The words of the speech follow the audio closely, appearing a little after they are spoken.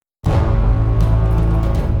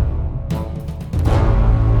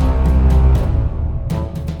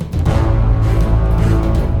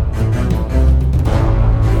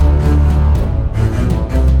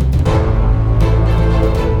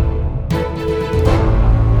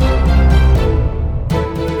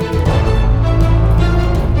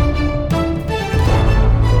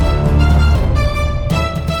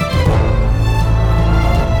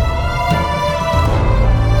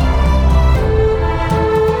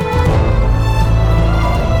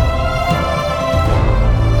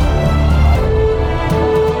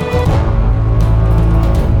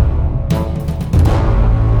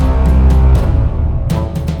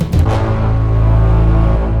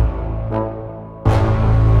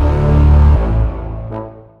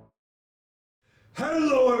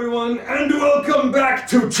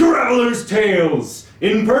to Traveler's Tales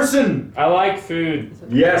in person. I like food.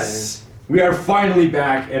 Yes, we are finally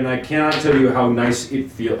back, and I cannot tell you how nice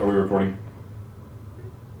it feels. Are we recording?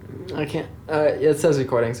 I can't. It says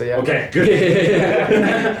recording, so yeah. Okay, good.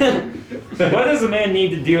 What does a man need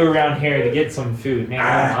to do around here to get some food? Man,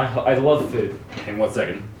 I love food. In 1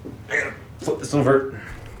 second. I gotta flip this over.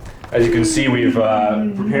 As you can see, we've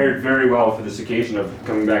prepared very well for this occasion of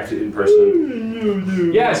coming back to in person.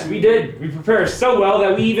 Yes, we did. We prepared so well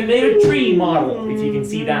that we even made a tree model. If you can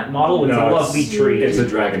see that model, it's a lovely tree. It's a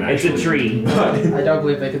dragon, actually. It's a tree. I don't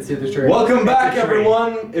believe they can see the tree. Welcome back,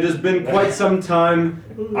 everyone. It has been quite some time.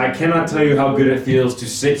 I cannot tell you how good it feels to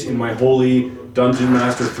sit in my holy dungeon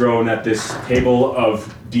master throne at this table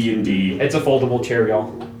of D&D. It's a foldable chair,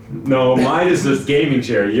 y'all. No, mine is a gaming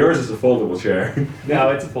chair. Yours is a foldable chair. No,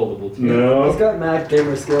 it's a foldable chair. No. He's got Mac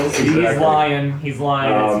gamer skills. He's lying. He's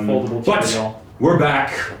lying. It's a foldable chair, But y'all. we're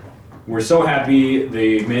back. We're so happy.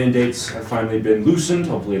 The mandates have finally been loosened.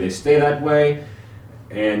 Hopefully they stay that way.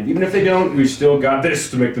 And even if they don't, we've still got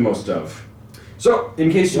this to make the most of. So,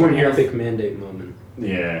 in case you weren't here... Epic mandate moment.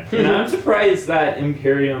 Yeah. And I'm surprised that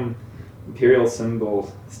Imperial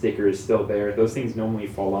symbol sticker is still there. Those things normally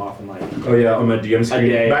fall off in like... Oh yeah, on my DM screen.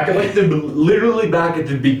 Okay. Back at literally back at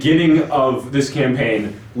the beginning of this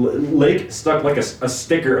campaign, Lake stuck like a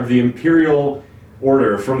sticker of the Imperial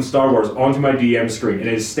Order from Star Wars onto my DM screen, and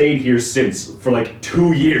it has stayed here since for like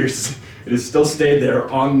 2 years. It has still stayed there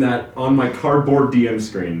on my cardboard DM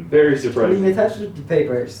screen. Very I mean, surprising. they attached it to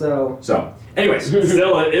paper, so... So, anyways.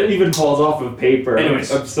 Still, it even falls off of paper.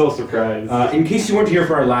 Anyways. I'm still surprised. In case you weren't here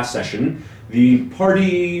for our last session, the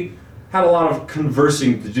party had a lot of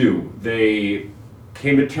conversing to do. They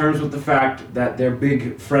came to terms with the fact that their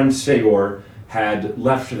big friend Sagor had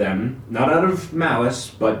left them, not out of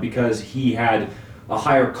malice, but because he had a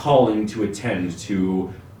higher calling to attend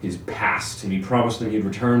to his past, and he promised them he'd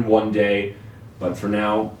return one day, but for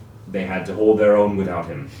now, they had to hold their own without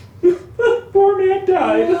him. Poor man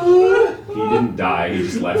died. He didn't die, he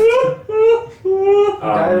just left.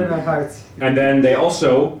 died in our hearts. And then they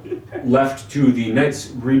also left to the Knights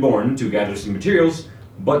Reborn to gather some materials,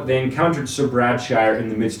 but they encountered Sir Bradshire in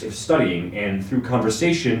the midst of studying, and through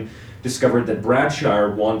conversation discovered that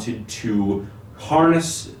Bradshire wanted to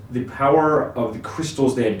harness the power of the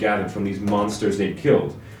crystals they had gathered from these monsters they'd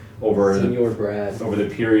killed over Senor Brad. over the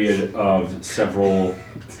period of several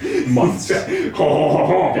months. Years.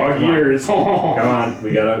 Come on,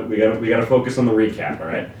 we gotta focus on the recap, all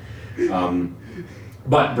right?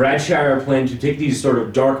 But Bradshire planned to take these sort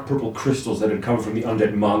of dark purple crystals that had come from the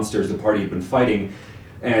undead monsters the party had been fighting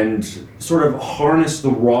and sort of harness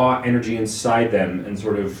the raw energy inside them and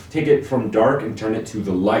sort of take it from dark and turn it to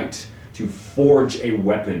the light to forge a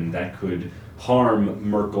weapon that could harm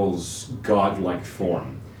Merkel's godlike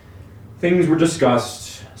form. Things were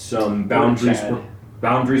discussed, some boundaries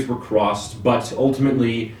were crossed, but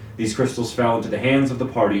ultimately these crystals fell into the hands of the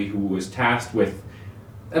party, who was tasked with,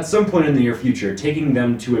 at some point in the near future, taking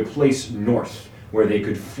them to a place north where they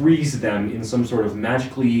could freeze them in some sort of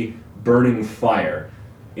magically burning fire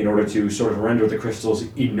in order to sort of render the crystals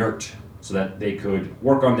inert so that they could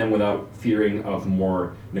work on them without fearing of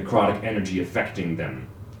more necrotic energy affecting them.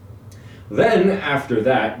 Then, after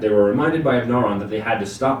that, they were reminded by Abnaron that they had to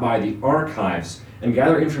stop by the archives and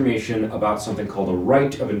gather information about something called a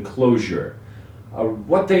rite of enclosure.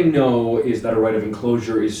 What they know is that a rite of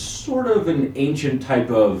enclosure is sort of an ancient type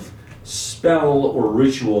of spell or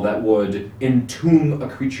ritual that would entomb a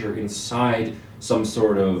creature inside some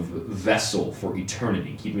sort of vessel for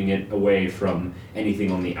eternity, keeping it away from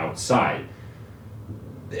anything on the outside.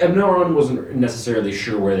 Abnaron wasn't necessarily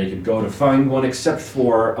sure where they could go to find one, except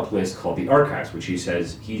for a place called the Archives, which he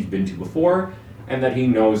says he's been to before, and that he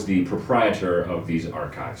knows the proprietor of these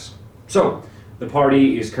archives. So, the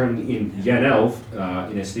party is currently in Yanelv,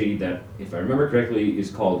 in a city that, if I remember correctly, is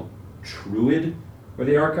called Truid, where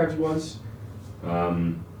the Archives was.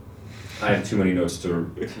 I have too many notes to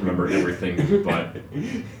remember everything, but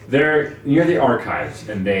they're near the Archives,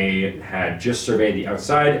 and they had just surveyed the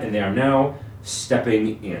outside, and they are now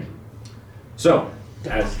stepping in. So,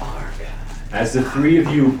 as the three of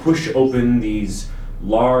you push open these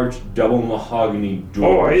large double mahogany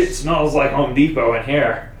doors... Oh, it smells like Home Depot in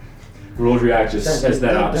here. World React just says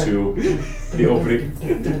that out to the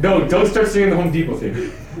opening. No, don't start singing the Home Depot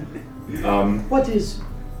thing. What is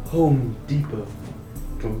Home Depot?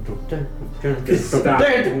 Stop.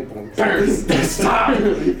 Stop!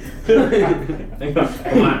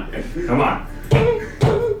 Come on.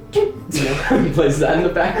 He plays that in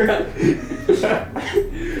the background.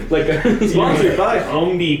 Like a Sponsored by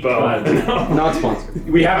Home Depot. Not sponsored.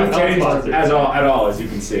 We haven't Not changed sponsored. at all, as you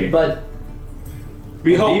can see. But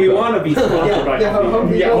We hope we want to be sponsored by Home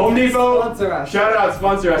Depot. Yeah, Home Depot. Sponsor us. Shout out,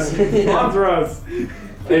 sponsor us. Sponsor us.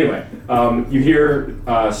 Anyway, you hear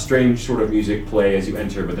strange sort of music play as you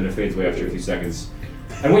enter, but then it fades away after a few seconds.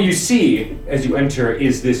 And what you see as you enter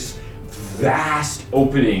is this vast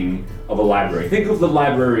opening of a library. Think of the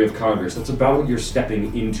Library of Congress. That's about what you're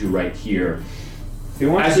stepping into right here.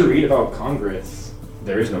 Who wants As to you- read about Congress?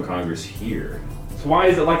 There is no Congress here. So why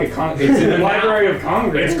is it like a It's in the Library of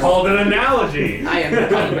Congress. It's called an analogy. I am the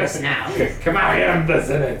Congress now. Come on. I am the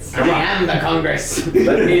Senate. I am the Congress.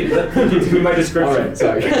 Let me do my description. Alright,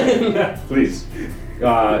 sorry. Please.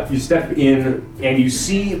 You step in and you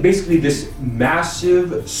see basically this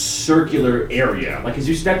massive circular area. Like as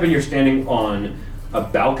you step in, you're standing on a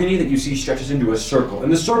balcony that you see stretches into a circle.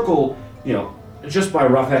 And the circle, just by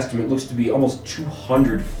rough estimate, looks to be almost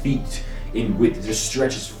 200 feet in width. It just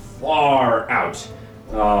stretches far out.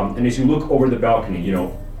 And as you look over the balcony,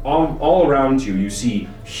 all around you, you see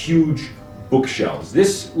huge bookshelves.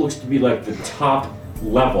 This looks to be like the top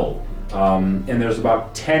level. And there's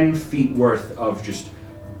about 10 feet worth of just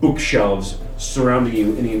bookshelves surrounding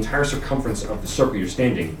you in the entire circumference of the circle you're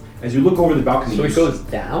standing. As you look over the balcony, So you it goes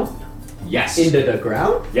down yes, into the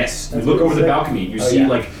ground? yes. You That's look what over you the said? balcony, you Oh, see yeah.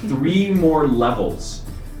 like 3 more levels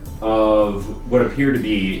of what appear to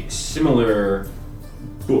be similar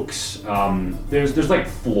books. There's like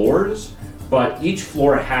floors, but each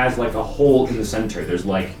floor has like a hole in the center. There's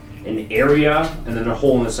like an area and then a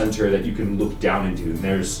hole in the center that you can look down into. And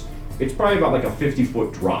it's probably about like a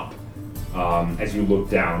 50-foot drop. As you look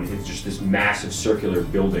down, it's just this massive circular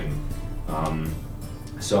building.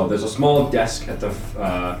 So there's a small desk at the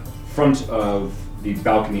front of the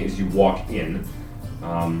balcony as you walk in,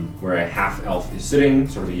 where a half-elf is sitting,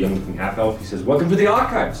 sort of a young-looking half-elf. He says, "Welcome to the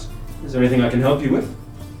archives. Is there anything I can help you with?"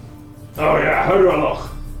 Oh yeah, how do I look?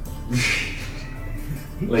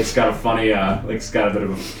 Lake's got a bit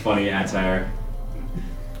of a funny attire.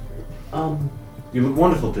 You look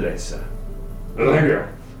wonderful today, sir. Thank you.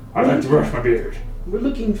 I'd like to brush my beard. We're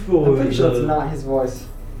looking for. I'm pretty sure it's not his voice.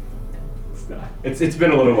 It's not. It's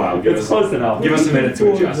been a little while. It's close enough. Give us a minute to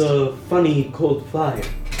for adjust. the funny cold fire.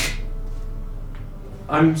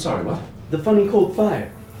 I'm sorry, what? The funny cold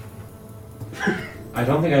fire. I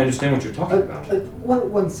don't think I understand what you're talking about.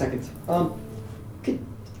 One second.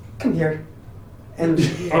 Come here. And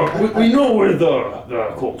We know where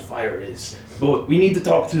the cold fire is, but we need to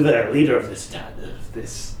talk to the leader of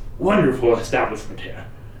this wonderful establishment here.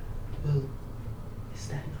 Well, is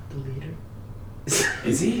that not the leader?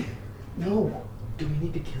 Is he? no, Do we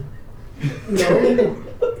need to kill him? no.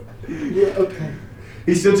 Yeah, okay.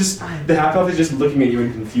 He's still the half-elf is just looking at you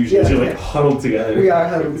in confusion as Yeah. you're like huddled together. We are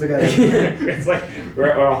huddled together. It's like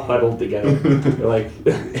we're all huddled together. We're like,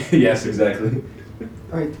 Yes, exactly.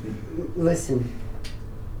 All right, listen.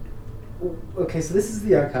 Okay, so this is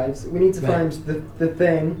the archives. We need to Right. find the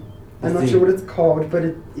thing. I'm The not thing. sure what it's called, but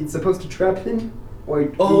it's supposed to trap him, or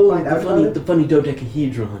Oh, find out about the it. funny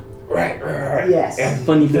dodecahedron. right. Yes. And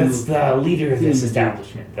Funny that's little the leader of this thing.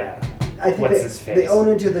 establishment. That I think what's they, his face? they own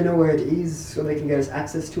it, or they know where it is, so they can get us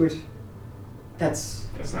access to it. That's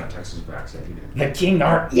That's not Texas accent either. the king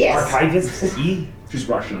Yes. archivist. He? She's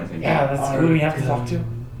Russian, I think. Yeah, that's who we have to talk to. Arkham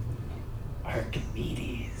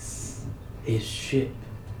Archimedes. Is ship.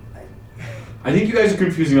 I think you guys are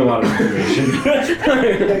confusing a lot of information.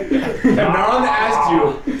 And Naran asked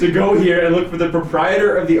you to go here and look for the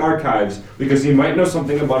proprietor of the archives because he might know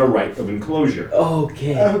something about a right of enclosure.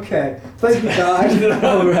 Okay. okay. Thank you, God.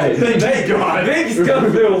 All right. Thank God. Thanks,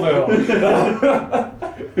 Gunville.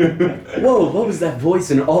 Whoa! What was that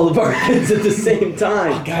voice in all of our heads at the same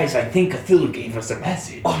time? Guys, I think Cthulhu gave us a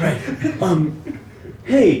message. All right.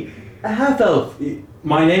 Hey, a half elf.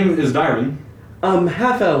 My name is Dyron.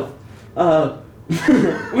 Half elf.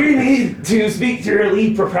 We need to speak to your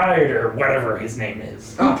lead proprietor, whatever his name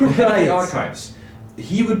is. Proprietor of the archives.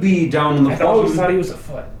 He would be down in the I always thought bottom. he was a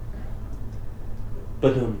foot.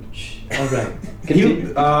 But all right.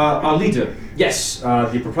 He, our leader, yes,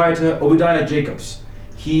 the proprietor Obadiah Jacobs.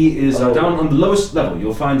 He is down on the lowest level.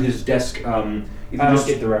 You'll find his desk. If you I don't just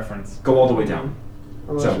get the reference. go all the way down.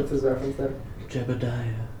 I'm not So- sure if there's a reference there.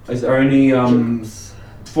 Jebediah. Is there any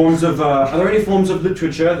forms of? Are there any forms of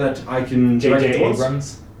literature that I can direct J.J. towards?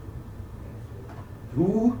 Abrams.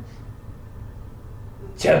 Who?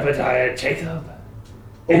 Jebediah Jacob.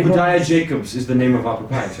 Obadiah Abrams. Jacobs is the name of our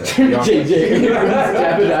proprietor. The archives. JJ.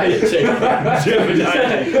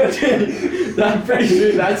 Jebediah. Jebediah. I'm pretty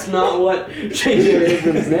sure that's not what JJ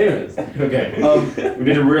Abrams' name is. Okay. We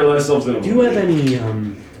need to reel ourselves in. A Do you little have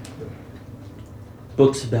any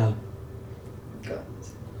books about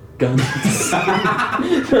Guns. guns?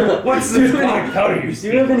 What's this black powder you Do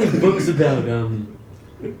see? you have any books about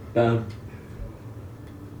What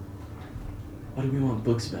do we want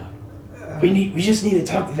books about? We just need to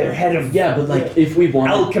talk to their head of Yeah, but like, if we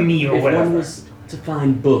want alchemy or if whatever. one was to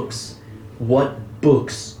find books, what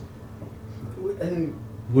books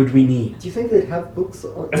would we need? Do you think they'd have books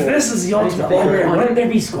on? If this is the ultimate they- library, wouldn't there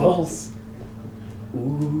be scrolls?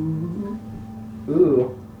 Ooh,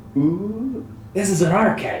 Ooh, ooh. This is an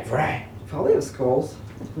archive, right? probably have scrolls.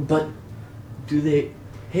 But do they?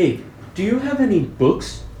 Hey, do you have any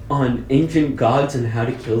books on ancient gods and how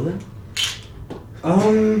to kill them?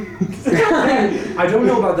 I don't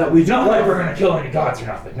know about that. We It's do not like we're have, gonna kill any gods or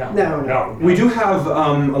nothing. No. No. we do have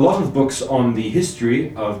a lot of books on the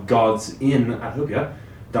history of gods in Athlopia,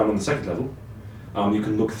 down on the second level. You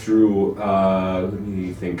can look through. Let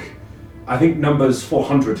me think. I think numbers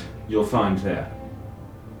 400 you'll find there.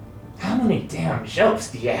 How many damn shelves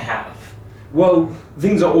do you have? Well,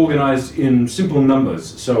 things are organized in simple numbers.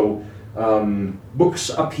 So books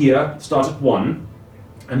up here start at 1,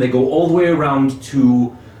 and they go all the way around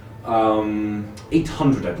to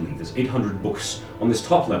 800, I believe. There's 800 books on this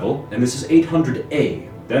top level, and this is 800A.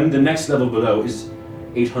 Then the next level below is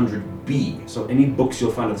 800B. So any books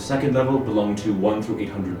you'll find at the second level belong to 1 through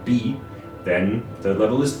 800B. Then third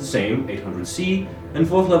level is the same, 800C, and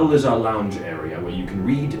fourth level is our lounge area where you can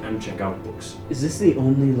read and check out books. Is this the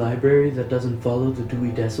only library that doesn't follow the Dewey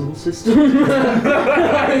Decimal System?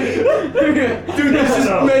 Dude, this is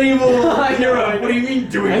medieval Europe. What do you mean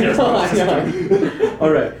doing I this? know.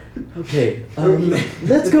 All right. Okay.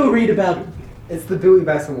 Let's go read about. It's the Dewey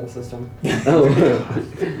Decimal System.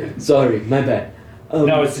 Oh, sorry, my bad.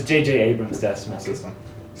 No, it's the J.J. Abrams decimal system.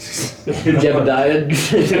 Jebediah.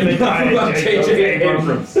 Jebediah J.J.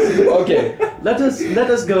 Abrams. Okay, let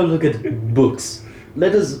us go look at books.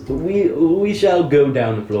 We shall go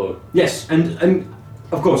down the floor. Yes, and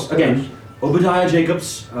of course, again, Obadiah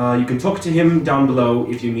Jacobs. You can talk to him down below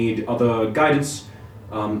if you need other guidance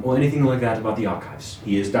or anything like that about the archives.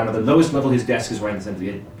 He is down at the lowest level. His desk is right in the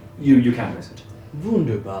center. You can't miss it.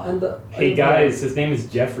 Wunderbar. And Hey guys, his name is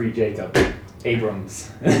Jeffrey Jacob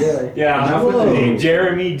Abrams. Really? Yeah, Enough with the Whoa. names.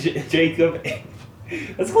 Jeremy Jacob.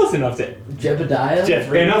 That's close enough to Jebediah.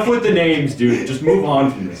 Jeffrey. Enough with the names, dude. Just move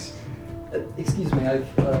on from this. Excuse me,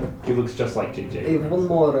 He looks just like J.J. I have one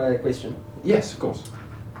more question. Yes, of course.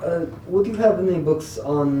 Would you have any books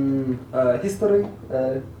on history,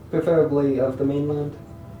 preferably of the mainland?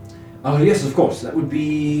 Yes, of course. That would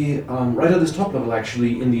be right at this top level,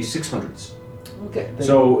 actually, in the 600s. Okay. then-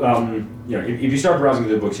 So, if you start browsing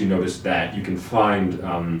through the books, you notice that you can find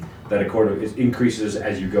that it increases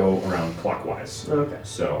as you go around clockwise. Okay.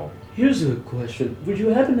 So, Here's a question. Would you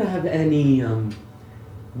happen to have any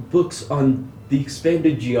books on the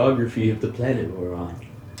expanded geography of the planet we're on?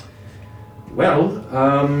 well,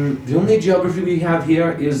 the only geography we have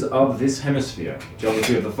here is of this hemisphere.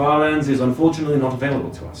 Geography of the Farlands is unfortunately not available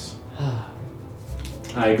to us.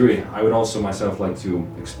 I agree. I would also myself like to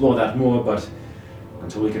explore that more, but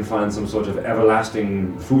until we can find some sort of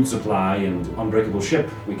everlasting food supply and unbreakable ship,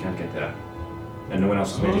 we can't get there. And no one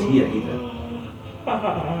else has made it here either.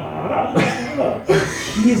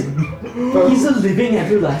 He's a living,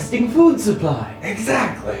 everlasting food supply.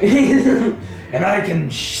 Exactly. And I can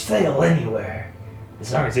sail anywhere.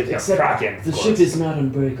 As long as it's a Except Kraken. of the course. ship is not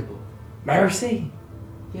unbreakable. Mercy.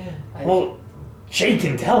 Yeah, Well, she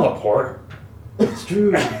can teleport. it's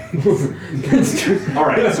true. That's true.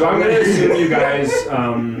 Alright, so I'm going to assume you guys,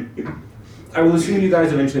 I will assume you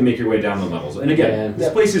guys eventually make your way down the levels. And again, Yeah.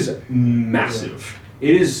 this place is massive.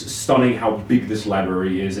 It is stunning how big this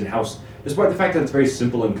library is and how, despite the fact that it's very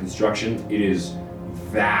simple in construction, it is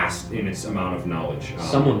vast in its amount of knowledge.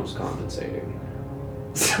 Someone was compensating.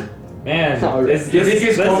 Man, Oh, this, you think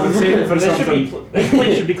it's compensated for this should be, something? this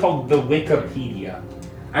place should be called the Wikipedia.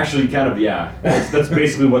 Actually, kind of, yeah. That's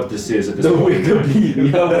basically what this is at this The point.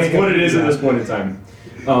 Wikipedia. That's what it is at this point in time.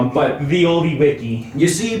 But The oldie wiki. you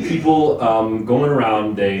see people going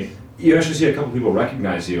around. You actually see a couple people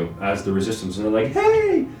recognize you as the Resistance, and they're like,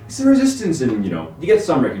 "Hey, it's the Resistance!" And you get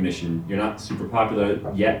some recognition. You're not super popular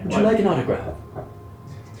yet. Would but you like an autograph?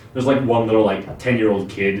 there's like one little 10-year-old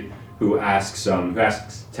kid who asks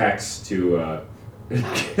Tex to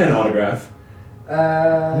get an autograph.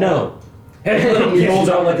 No. Hey, little He kid. holds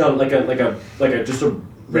out like a just a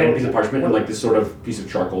random piece of parchment and this sort of piece of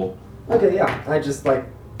charcoal. Okay, yeah. I just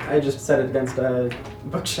set it against a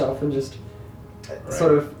bookshelf and just Right.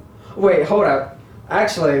 sort of. Wait, hold up.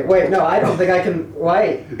 Actually, wait. No, I don't think I can.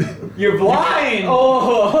 Wait. You're blind!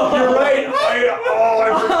 Oh, You're right!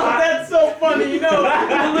 I forgot. That's so funny.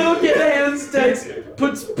 The little kid hands Tex,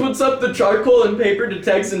 puts up the charcoal and paper to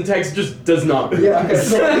Tex, and Tex just does not. Yeah. Okay.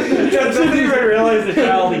 So, Doesn't even realize the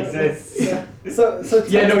child exists. yeah. So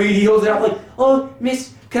Yeah, no, he holds it out like, oh,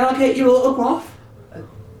 miss, can I get you a autograph?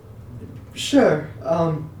 Sure.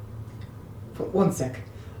 One sec.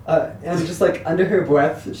 And just like under her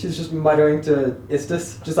breath, she's just muttering to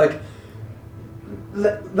Istis, just like,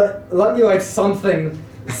 let me write something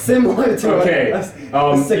similar to Okay,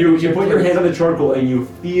 a you put your hand on the charcoal and you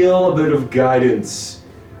feel a bit of guidance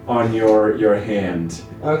on your hand.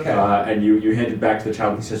 Okay. And you hand it back to the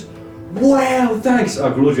child and he says, wow, thanks!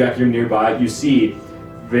 Grueljack, you're nearby. You see,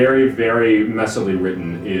 very, very messily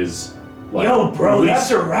written is like... Yo, bro, release-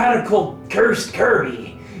 that's a radical cursed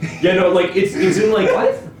Kirby. Yeah, no, like, it's in like...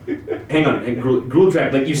 What? Hang on,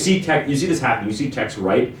 Grueljack, like, you see this happen. You see text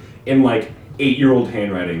write in like 8-year-old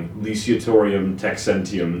handwriting, Liciatorium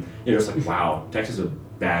Texentium. You're just like, wow, Tex is a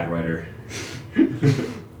bad writer.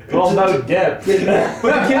 All about depth.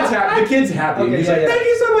 But the kid's happy. Okay, He's yeah, like, yeah. thank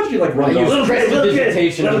you so much. You like I run use off. little kid, little kid,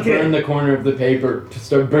 prestidigitation to little kid. burn the corner of the paper, to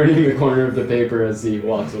start burning the corner of the paper as he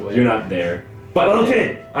walks away. You're not there. But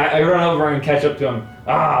okay, I run over and catch up to him.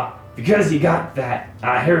 Because you got that,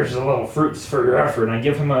 here's a little fruits for your effort, and I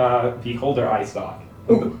give him a beholder eye stalk.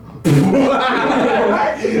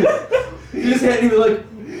 He just had him like,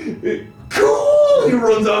 cool. He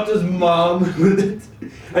runs off to his mom with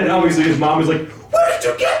it, and obviously his mom is like, where did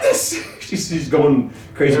you get this? She's going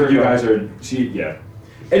crazy. There we You go. guys are yeah.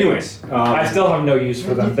 Anyways, I still have no use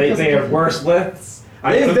for them. They have worse lifts.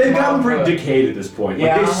 they've gotten pretty decayed at this point. Like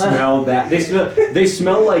Yeah. they smell that. They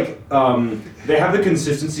smell like they have the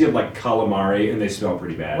consistency of like calamari, and they smell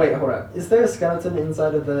pretty bad. Wait, hold up. Is there a skeleton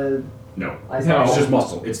inside of the No. ice No. It's just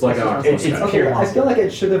muscle. It's like a It's skeleton. Okay, pure I feel like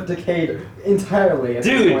it should have decayed entirely at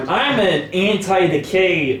this Dude, point. I'm an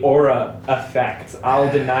anti-decay aura effect.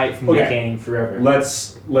 I'll deny it from Okay. decaying forever.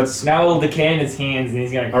 Let's Now it'll decay in his hands, and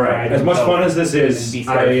he's gonna all cry right. to As much himself fun as this and is, be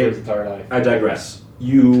scared for his entire life. I digress.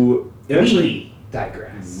 You eventually We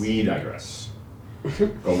digress. we digress.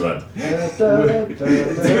 Go blood.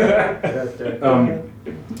 Um,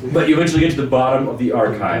 But you eventually get to the bottom of the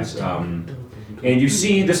archives, and you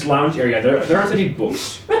see this lounge area. There aren't any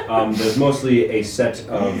books. There's mostly a set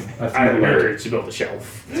of a few. I'm a like- nerd. She built a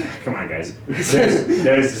shelf. Come on, guys. There's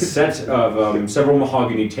a set of several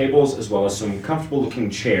mahogany tables as well as some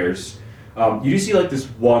comfortable-looking chairs. You do see like this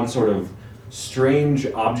one sort of strange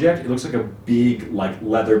object. It looks like a big like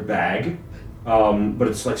leather bag, but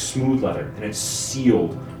it's like smooth leather and it's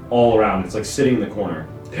sealed all around. It's like sitting in the corner.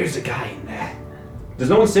 There's a guy in there. There's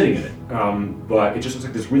no one sitting in it, but it just looks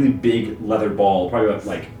like this really big leather ball, probably about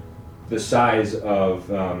like the size of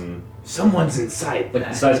Someone's inside. like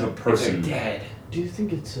the size of a They're person. dead. Do you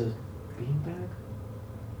think it's a beanbag?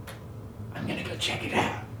 I'm gonna go check it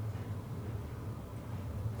out.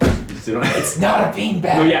 It's Not a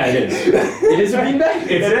beanbag. Oh yeah, it is. It is a beanbag?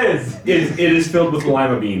 It is filled with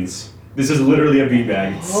lima beans. This is literally a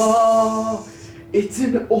beanbag. Oh, it's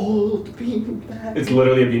an old beanbag. It's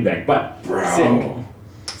literally a beanbag. But Bro.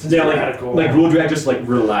 yeah, Radical. like Grueljack just like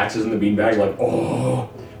relaxes in the beanbag, like oh.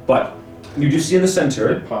 But you do see in the center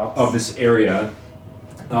It pops. of this area,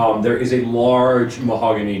 there is a large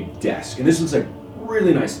mahogany desk, and this looks like a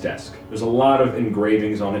really nice desk. There's a lot of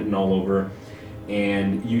engravings on it and all over,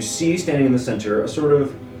 and you see standing in the center a sort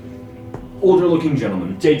of older-looking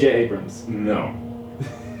gentleman. J.J. Abrams. No.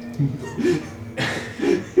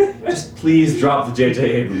 Just please drop the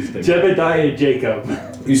J.J. Abrams thing. Jebediah Jacob.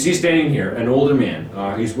 You see standing here an older man.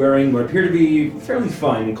 He's wearing what appear to be fairly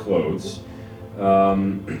fine clothes.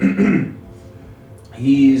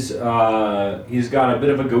 He's got a bit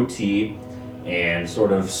of a goatee and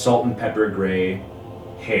sort of salt and pepper gray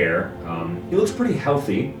hair. He looks pretty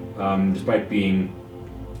healthy, despite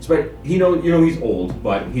you know he's old,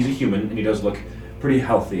 but he's a human and he does look pretty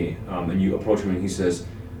healthy. And you approach him and he says,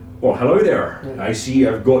 "Oh, hello there. I see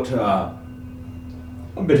I've got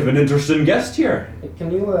a bit of an interesting guest here."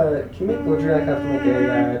 Can you make Gojrak have to make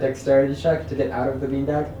a dexterity check to get out of the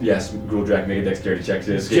beanbag? Yes, Grueljack, make a dexterity check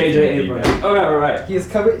to escape. J.J. from the Abrams. beanbag. Oh, right. He is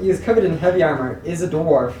covered in heavy armor, is a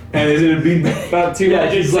dwarf. And is it a beanbag? About Yeah,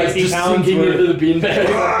 he's like 260 just pounds sinking worth. into the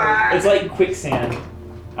beanbag. It's like quicksand.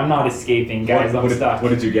 I'm not escaping, guys. I'm stuck. What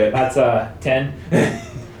did you get? That's 10.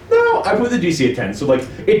 No, I put the DC at 10, so like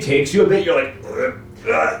it takes you a bit. You're like,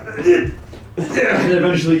 and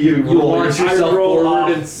eventually you You roll launch your- yourself roll forward off.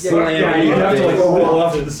 and slam Yeah, on you your have to like face. roll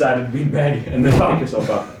off to the side of the beanbag and then pick yourself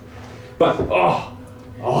up. But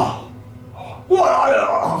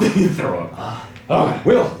you throw up.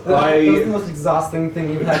 Will That was the I? most exhausting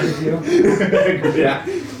thing you've had to do. Yeah.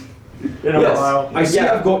 In a Yes, while. I see.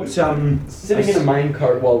 Yeah. I've got Sitting in a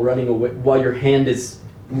minecart while running away, while your hand is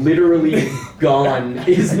literally gone,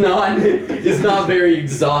 is not very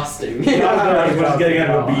exhausting. I was getting out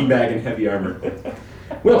of a beanbag in heavy armor.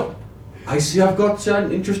 Well, I see I've got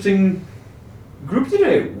an interesting group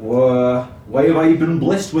today. Why have I been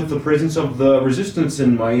blessed with the presence of the Resistance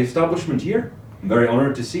in my establishment here? I'm very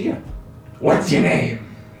honored to see you. What's your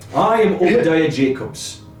name? I am Obadiah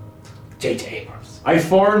Jacobs. J.J. Abrams. I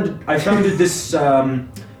founded this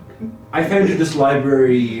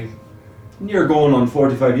library near going on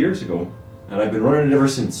 45 years ago, and I've been running it ever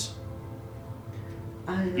since.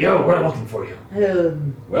 Yo, we're looking for you.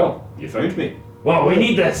 Well, you found me. Well, we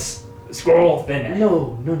need this scroll thin.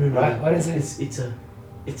 No. What is it?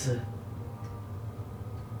 It's a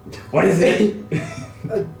What is it?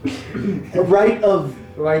 right of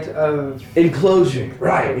Right of. enclosure.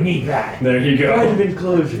 Right, we need that. There you Right go. of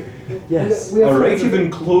enclosure. Yes. We have A right friends of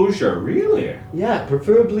enclosure, really? Yeah,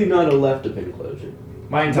 preferably not a left of enclosure.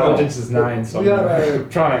 My intelligence is 9, so We are, I'm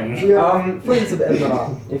trying. We are Um, friends of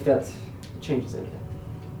Ebnon, if that changes anything.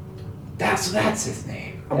 That's his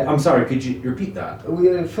name. I'm sorry, could you repeat that? We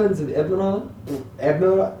are friends of Ebnon.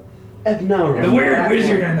 Ebnon. Ebnara. The weird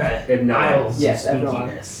wizard in the Ebnon. Isles Yes, of Ebnon.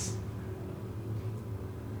 spookiness.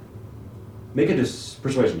 Make a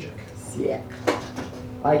persuasion check. Yeah.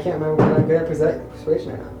 I can't remember when I'm good at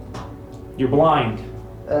persuasion or not. You're blind.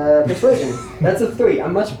 Persuasion. That's a 3.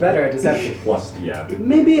 I'm much better at deception. Plus, yeah.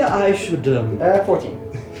 Maybe I should 14.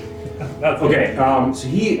 That's Okay, so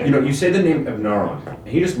you say the name Ebnaron, and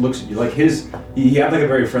he just looks at you, like he had like a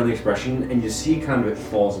very friendly expression, and you see kind of it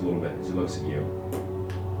falls a little bit as he looks at you.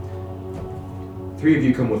 3 of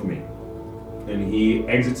you come with me. And he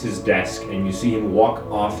exits his desk, and you see him walk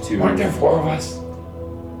off to... Aren't there 4 of us?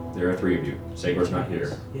 There are 3 of you. Sagor's not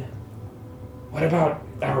here. Yeah. What about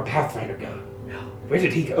our Pathfinder guy? Where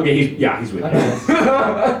did he go? Okay, he's with you.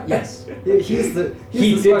 Yes. He's the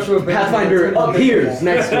He special ability Pathfinder that's- appears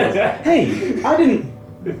next to us. Hey, I didn't.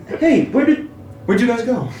 Hey, Where'd you guys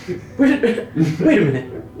go? wait a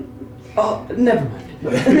minute. Oh, never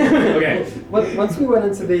mind. Okay. Once we went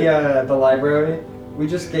into the library, we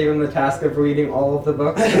just gave him the task of reading all of the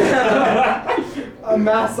books.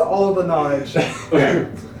 Amass all the knowledge. Okay.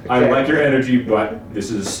 I like your energy, but this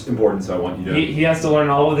is important, so I want you to He has to learn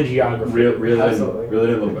all of the geography. reel it Absolutely. in a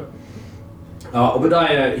little bit.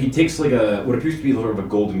 Obadiah, he takes like what appears to be sort of a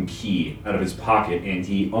golden key out of his pocket, and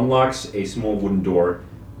he unlocks a small wooden door,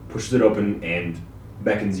 pushes it open, and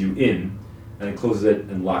beckons you in, and then closes it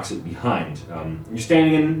and locks it behind. You're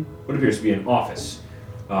standing in what appears to be an office.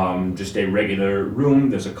 Just a regular room.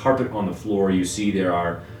 There's a carpet on the floor. You see there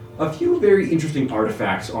are a few very interesting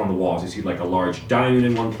artifacts on the walls. You see like a large diamond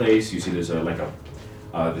in one place. You see there's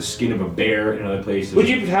the skin of a bear in another place. Would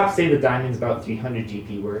you perhaps say the diamond's about 300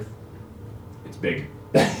 GP worth? It's big.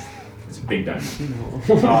 It's a big diamond.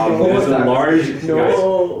 No. There's a large. No.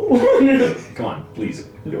 Guys, come on, please.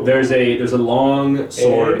 No. There's a long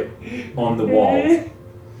sword on the wall.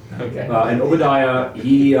 Okay. And Obadiah,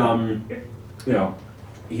 he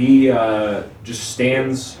just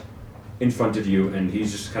stands in front of you, and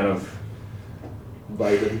he's just kind of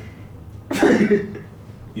Biden.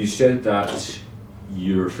 You said that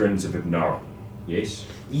you're friends of Ibnara, yes?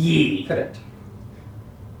 Yee. Correct.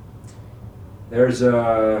 There's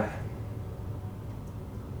well,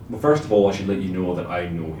 first of all, I should let you know that I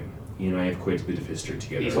know him. He and I have quite a bit of history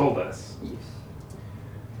together. He told us. Yes.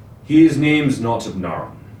 His name's not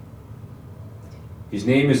Ibnara. His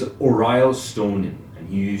name is Oriel Stonin, and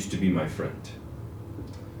he used to be my friend.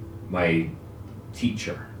 My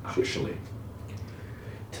teacher, actually.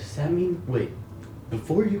 Does that mean? Wait.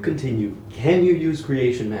 Before you continue, can you use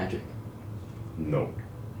creation magic? No.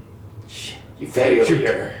 Shit. You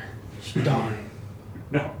failure. Darn.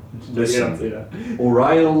 No. Listen. You don't say that.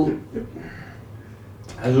 Oriel,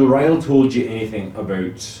 has Oriel told you anything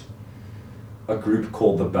about a group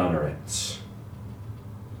called the Bannerets?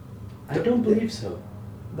 I don't believe so.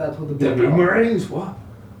 That would The be boomerangs? What?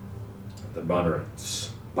 The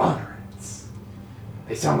Bannerets. Bonnerants.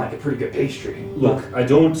 They sound like a pretty good pastry. Look, I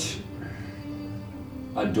don't,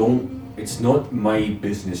 it's not my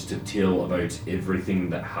business to tell about everything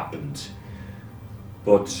that happened.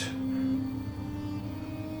 But,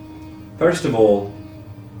 first of all,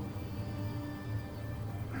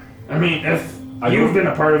 I mean, if you've been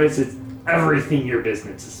a part of it, it's everything your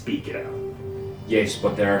business to speak it out. yes,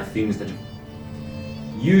 but there are things that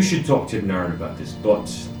you should talk to Ibnaron about this, but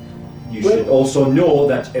you should also know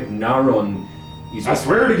that Ibnaron is... I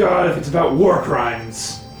swear to God, if it's about war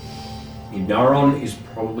crimes. Ibnaron is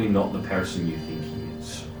probably not the person you think he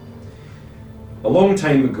is. A long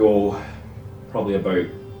time ago, probably about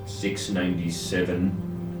 697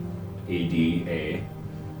 AD,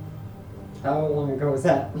 How long ago was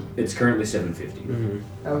that? it's currently 750.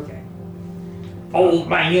 Mm-hmm. Okay. Old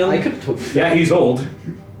man. I could talk. Yeah, he's old.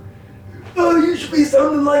 Oh, you should be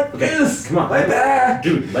sounding like Okay, this. come on. My back.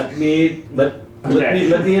 Dude, let me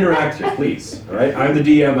interact here, please. All right, I'm the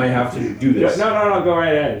DM. I have to do this. No, go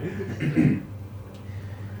right ahead.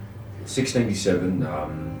 697.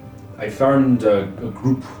 I found a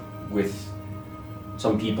group with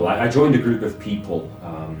some people. I joined a group of people.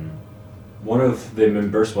 One of the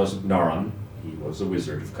members was Naran. He was a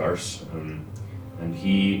wizard, of course, and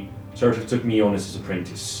he sort of took me on as his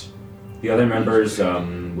apprentice. The other members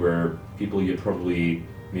were people you probably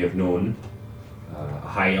may have known. A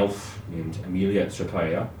high elf named Amelia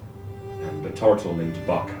Trapaya, and a turtle named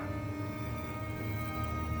Baka.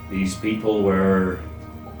 These people were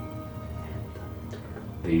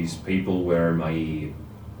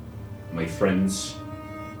my friends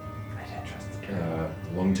a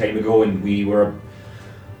long time ago, and we were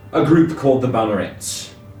a group called the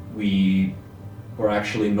Bannerets. We were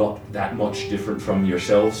actually not that much different from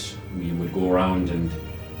yourselves. We would go around and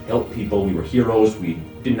help people. We were heroes. We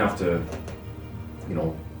didn't have to,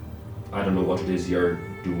 I don't know what it is you're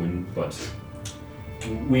doing, but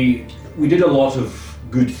we did a lot of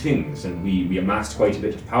good things, and we amassed quite a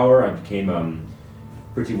bit of power. I became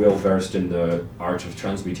pretty well versed in the art of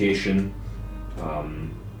transmutation,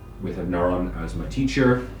 with Naran as my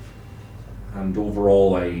teacher, and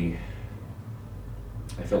overall I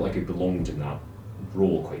felt like I belonged in that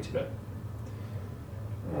role quite a bit.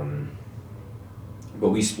 But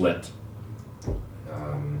we split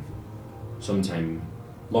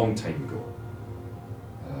long time ago.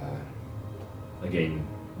 Again,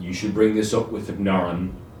 you should bring this up with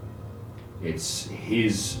Naran. It's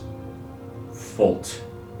his fault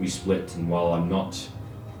we split, and while I'm not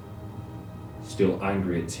still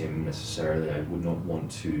angry at him necessarily, I would not want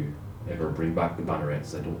to ever bring back the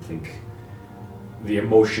Bannerets. I don't think the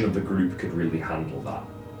emotion of the group could really handle that.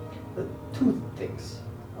 Two things.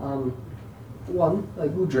 One,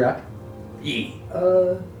 Gudrak.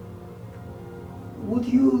 Would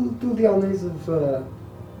you do the honors of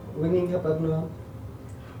ringing up Abner?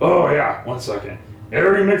 Oh yeah, 1 second.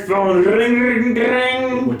 Harry McPhone, ring, ring,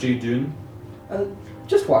 ring. What are you doing?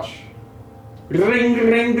 Just watch. Ring,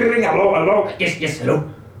 ring, ring. Hello. Yes, hello.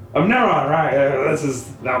 I'm Naran, right? This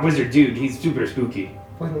is that wizard dude. He's super spooky.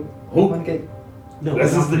 Who? No,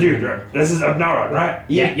 This is the dude, right? This is Abnaran, right?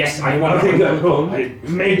 Yes, I want Okay, to. good. I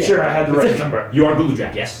made sure I had the right number. You are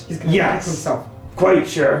Gulujak, yes. He's gonna Yes. himself. Quite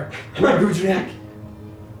sure. Gudrak.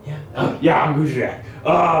 Yeah, I'm Gudrak.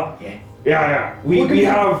 Yeah. Yeah. We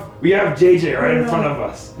have JJ right in front of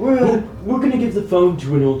us. We're gonna give the phone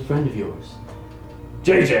to an old friend of yours.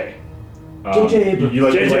 JJ. J.J. Abrams. You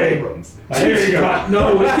like JJ like- Abrams. Here you go.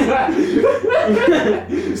 No.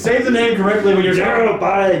 Say the name correctly when you're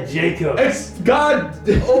Jeremiah Jacob. It's God.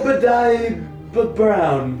 Obadiah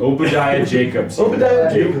Brown. Obadiah Jacobs.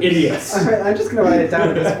 Obadiah You Jacobs. idiots. Alright, I'm just gonna write it down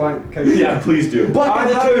at this point. Cause Yeah, please do. Buck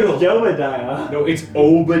the Turtle. Jobadiah. No, it's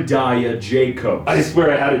Obadiah Jacobs. I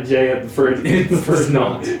swear I had a J at the first. It's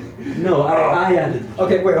not. No, I added.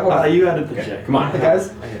 Okay, wait, hold on. You added the Okay, J. come on. Hey guys,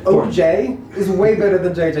 OJ is way better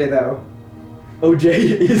than JJ though. OJ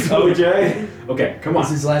is OJ. Okay, come Is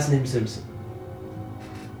on. his last name Simpson?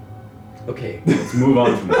 Okay. Let's move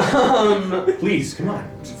on from this. Please, come on.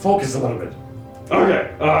 Focus a little bit.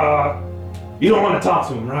 Okay. You don't want to talk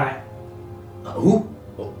to him, right? Who?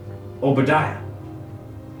 Obadiah.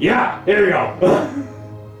 Yeah. Here we go.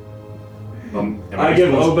 Am I give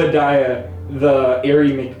supposed- Obadiah the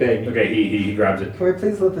Airy McBig. Okay, he grabs it. Can we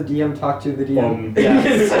please let the DM talk to the DM?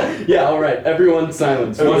 Yeah. Yeah. All right. Everyone,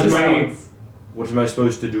 silence. What am I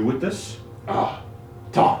supposed to do with this?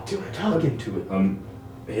 Talk to it. Talk into it.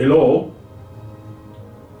 Hello?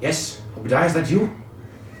 Yes? Obadiah, is that you?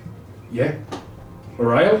 Yeah?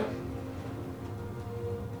 Oriel?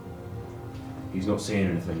 He's not saying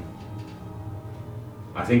anything.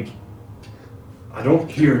 I don't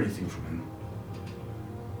hear anything from him.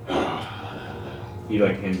 He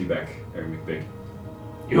hands you back, Aaron McBig.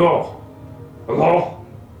 Yo. Hello.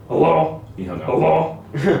 He hung up.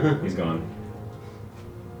 Hello. He's gone.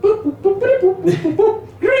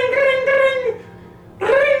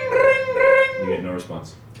 You get no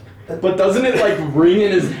response. But doesn't it ring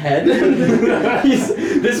in his head?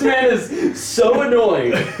 This man is so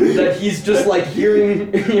annoying that he's just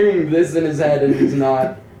hearing this in his head and he's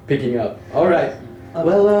not picking up. All right.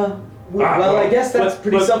 Well, I guess that's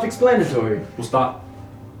pretty but- self-explanatory. Was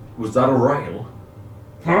that Oriel?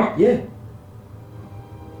 Huh? Yeah.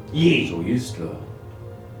 Yee. So he is the...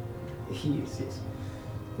 Yes.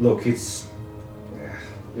 Look, it's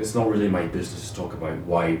not really my business to talk about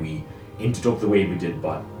why we ended up the way we did,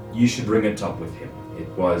 but you should bring it up with him. It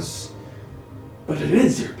was... But it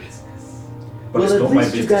is your business. But Well, it's at not my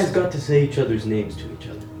least you business. guys got to say each other's names to each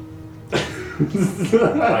other.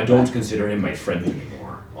 I don't consider him my friend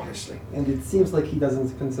anymore, honestly. And it seems like he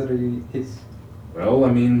doesn't consider you his. Well,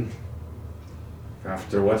 I mean,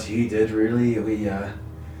 after what he did, really, we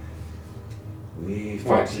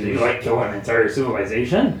What, did you like kill an entire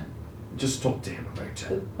civilization? just talk to him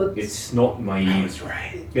about it. But It's not my. That's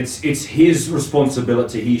right. It's his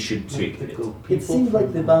responsibility. He should take it. it seems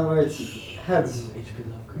like the Bannerets had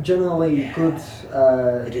generally good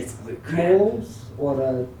It is good morals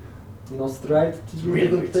or strive to do the really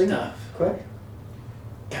good good thing. stuff. Correct?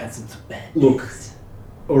 Got some bad Look, things.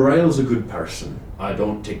 O'Reilly's a good person. I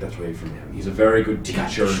don't take that away from him. He's a very good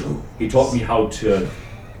teacher. He taught me how to.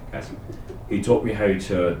 He taught me how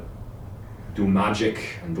to do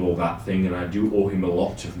magic and all that thing, and I do owe him a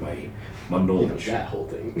lot of my knowledge. That whole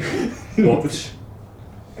thing. But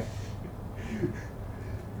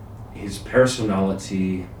his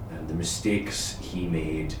personality and the mistakes he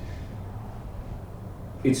made,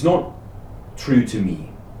 it's not true to me.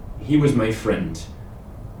 He was my friend.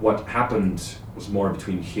 What happened was more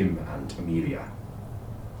between him and Amelia.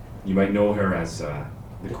 You might know her as the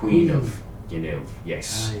Queen of Yennev.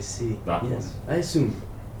 Yes. I see. That Yes, I assume.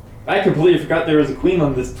 I completely forgot there was a queen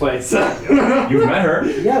on this place. You've met her.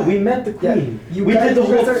 Yeah, we met the Yeah, queen. you we guys- did the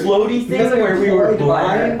you whole guys are- floaty you thing guys are where we were employed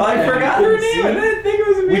by her. blind. I and forgot we her couldn't name. see- I didn't think it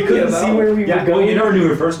was Amelia. We couldn't see where we Yeah, were well, going. you never knew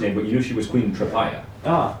her first name, but you knew she was Queen Trapaya.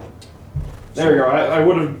 Ah. There we go. I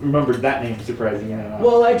would have remembered that name, surprisingly enough.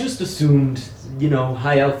 Well, I just assumed,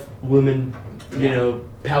 high elf woman,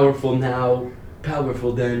 powerful now,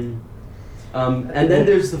 powerful then. And then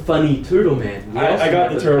there's the funny turtle man. We also I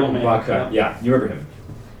got met the turtle man. Waka. Yeah, you remember him.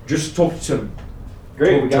 Just talk to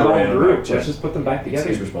Great, we got all the Ryan groups. about Let's just put them back It's his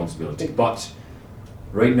together. responsibility. But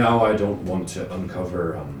right now, I don't want to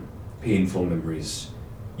uncover painful memories.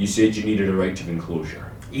 You said you needed a right of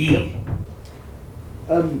enclosure.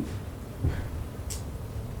 Um,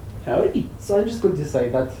 Howdy. so I'm just going to say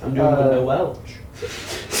that I'm doing the Noel.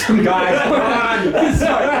 Guys, come on! I'm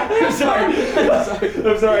sorry.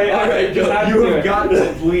 I'm sorry. All right, just go. had to You do have it. got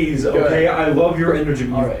to please, Go okay? ahead. I love your energy,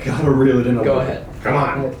 but All you've right. got to reel it in a Go little. ahead. Come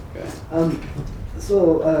on.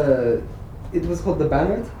 It was called the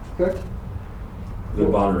Banneret, correct? The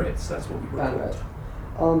Bonnerates, that's what we were Banneret.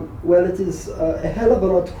 called. Well, it is a hell of a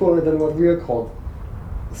lot cooler than what we are called.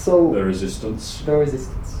 So The Resistance. the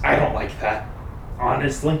resistance. I don't like that.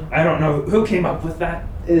 Honestly, I don't know who came up with that.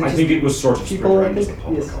 It's I just think it was sort of people, spread I around as the think,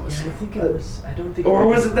 public, yes. honestly. I think it was. I don't think. Or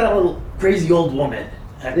was it that little crazy old woman?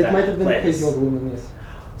 At It that might have been a place? crazy old woman, yes.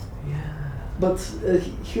 Yeah. But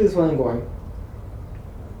here's where I'm going.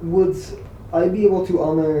 Would I be able to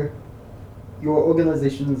honor your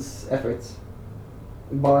organization's efforts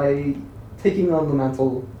by taking on the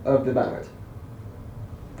mantle of the Banneret?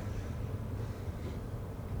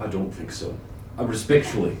 I don't think so.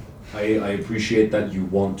 Respectfully, I appreciate that you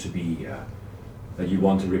want to be, that you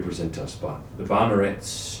want to represent us, but the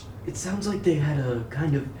Bannerates, It sounds like they had a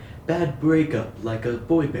kind of bad breakup, like a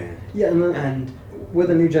boy band. Yeah, and then And with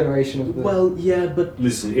a new generation of the. well, yeah, but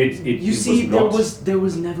listen, it you it see, was not, there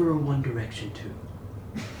was never a One Direction too.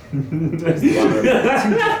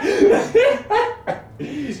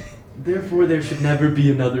 Therefore, there should never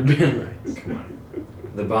be another band, right? Come on.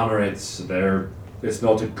 The Bannerates, it's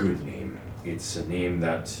not a good name. It's a name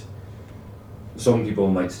that some people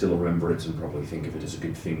might still remember it and probably think of it as a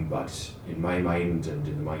good thing, but in my mind and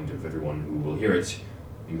in the mind of everyone who will hear it,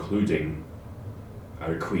 including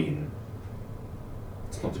our queen,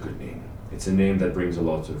 it's not a good name. It's a name that brings a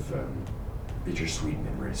lot of bittersweet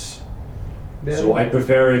memories. So I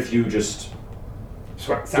prefer if you just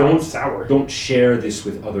Sounds sour. don't share this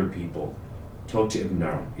with other people. Talk to him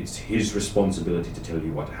now. It's his responsibility to tell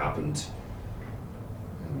you what happened.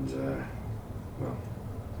 And, well,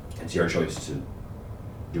 it's your choice to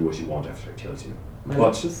do what you want after he tells you. But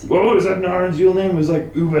What was that Naran's real name? It was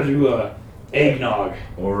like Ubadua Eggnog.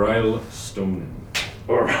 O'Reilly Stonen.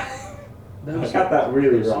 Or That I was, got that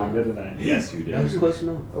really wrong, didn't I? Yes, you that was did. close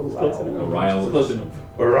enough. O'Reilly. Close enough.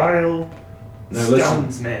 Oriel Now listen,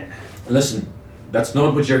 Stonesman. listen. That's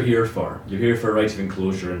not what you're here for. You're here for a right of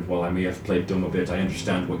enclosure, and while I may have played dumb a bit, I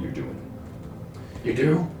understand what you're doing. You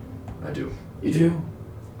do? I do. You do?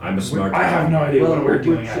 I'm a smart I have no idea what we're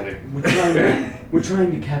doing tr- either. we're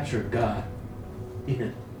trying to capture God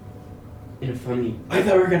in a funny. I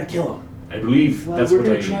thought we were gonna kill him. I believe Well, that's we're what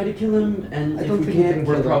gonna I try to kill him, and I if don't we think we can can't,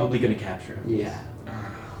 we're kill him. probably gonna capture him. Yes.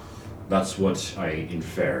 That's what I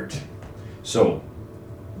inferred. So,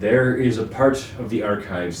 there is a part of the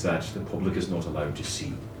archives that the public is not allowed to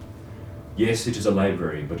see. Yes, it is a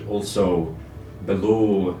library, but also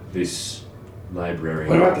below this library.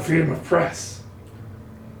 What about the freedom of press?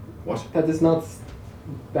 What? That is not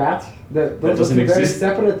Those are doesn't two very exist.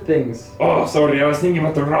 separate things. Oh, sorry, I was thinking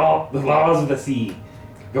about the laws of the sea.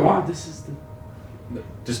 Go Oh, on. this is the.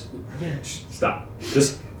 Just stop.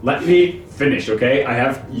 Just let me finish, okay?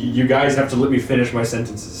 You guys have to let me finish my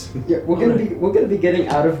sentences. Yeah, we're gonna be getting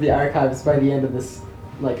out of the archives by the end of this,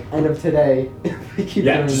 like end of today. If we keep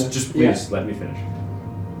Yeah, doing just this. please let me finish.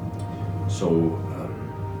 So,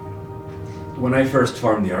 when I first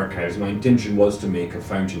formed the archives, my intention was to make a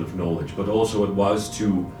fountain of knowledge, but also it was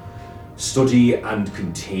to study and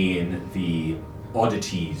contain the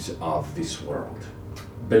oddities of this world.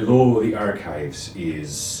 Below the archives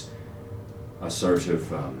is a sort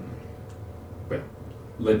of, well,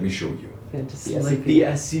 let me show you. Fantasy It's like SCP. the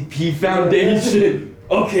SCP Foundation.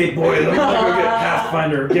 Okay, boy, let me go get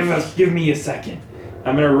Pathfinder. Give me a second.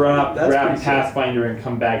 I'm gonna run up, That's grab pretty Pathfinder, and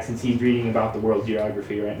come back since he's reading about the world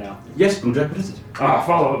geography right now. Yes, Bluejack, what is it?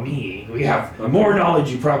 Follow me. We have more knowledge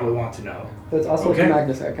you probably want to know. There's also Okay. the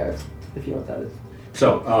Magnus archives, if you know what that is.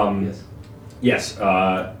 So, Yes.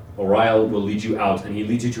 yes, Oriel will lead you out, and he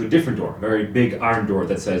leads you to a different door, a very big iron door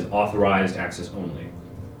that says authorized access only.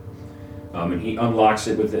 And he unlocks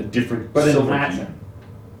it with a different But in silver Latin.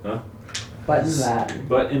 key. Huh? But in that,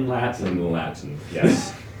 But in Latin. In Latin,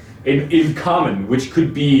 yes. in common, which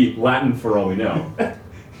could be Latin for all we know.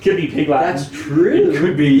 Could be Pig Latin. That's true. It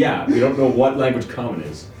could be, yeah. We don't know what language common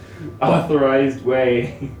is. Authorized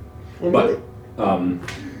way. and But, really-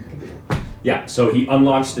 yeah, so he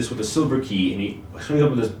unlocks this with a silver key, and he swings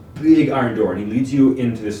up with this big iron door, and he leads you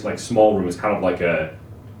into this like small room. It's kind of like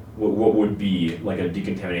what would be like a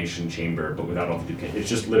decontamination chamber, but without all the decontamination. It's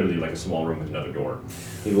just literally like a small room with another door.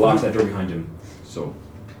 He locks that door behind him. So,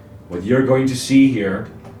 what you're going to see here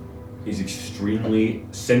is extremely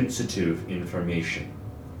sensitive information.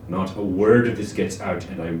 Not a word of this gets out,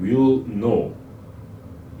 and I will know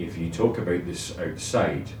if you talk about this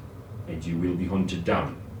outside, and you will be hunted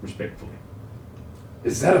down, respectfully.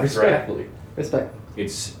 Is that a threat? Respectfully. respect.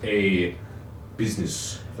 It's a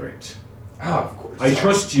business threat. Oh, of course. I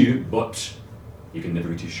trust you, but you can never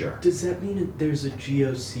be too sure. Does that mean that there's a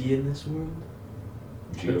GOC in this world?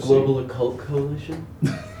 A GOC. global occult coalition?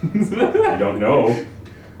 You don't know.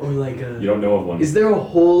 Or like a. You don't know of one. Is there a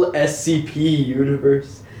whole SCP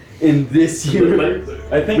universe in this universe?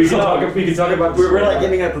 I think We so. can talk about this We're like later.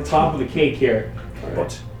 getting at the top of the cake here.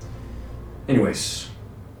 But, anyways,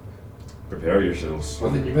 prepare yourselves. Well,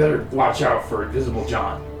 then you better watch out for Invisible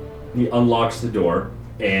John. He unlocks the door,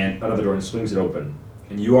 and another door, and swings it open.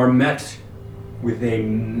 And you are met with a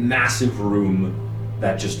massive room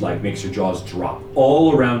that just like makes your jaws drop.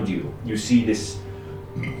 All around you, you see this.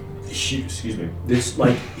 Excuse me. This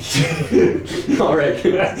like. All right.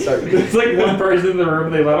 Sorry. It's like one person in the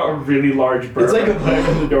room, they let out a really large burp. It's like a-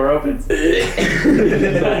 when the door opens.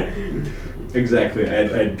 Exactly. I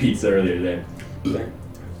had pizza earlier today.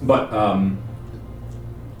 But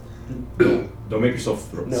don't make yourself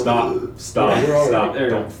throw. No. Stop. Yeah, we're all Stop. right there.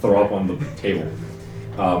 Don't throw up on the table.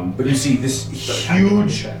 But you see this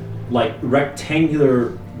huge, like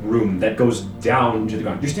rectangular room that goes down to the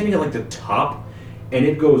ground. You're standing at like the top, and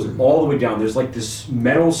it goes all the way down. There's like this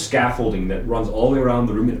metal scaffolding that runs all the way around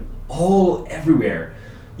the room, and all everywhere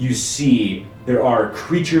you see there are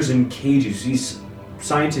creatures in cages. You see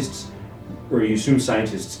scientists, or you assume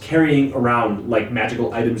scientists, carrying around like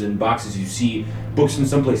magical items in boxes. You see books in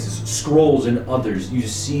some places, scrolls in others. You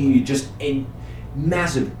see just a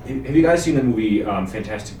massive. Have you guys seen the movie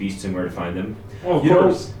Fantastic Beasts and Where to Find Them? Oh, of you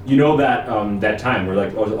course. You know that that time where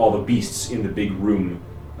like all the beasts in the big room.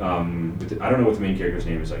 I don't know what the main character's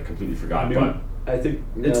name is. I completely forgot. Newt. But I think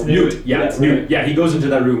It's no. Newt. Yeah, it's right. Newt. Yeah, he goes into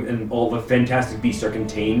that room, and all the fantastic beasts are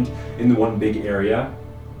contained in the one big area.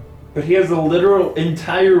 But he has a literal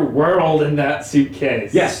entire world in that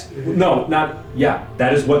suitcase. Yes. No, not. Yeah,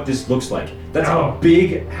 that is what this looks like. That's Oh. how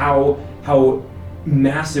big, how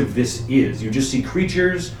massive this is. You just see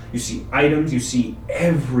creatures, you see items, you see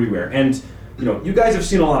everywhere. And, you know, you guys have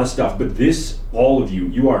seen a lot of stuff, but this, all of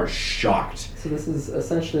you are shocked. So this is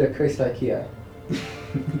essentially a cursed IKEA.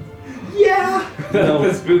 Yeah. No,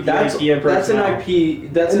 The spooky that's IKEA that's an personnel.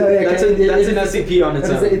 IP. That's No, yeah, that's an SCP on its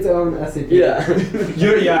It's own. its own SCP.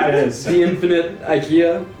 Yeah. Yeah, it is. The infinite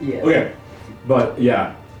IKEA. Yeah. Okay. But,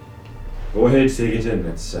 yeah. Go ahead, take it in.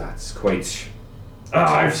 It's quite. Oh,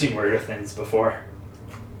 I've seen weirder things before.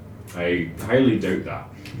 I highly doubt that.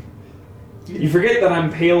 You forget that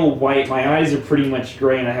I'm pale white, my eyes are pretty much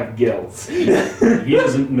gray, and I have gills. He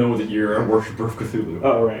doesn't know that you're a worshiper of Cthulhu.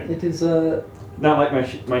 Oh, right. It is Not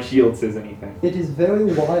like my shield says anything. it is very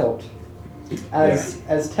wild. As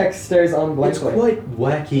Tex stares on It's blankly. quite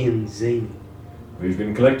wacky and zany. We've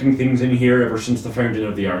been collecting things in here ever since the founding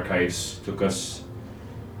of the archives. Took us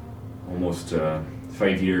almost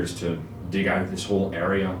 5 years to dig out this whole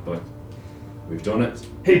area, but we've done it.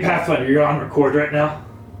 Hey, Pathfinder, you're on record right now?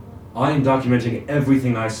 I am documenting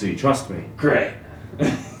everything I see, trust me. Great.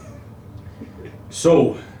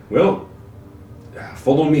 So, well,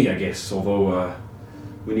 follow me, I guess, although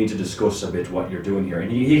we need to discuss a bit what you're doing here.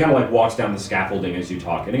 And he kind of like walks down the scaffolding as you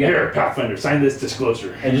talk. And again, Here, Pathfinder, sign this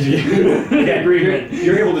disclosure. and again,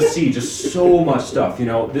 you're able to see just so much stuff. You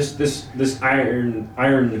know, this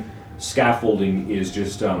iron scaffolding is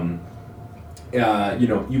just you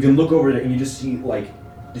know, you can look over it and you just see like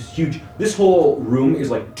this huge. This whole room is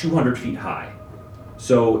like 200 feet high.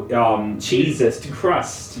 So Jesus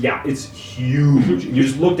Christ. yeah, it's huge. You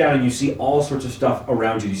just look down and you see all sorts of stuff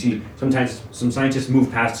around you. You see sometimes some scientists move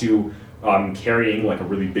past you carrying like a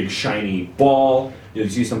really big shiny ball. You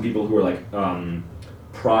see some people who are like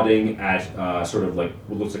prodding at sort of like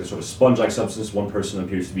what looks like a sort of sponge-like substance. One person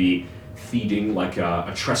appears to be feeding like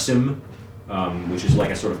a tressum, which is like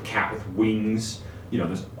a sort of cat with wings. You know,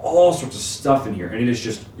 there's all sorts of stuff in here, and it is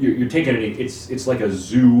just you're taking it. It's like a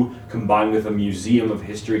zoo combined with a museum of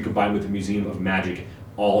history, combined with a museum of magic,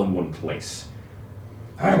 all in one place.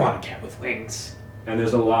 I want a cat with wings. And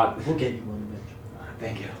there's a lot. We'll get you one eventually.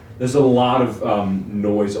 Thank you. There's a lot of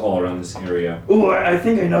noise all around this area. Ooh, I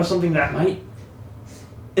think I know something that might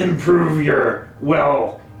improve your,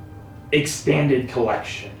 well, expanded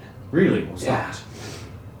collection. Really? What's Yeah. that?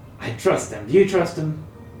 I trust him. Do you trust him?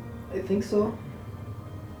 I think so.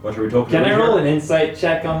 What are we talking Can about I roll here? an insight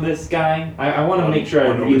check on this guy? I want to On- make sure I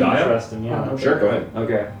on really Obadiah? trust him, yeah. Okay. Sure, go ahead.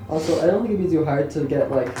 Okay. Also, I don't think it'd be too hard to get,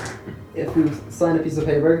 like, if we sign a piece of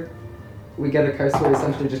paper, we get a curse where we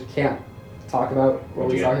essentially just can't talk about what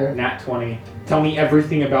What'd we you saw get? here. Nat 20. Tell me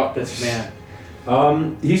everything about this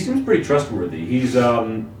man. He seems pretty trustworthy. He's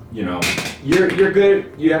you know, you're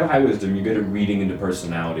good. You have a high wisdom. You're good at reading into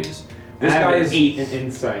personalities. This I have guy an is 8 in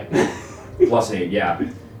insight. +8. Yeah.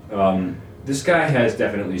 This guy has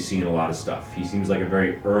definitely seen a lot of stuff. He seems like a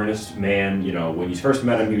very earnest man. You know, when you first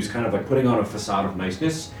met him, he was kind of like putting on a facade of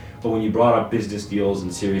niceness. But when you brought up business deals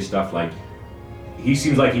and serious stuff, like he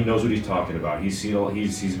seems like he knows what he's talking about. He's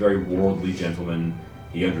a very worldly gentleman.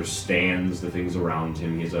 He understands the things around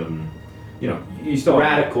him. He's you know, he's still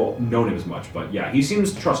Radical. known him as much, but yeah, he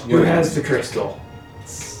seems Who trustworthy. has the crystal?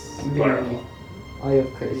 Me. I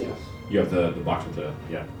have curses. You have the box with the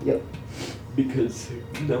Yep. Because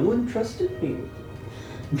no one trusted me.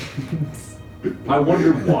 I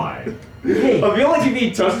wonder why. Hey, I feel like if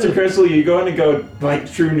you touch the crystal, you're going to go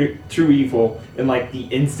like true evil in like the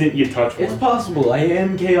instant you touch it's one. possible. I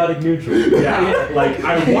am chaotic neutral. Yeah, like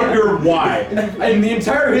I wonder why. In the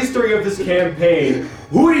entire history of this campaign,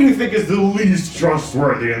 who do you think is the least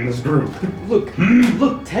trustworthy in this group?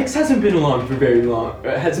 Look, Tex hasn't been along for very long.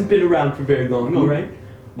 Hasn't been around for very long. All right.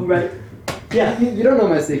 Yeah. You don't know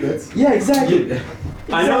my secrets. Yeah, exactly.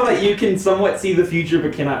 I know that you can somewhat see the future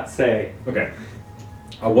but cannot say. Okay.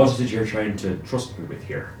 What is it you're trying to trust me with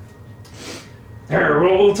here? Here,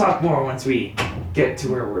 we'll talk more once we get to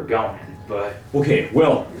where we're going, but... Okay,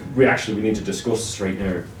 well, we need to discuss this right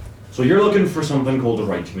now. So you're looking for something called the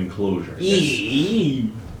right of enclosure.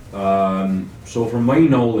 Eee. So from my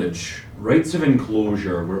knowledge, rights of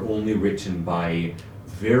enclosure were only written by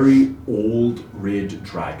very old red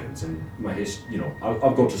dragons, and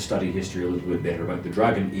I've got to study history a little bit better about the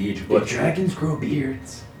dragon age, But but dragons grow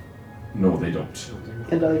beards. no, they don't.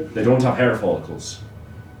 And They don't have hair follicles.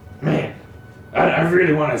 Man, I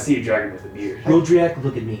really want to see a dragon with a beard. Rodriak,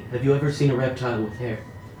 look at me. Have you ever seen a reptile with hair?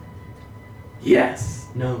 Yes.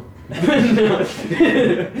 No.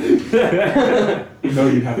 No,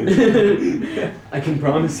 you haven't. I can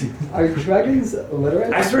promise you. are dragons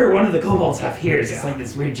literate? I swear one of the kobolds have ears. It's Yeah. like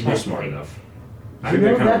this weird You're genetic smart thing. enough. You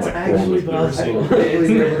know, that's actually born with possible.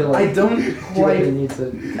 theirs. I don't do what quite. they need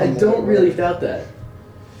to. I don't really doubt that.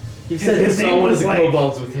 You said His you name saw one of was the like-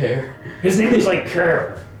 kobolds with hair. His name is like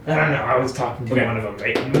Kerr. I don't know. I was talking to Okay. one of them,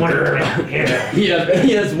 right? And one of them, yeah.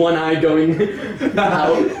 He has one eye going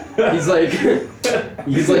out.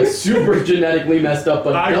 He's like super genetically messed up,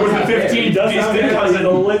 but I does was have the 15th hair. Does not distant have cousin.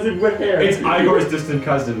 a lizard with hair. It's Igor's distant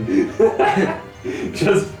cousin.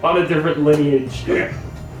 just on a different lineage. Okay.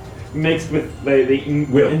 Mixed with they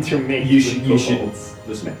Will, intermix. You with should kobolds.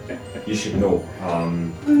 listen. You should know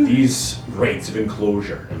these rites of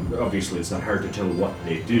enclosure, and obviously it's not hard to tell what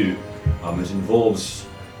they do. It involves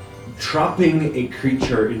trapping a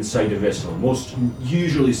creature inside a vessel, most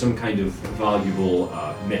usually some kind of valuable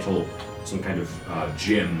metal, some kind of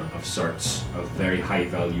gem of sorts, of very high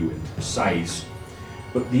value and size.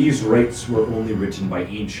 But these rites were only written by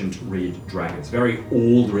ancient red dragons, very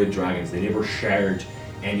old red dragons. They never shared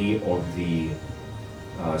any of the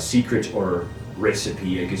secret or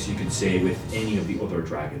recipe, I guess you could say, with any of the other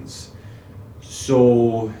dragons.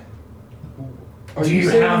 So Do you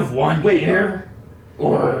have one here?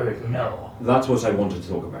 Or no? that's what I wanted to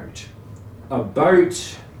talk about.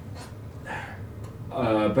 About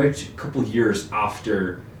a couple of years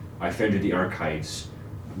after I founded the archives,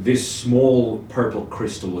 this small purple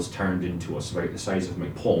crystal was turned into us, about the size of my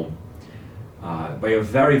palm, by a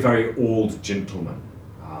very, very old gentleman.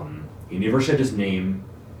 He never said his name,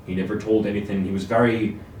 he never told anything, he was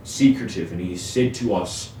very secretive, and he said to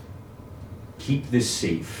us, "Keep this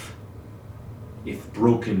safe. If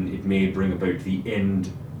broken, it may bring about the end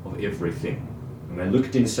of everything." And I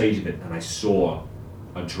looked inside of it and I saw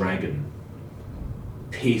a dragon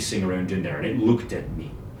pacing around in there, and it looked at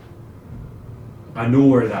me. I know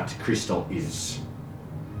where that crystal is.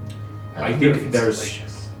 I think there's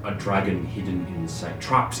a dragon hidden inside,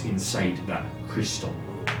 trapped inside that crystal.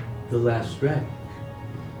 The last dragon.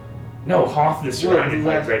 No, Hoth is surrounded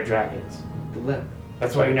by left. red dragons. The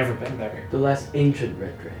That's why you've never been there. last ancient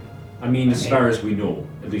red dragon. I mean, as far as we know,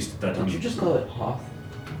 at least at that time. Did you just call it Hoth?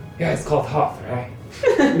 Yeah, it's called Hoth, right?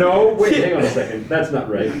 No, wait, hang on a second. That's not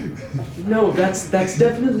right. No, that's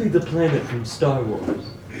definitely the planet from Star Wars.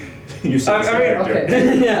 You said the same character.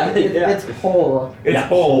 Okay. yeah, It's Paul. It's Yeah.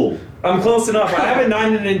 whole. I'm close enough. I have a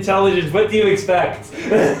 9 in intelligence. What do you expect?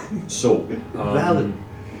 So, Valid.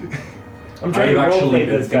 I'm trying I've to actually roleplay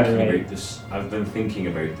been this guy, thinking right? about this. I've been thinking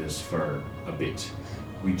about this for a bit.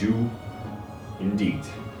 We do, indeed,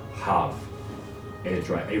 have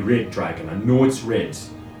a red dragon. I know it's red.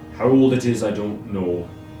 How old it is, I don't know,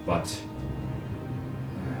 but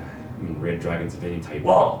I mean, red dragons of any type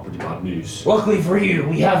Well- are pretty bad news. Luckily for you,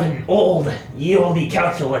 we have an old, yieldy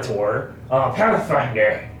calculator,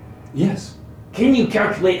 Pathfinder. Yes. Can you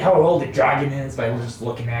calculate how old a dragon is by just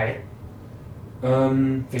looking at it?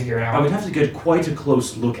 Figure I out. would have to get quite a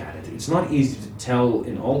close look at it. It's not easy to tell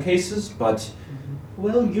in all cases, but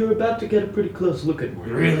Well, you're about to get a pretty close look at one.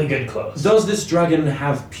 Really good close. does this dragon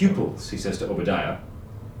have pupils? He says to Obadiah.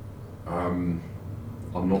 I'm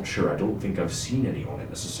not sure. I don't think I've seen any on it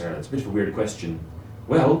necessarily. It's a bit of a weird question.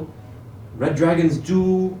 Well, red dragons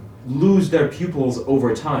do lose their pupils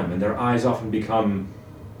over time, and their eyes often become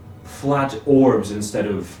flat orbs instead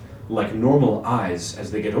of like normal eyes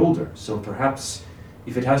as they get older. So perhaps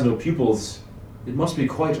if it has no pupils, it must be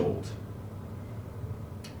quite old.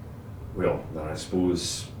 Well, then I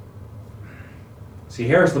suppose. See,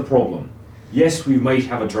 here's the problem. Yes, we might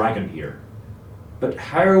have a dragon here, but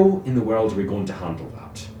how in the world are we going to handle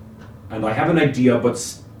that? And I have an idea, but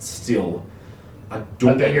still, I A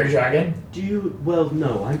don't. bigger dragon? Do you? Well,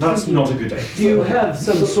 no. I'm That's thinking, not a good idea. Do you have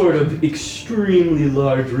some sort of extremely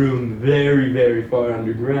large room, very, very far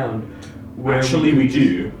underground? Where Actually, we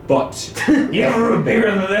do, but You have a room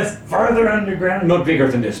bigger than this, farther underground? not bigger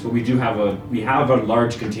than this. But we have a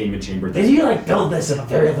large containment chamber. Did you like build this in a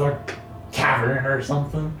very large cavern or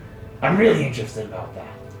something? I'm really interested about that.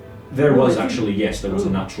 There was actually, yes, there was a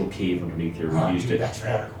natural cave underneath here. Oh, We used dude, it. that's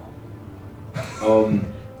radical.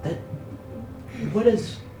 What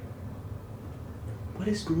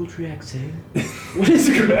is Gultriak saying? What is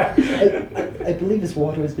I believe this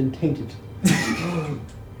water has been tainted.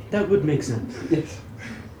 That would make sense. Yes.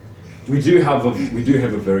 We do have a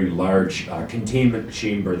very large containment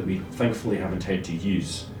chamber that we thankfully haven't had to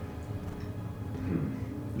use.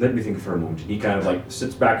 Let me think for a moment. He kind of like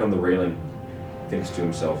sits back on the railing, thinks to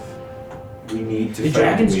himself, "We need to The find a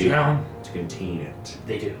dragons way drown. to contain it."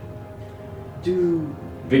 They do. Do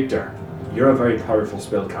Victor, you're a very powerful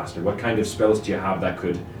spellcaster. What kind of spells do you have that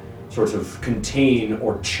could sort of contain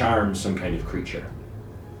or charm some kind of creature?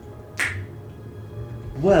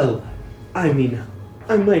 Well, I mean,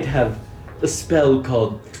 I might have a spell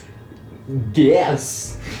called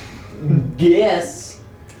Guess. Guess.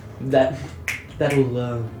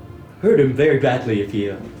 That'll hurt him very badly if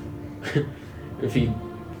he if he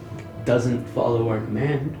doesn't follow our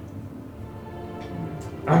command.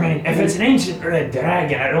 I mean, if it's an ancient red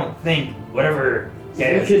dragon, I don't think whatever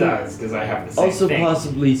it can does, because I have the same Also, thing.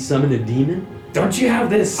 possibly summon a demon. Don't you have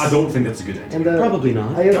this? I don't think that's a good idea. and Probably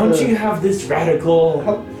not. I have Don't the- you have this radical?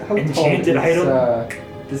 how enchanted tall is, item?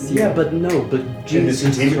 this Yeah, but no, but In Jesus this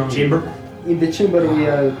is containment strong. chamber? in the chamber we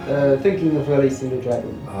are thinking of releasing the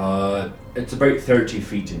dragon. It's about 30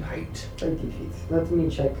 feet in height. 20 feet. Let me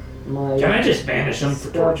check my Can I just banish him for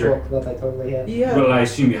spell torture? book that I totally have. Yeah. Well, I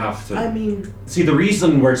assume you have to. I mean, See, the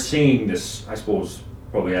reason we're saying this, I suppose,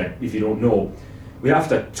 probably if you don't know, we have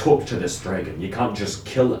to talk to this dragon. You can't just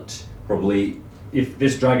kill it. Probably, if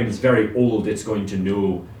this dragon is very old, it's going to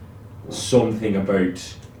know something about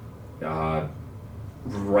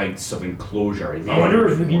rites of enclosure. I wonder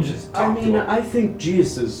if we can just talk I mean, to him. I think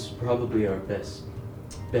Geus is probably our best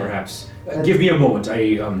bet. Perhaps. Give me a moment. I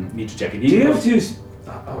need to check it. Do you have to...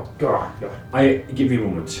 oh, go on. Give me a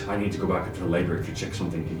moment. I need to go back into the library to check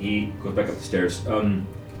something. And he goes back up the stairs.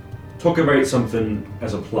 Talk about something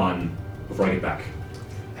as a plan before I get back.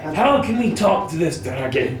 How can we talk to this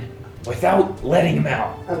dragon without letting him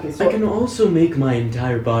out? Okay, so I can also make my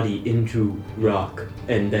entire body into rock,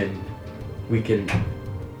 and then we can.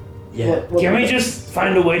 Yeah. Can we just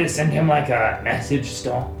find a way to send him like a message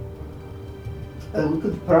stone? we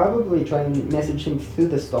could probably try and message him through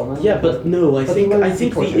the storm. Yeah, but no, I But think he I won't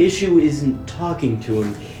think support the it. issue isn't talking to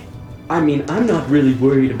him. I mean, I'm not really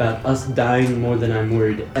worried about us dying more than I'm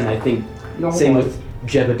worried, and I think No same more. with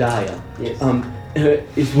Jebediah. Yes.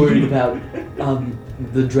 Is worried about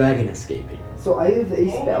the dragon escaping. So I have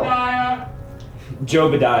a spell.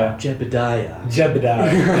 Jobadiah. Jebediah.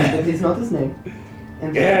 Jebediah. That is not his name.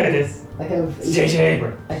 And Yeah, it is. I have It's J.J.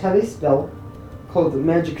 Abrams. I have a spell called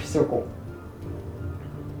Magic Circle.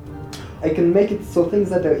 I can make it so things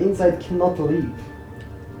that are inside cannot leave.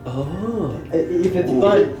 Oh. If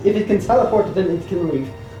it can teleport, then it can leave.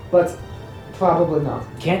 But probably not.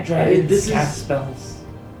 Can't dragons this cast is- spells?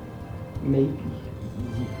 Maybe.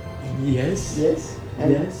 Yes. Yes.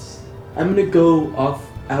 And Yes. I'm gonna go out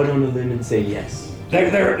on a limb and say yes.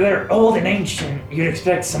 They're old and ancient. You'd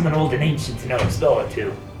expect someone old and ancient to know a spell or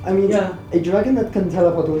two. I mean, Yeah. a dragon that can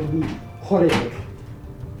teleport would be horrific.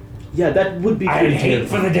 Yeah, that would be I'd pretty hate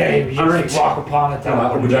for the day we Alright. just walk upon a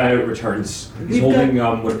teleport. Obadiah returns. He's We've holding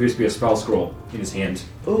what appears to be a spell scroll in his hand.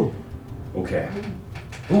 Oh. Okay.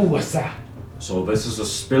 Ooh, what's that? So this is a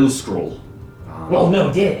spell scroll. Well,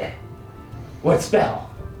 no, yeah. What spell?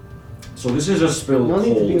 So this is a spell No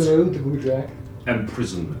need to be called rude, Gudrak.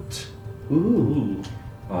 imprisonment. Ooh.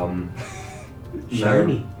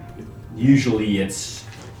 Shiny. Now, usually it's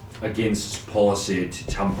against policy to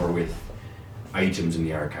tamper with items in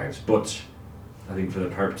the archives, but I think for the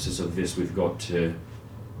purposes of this we've got to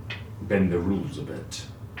bend the rules a bit.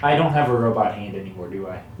 I don't have a robot hand anymore, do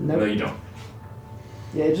I? No. No, you don't.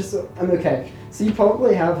 Yeah, just I'm okay. So you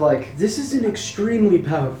probably have like This is an extremely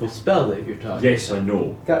powerful spell that you're talking. Yes, I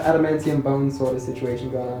know. got adamantium bone sort of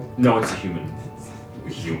situation going on. No, it's a humanoid.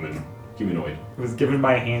 It was given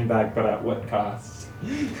my hand back, but at what cost?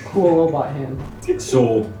 Cool robot hand.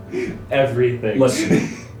 So Everything. listen,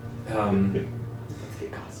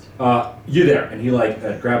 you there, and he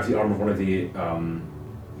grabs the arm of one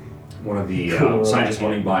of the Cool. scientists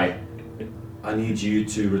running by. I need you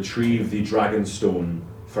to retrieve the dragon stone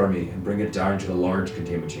for me and bring it down to the large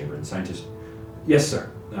containment chamber. And the scientist, yes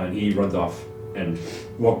sir. And he runs off and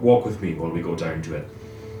walk with me while we go down to it.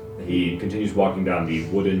 He continues walking down the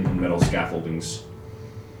wooden and metal scaffoldings.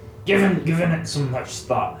 Given it so much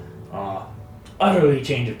thought, utterly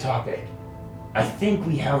change of topic. I think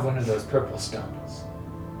we have one of those purple stones.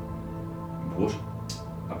 What?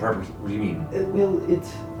 A purple? What do you mean?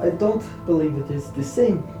 I don't believe it is the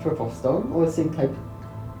same purple stone or the same type.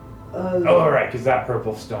 Oh, right, because that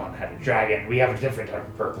purple stone had a dragon. We have a different type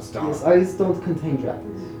of purple stone. Yes, ours don't contain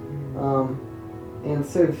dragons. And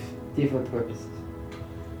serve different purposes.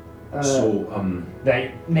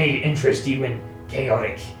 That may interest you in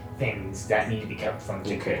chaotic things that need to be kept from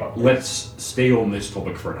the Okay, public. let's stay on this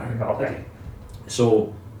topic for now. Okay.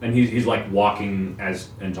 So, and he's like walking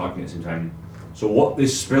and talking at the same time. So what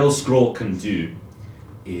this spell scroll can do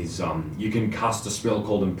is you can cast a spell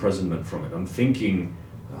called imprisonment from it. I'm thinking,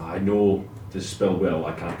 I know this spell well,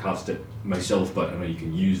 I can't cast it myself, but I know you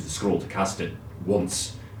can use the scroll to cast it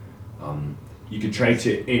once. You can try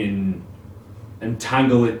to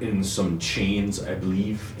entangle it in some chains, I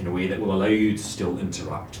believe, in a way that will allow you to still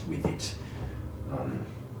interact with it.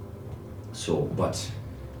 But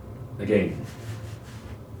again,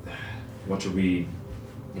 what should we?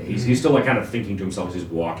 Yeah, he's still like kind of thinking to himself as he's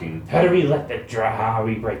walking. How do we let how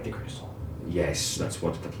we break the crystal? Yes, that's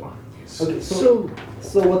what the plan is. Okay, so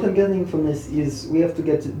what I'm getting from this is we have to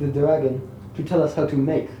get the dragon to tell us how to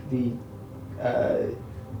make the.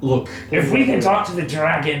 Look, If we can talk to the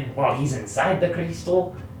dragon while he's inside the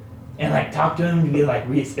crystal, and talk to him to be like,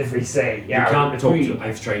 if we say, yeah, you can't talk agree. to.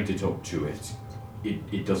 I've tried to talk to it.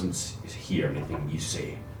 It doesn't hear anything you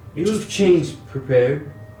say. It You have chains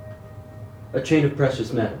prepared. A chain of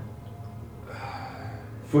precious metal.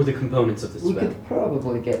 For the components of the We spell. could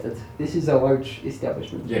probably get it. This is a large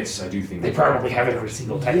establishment. Yes, I do think They probably have every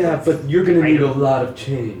single type Yeah, of but you're gonna need a item. lot of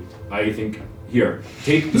chains. I think here,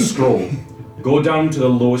 take the scroll, go down to the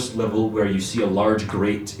lowest level where you see a large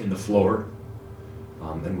grate in the floor,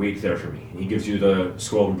 and wait there for me. And he gives you the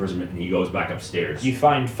scroll of imprisonment, and he goes back upstairs. You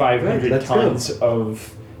find 500 Right, let's tons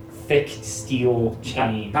of thick steel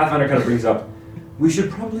chain. Pathfinder kind of brings up, we should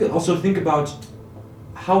probably also think about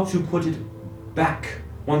how to put it back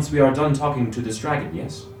once we are done talking to this dragon,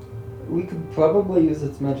 yes? We could probably use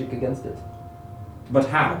its magic against it. But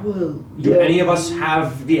how? Well, Do any of us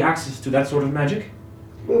have the access to that sort of magic?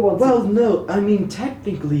 We want well, no. I mean,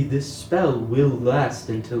 technically, this spell will last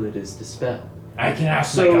until it is dispelled. I can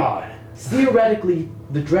ask So- my god. Theoretically,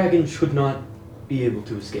 the dragon should not be able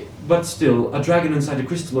to escape. But still, a dragon inside a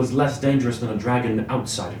crystal is less dangerous than a dragon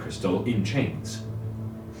outside a crystal in chains.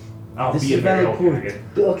 I'll This be is a a very valid old point.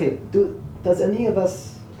 dragon. does any of us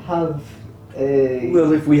have a...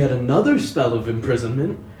 Well, if we had another spell of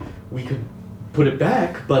imprisonment, we could put it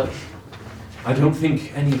back, but I don't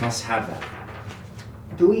think any of us have that.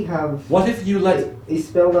 do we have What if you let... a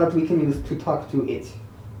spell that we can use to talk to it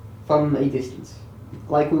from a distance?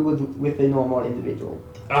 Like we would with a normal individual.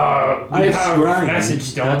 We I have have message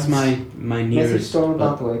stones. That's my nearest. Message stone would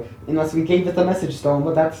but- not work. Unless we gave it a message stone,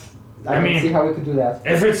 but that's... I I don't mean- see how we could do that.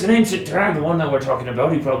 If it's an ancient dragon, the one that we're talking about,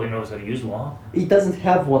 he probably knows how to use one. He doesn't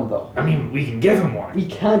have one though. I mean, we can give him one. We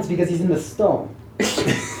can't because he's in the stone.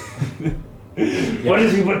 What if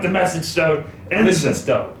we put the message stone in Listen. the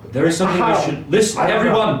stone? There is something How? I should... Listen, I don't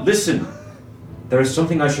everyone, listen! There is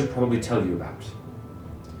something I should probably tell you about.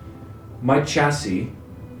 My chassis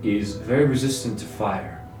is very resistant to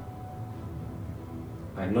fire.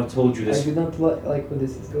 I have not told you I this. do not like where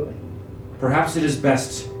this is going. Perhaps it is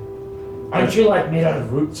best... Aren't you like made out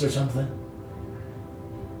of roots or something?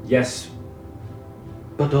 Yes,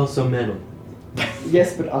 But also metal.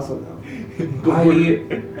 Yes, but also no.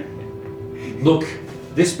 Look,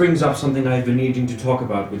 this brings up something I've been needing to talk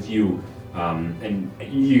about with you, and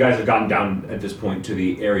you guys have gotten down at this point to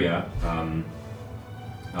the area.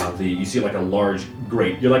 You see like a large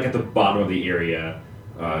grate. You're like at the bottom of the area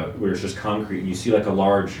where it's just concrete, and you see like a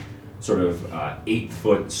large, sort of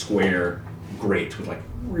 8-foot square grate with like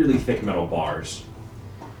really thick metal bars.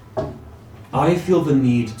 I feel the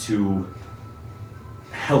need to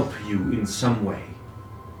help you in some way.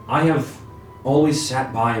 I have always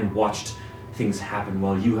sat by and watched things happen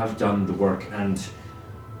while you have done the work, and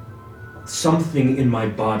something in my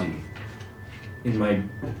body, in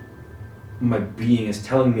my being, is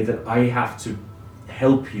telling me that I have to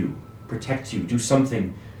help you, protect you, do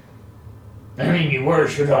something. I mean, you were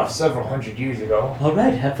shut off several hundred years ago. All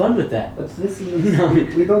right, have fun with that. But this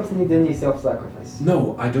is... we don't need any self-sacrifice.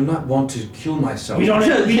 No, I do not want to kill myself. We don't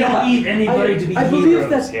Yeah, need anybody I- to be I believe heroes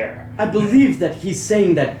that- here. I believe that he's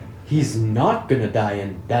saying that he's not gonna die,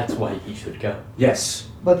 and that's why he should go. Yes.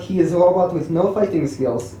 But he is a robot with no fighting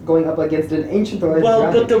skills, going up against an ancient red Well,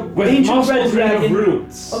 dragon. but the With ancient muscles red made of dragon.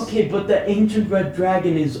 roots. Okay, but the ancient red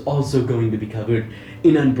dragon is also going to be covered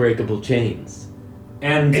in unbreakable chains.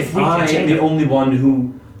 And If we I can am the take- only one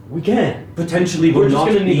who We can. potentially We're will just not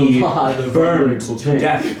gonna need be a lot of burned unbreakable to chains.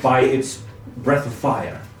 death by its breath of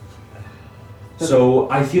fire. So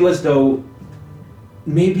I feel as though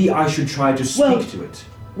maybe I should try to speak Well- to it.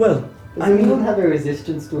 Well, Does I mean- anyone have a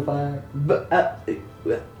resistance to fire? but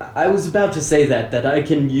I was about to say that I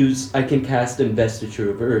can cast Investiture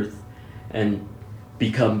of Earth and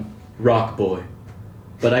become Rock Boy,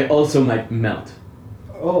 but I also might melt.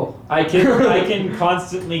 Oh, I can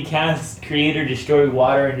constantly cast create or destroy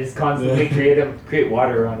water and just constantly create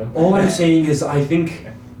water around him. All I'm saying is I think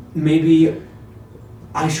maybe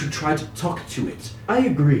I should try to talk to it, I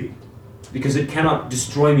agree. because it cannot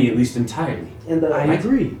destroy me, at least entirely. and I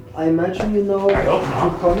agree. I imagine you know I hope not.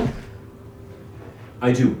 Draconic?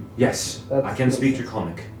 I do, yes. That's- I can speak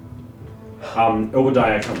Draconic.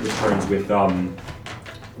 Obadiah returns with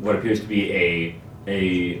what appears to be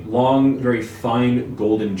a long, very fine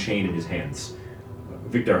golden chain in his hands.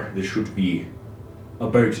 Victor, this should be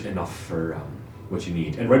about enough for what you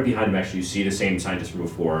need. And right behind him, actually, you see the same scientist from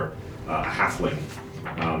before, a halfling.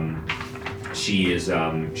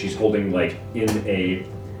 She's holding like in a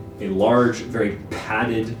large, very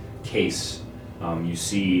padded case. You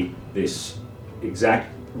see this exact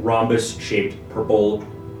rhombus-shaped purple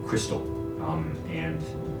crystal, and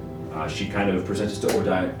she kind of presents it to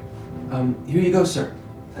Ordai. Here you go, sir.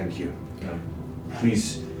 Thank you.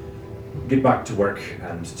 Please get back to work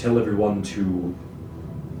and tell everyone to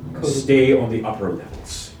stay on the upper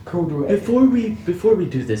levels. Code Red. Before we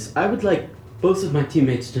do this, I would like both of my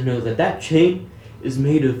teammates to know that that chain is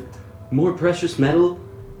made of more precious metal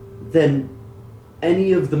than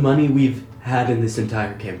any of the money we've had in this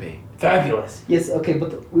entire campaign. Fabulous. Yes, okay,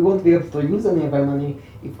 but we won't be able to use any of our money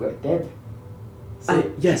if we're dead. So, I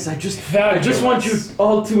just want you Fabulous.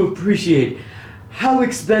 all to appreciate how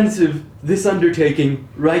expensive this undertaking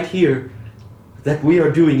right here that we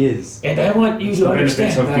are doing is. And I want you It's to the benefits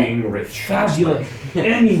understand of that. being rich. Fabulous.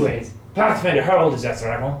 Anyways, Pathfinder, how old is that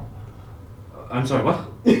dragon? I'm sorry, what?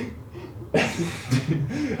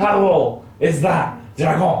 How old is that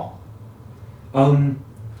dragon?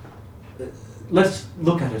 Let's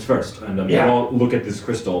look at it first, and Yeah. we'll all look at this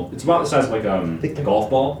crystal. It's about the size of like a golf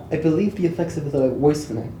ball. I believe the effects of the voice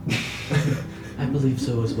tonight. I believe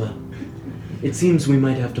so as well. It seems we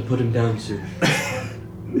might have to put him down soon.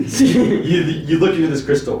 You look into this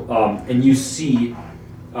crystal, and you see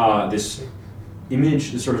this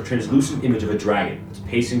image, this sort of translucent image of a dragon. It's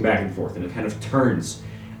pacing back and forth, and it kind of turns,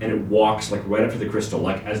 and it walks like right up to the crystal,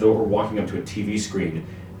 like as though it were walking up to a TV screen,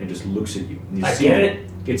 and just looks at you. And you I see get that it.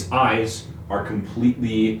 Its eyes are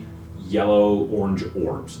completely yellow-orange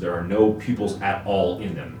orbs. There are no pupils at all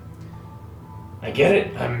in them. I get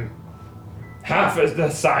it. I'm half as the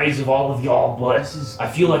size of all of y'all, but I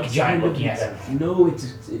feel like a giant looking at him. No,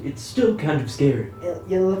 it's still kind of scary.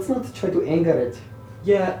 Yeah, let's not try to anger it.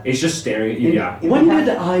 Yeah. It's just staring at you. In- Yeah. in When the did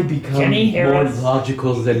I become Can he hear more us?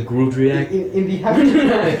 logical than Grudriak? in the half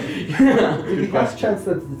in the half chance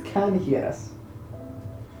that it can hear us,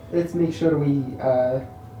 let's make sure we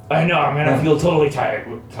I know. I'm gonna feel totally tired.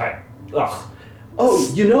 Ugh.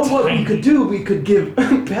 Oh, you know what we Tiny. could do? We could give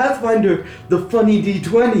Pathfinder the funny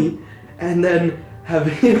D20 and then have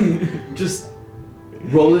him just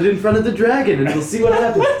roll it in front of the dragon and we'll see what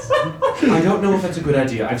happens. I don't know if that's a good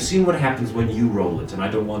idea. I've seen what happens when you roll it, and I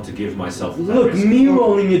don't want to give myself that Look, risk. me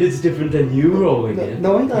rolling it is different than you rolling it.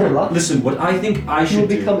 knowing our luck, Listen, what I think I you'll should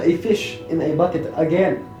do. become a fish in a bucket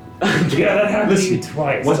again. Yeah, that happened to you Listen,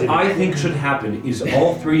 twice. what I think should happen is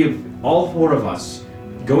all four of us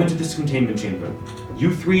go into this containment chamber.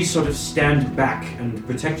 You three sort of stand back and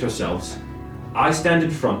protect yourselves. I stand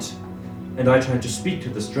in front, and I try to speak to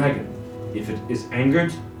this dragon. If it is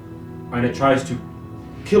angered, and it tries to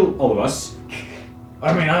kill all of us,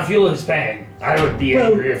 I mean, I feel his pain. I would be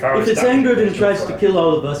Well, angry if I was if it's stuck in angered and prison tries for to kill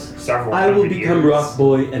all of us, several I will hundred become years. Rock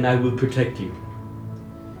Boy and I will protect you.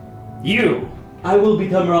 You, I will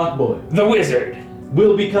become Rock Boy. the wizard,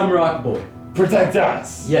 Will become Rock Boy. protect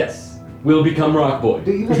us. Yes. Will become Rock Boy.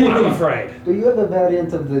 Do you I'm have, afraid. do you have a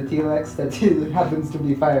variant of the T-Rex that happens to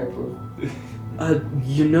be fireproof?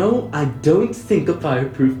 You know, I don't think a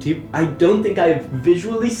fireproof I don't think I've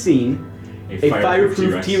visually seen a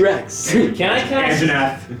fireproof T-Rex. Can I cast?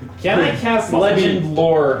 Anjanath. Can I cast Let me- legend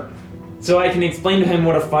lore so I can explain to him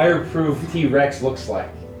what a fireproof T-Rex looks like?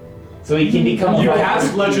 So he can become a You fireproof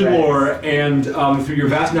cast legend T-Rex. lore, and through your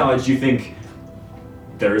vast knowledge, you think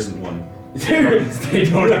there isn't one. They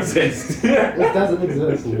don't exist. It doesn't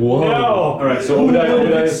exist. Whoa. No. All right, so Who would have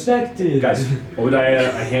Obadiah, expected? guys, Obadiah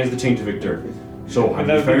hands the chain to Victor. So have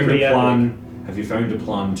That you would be found a pretty plan? Have you found a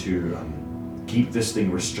plan to keep this thing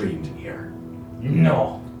restrained in here?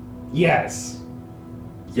 No. Yes.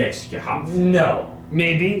 Yes, you have. No.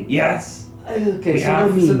 Maybe. Yes. Okay, We so,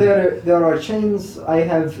 have- so there are chains. I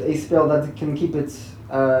have a spell that can keep it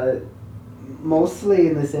mostly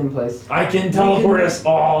in the same place. I can teleport us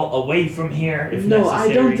all away from here if No, necessary.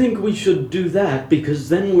 I don't think we should do that because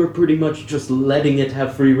then we're pretty much just letting it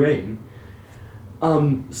have free reign.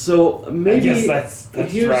 So I maybe guess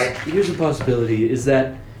that's here's, right. here's a possibility is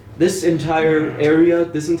that this entire area,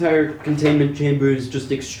 this entire containment chamber is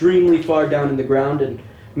just extremely far down in the ground and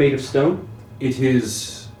made of stone. It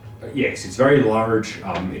is, yes, it's very large.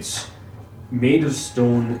 It's made of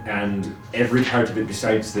stone, and every part of it,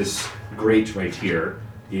 besides this grate right here,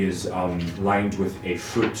 is lined with a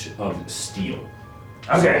foot of steel.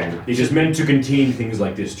 Okay. So it is meant to contain things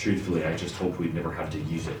like this. Truthfully, I just hope we'd never have to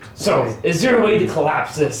use it. So, is there a way to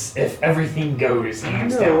collapse this if everything goes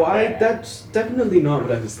hands down? No, there? that's definitely not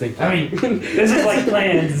what I was thinking. I mean, this is like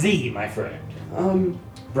Plan Z, my friend.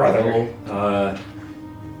 Brother.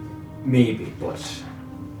 Maybe, but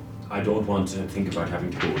I don't want to think about having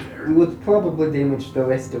to go We there. would probably damage the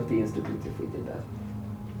rest of the institute if we did that.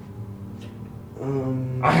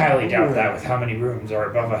 I highly doubt that with how many rooms are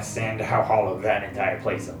above us and how hollow that entire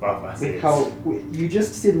place above us With is. you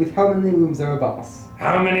just said with how many rooms are above us?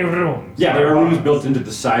 How many rooms? Yeah, there are above rooms us? built into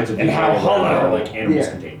the sides of the And how wall that are hollow. like animals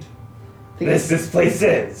Yeah. contained. Think This place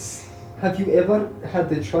is. Have you ever had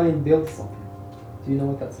to try and build something? Do you know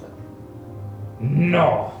what that's like?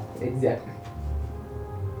 No. Exactly.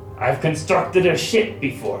 I've constructed a ship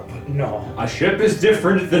before, but no. A ship is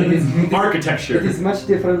different It than is- architecture. It is much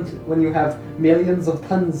different when you have millions of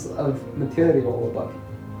tons of material above.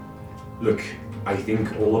 Look, I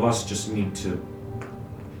think all of us just need to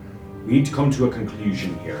come to a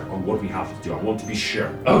conclusion here on what we have to do. I want to be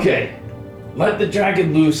sure. Okay. Let the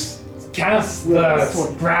dragon loose. Cast the Yeah, that's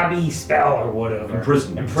what- grabby spell or whatever.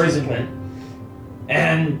 Imprisonment. Imprisonment.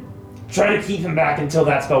 And try to keep him back until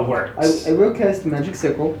that spell works. I will cast Magic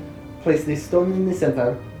Circle, place the stone in the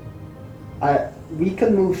center. We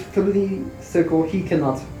can move through the circle, he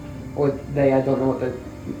cannot. Or they, I don't know what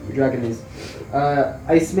the dragon is.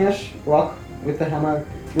 I smash rock with the hammer,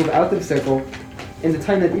 move out of the circle. In the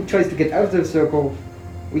time that it tries to get out of the circle,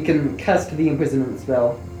 we can cast the imprisonment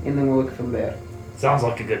spell, and then we'll look from there. Sounds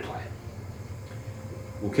like a good plan.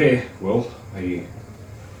 Okay, well,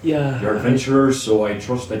 you're adventurers, so I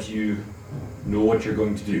trust that you know what you're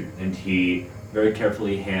going to do. And he very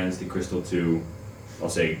carefully hands the crystal to, I'll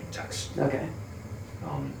say, Tex. Okay.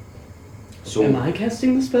 So Am I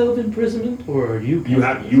casting the spell of imprisonment, or are you? you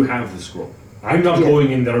have the scroll. I'm not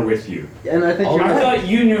going in there with you. And I think Oh, you're I right. thought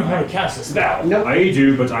you knew how to cast a spell. Nope. I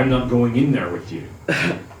do, but I'm not going in there with you.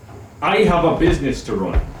 I have a business to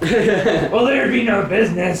run. Well, there'd be no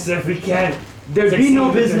business if we can't. There'd be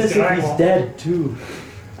no succeed with business this if he's dragon. dead, too.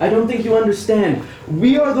 I don't think you understand.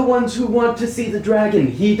 We are the ones who want to see the dragon.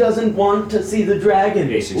 He doesn't want to see the dragon.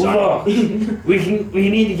 Yes, exactly. Look, we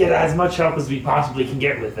need to get as much help as we possibly can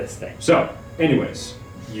get with this thing. So, anyways,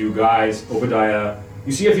 you guys, Obadiah,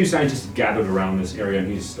 you see a few scientists gathered around this area,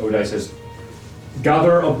 and Obadiah says,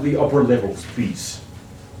 "Gather up the upper levels, please."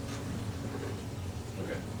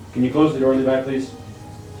 Okay. Can you close the door in the back, please?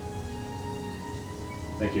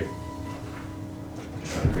 Thank you.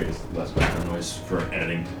 Trying to create less background noise for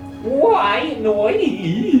editing. Why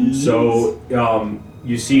noise? So,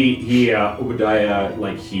 you see, Obadiah,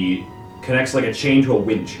 he connects like a chain to a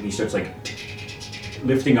winch, and he starts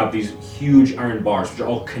lifting up these huge iron bars, which are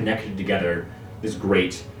all connected together, this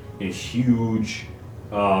grate, in a huge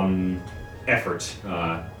effort.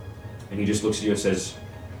 And he just looks at you and says,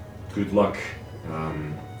 "Good luck."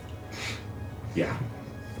 Yeah.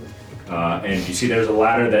 And you see there's a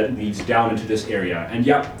ladder that leads down into this area. And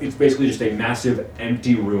yep, it's basically just a massive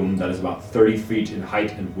empty room that is about 30 feet in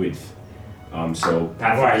height and width. So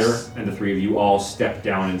Pathfinder Nice. and the three of you all step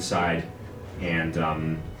down inside. And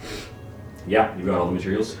yeah, you've got all the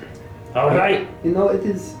materials. All right. You know, it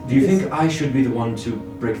is. Do you it is- think I should be the one to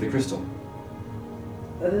break the crystal?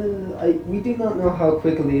 we do not know how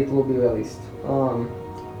quickly it will be released.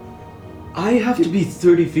 I have to be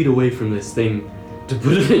 30 feet away from this thing to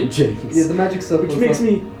put it in chains. Yeah, the magic circle. Which makes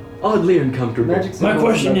me oddly uncomfortable. Magic circle. My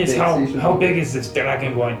question not is big, so you should how be- big is this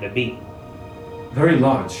dragon going to be? Very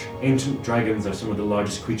large. Ancient dragons are some of the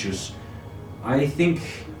largest creatures. I think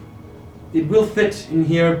it will fit in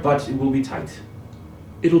here, but it will be tight.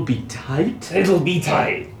 It'll be tight? It'll be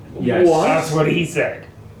tight. Yes. What? That's what he said.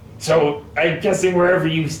 So I'm guessing wherever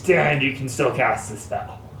you stand, you can still cast the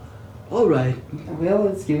spell. Alright, Well,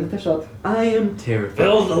 let's give it a shot. I am terrified.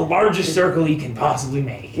 Build the largest circle you can possibly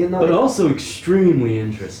make. You know, But also extremely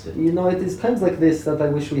interested. you know, it is times like this that I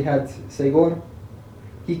wish we had Segor.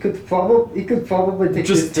 He could probably take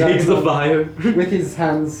Just this takes the dragon fire. with his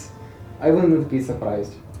hands. I wouldn't be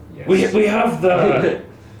surprised. Yes. We have the.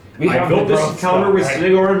 We I have built the this growth counter spell, with right?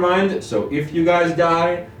 Sligor in mind, so if you guys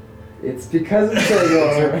die, It's because of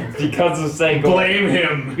Segor. Because of saying blame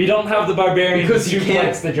him. we don't have the barbarian Because to you can't-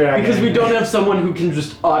 suplex the dragon. Because we don't have someone who can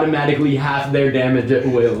just automatically half their damage at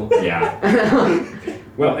will. Yeah.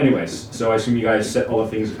 Well, anyways, so I assume you guys set all the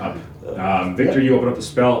things up. Victor, you open up the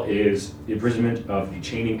spell is the imprisonment of the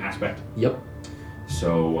chaining aspect. Yep. So,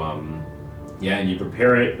 yeah, and you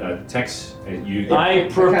prepare it. Tex, you. I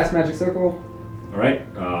Cast magic circle. All right.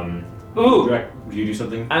 Ooh. Do you do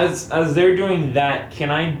something? As they're doing that,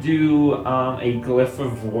 can I do a glyph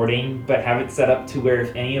of warding, but have it set up to where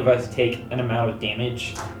if any of us take an amount of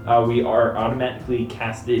damage, we are automatically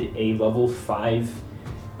casted a level 5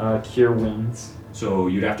 cure wounds. So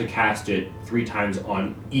you'd have to cast it 3 times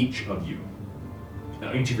on each of you,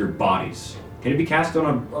 each of your bodies. Can it be cast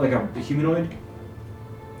on a humanoid?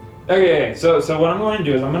 Okay, so what I'm going to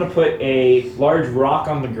do is I'm going to put a large rock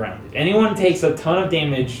on the ground. If anyone takes a ton of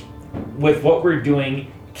damage with what we're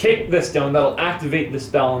doing, kick the stone, that'll activate the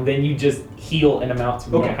spell, and then you just heal an amount,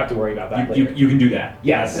 so we Okay. don't have to worry about that You, later. you can do that.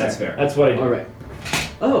 Yes, that's fair. That's what I do. Alright.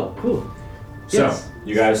 Oh, cool. So, Yes.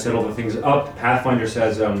 you guys settle the things up. Pathfinder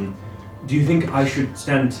says, do you think I should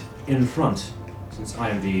stand in front? Since I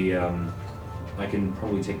am the, I can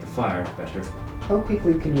probably take the fire better. How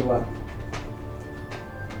quickly can you run?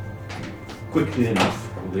 Quickly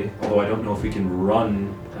enough, probably. Although I don't know if we can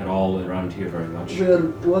run at all around here very much. We'll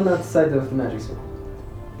run outside of the magic circle.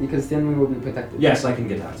 Because then we will be protected. Yes, I can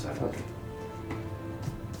get outside. Okay.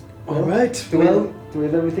 Alright. Do we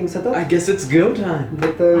have everything set up? I guess it's go time.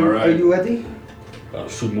 Victor, All right. are you ready? Start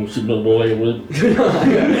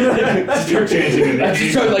changing it. I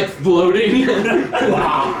just start like floating.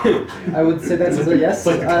 I would say that's a yes.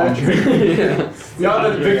 like The Conjuring. Yeah.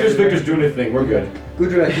 No, Victor's doing his thing. We're good.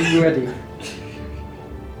 Gudriak, are you ready?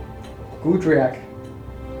 Gudriak.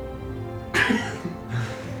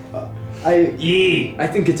 Yee! I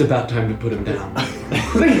think it's about time to put him down.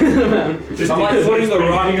 Just I'm like putting the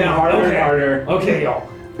rock down harder okay. and harder. Okay, y'all.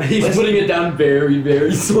 He's putting it down very,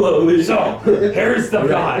 very slowly. So, here's the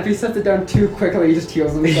If thought. he sets it down too quickly, he just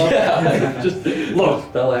heals himself. Yeah, just Look,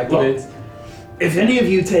 spell activates. If any of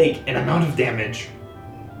you take an amount of damage,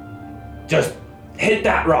 just hit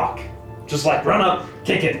that rock. Just like run up,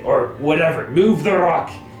 kick it, or whatever. Move the rock.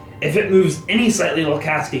 If it moves any slightly, it'll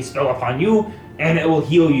cast a spell upon you, and it will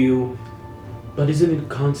heal you. But isn't it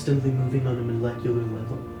constantly moving on a molecular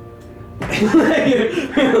level?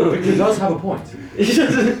 Victor does have a point.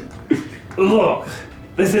 Look,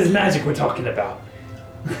 this is magic we're talking about.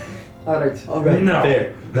 Alright. Alright, No.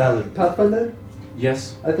 fair, valid. Pathfinder,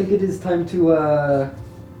 Yes. I think it is time to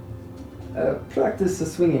practice the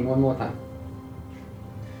swinging one more time.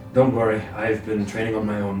 Don't worry. I've been training on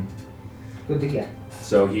my own. Good to hear.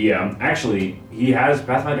 So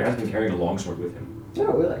Pathfinder has been carrying a longsword with him. Oh,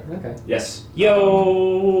 really? Okay. Yes.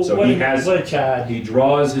 Yo, So what he has- what Chad? He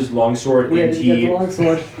draws his longsword Where and did you get he the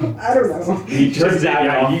longsword? I don't know. he turns it.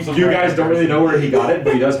 Yeah, you guys don't really know where he got it,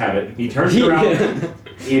 but he does have it. He turns it around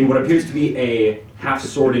in what appears to be a half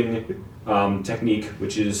swording technique,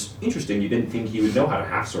 which is interesting. You didn't think he would know how to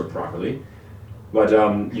half sword properly, but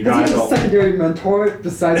you Is guys he a all. secondary mentor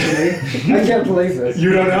besides me? I can't believe this.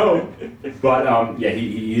 You don't know. But yeah,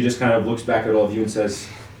 he just kind of looks back at all of you and says,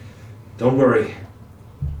 "Don't worry.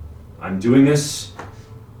 I'm doing this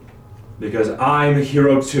because I'm a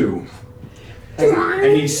hero too."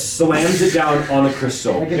 And he slams it down on the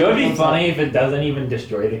crystal. I It get would be the funny if it doesn't even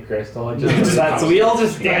destroy the crystal. It just Just does that. So we all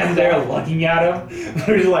just stand there looking at him.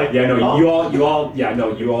 We're just like, Yeah, no, oh.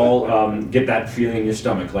 you all get that feeling in your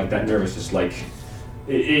stomach, like that nervousness, like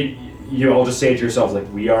you all just say to yourselves,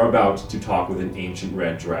 like, we are about to talk with an ancient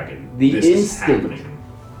red dragon. The this is instant- happening.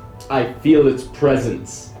 I feel its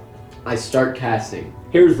presence. I start casting.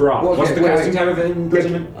 Here's rock. Well, What's okay, the wait, casting wait. time of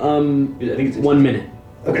imprisonment? I think it's 1 minute.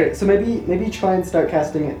 Okay, so maybe try and start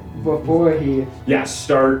casting it before he. Yeah,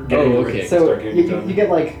 start getting Oh, it- okay. So start getting it done. you get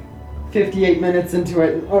like 58 minutes into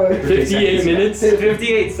it. Or 58 minutes?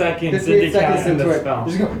 58 seconds 58 into seconds casting into the it. spell.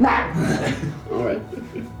 Just go. Nah! Alright.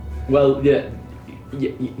 Well,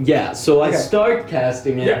 yeah, so I Okay. start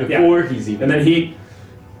casting it Yeah, before he's even. And then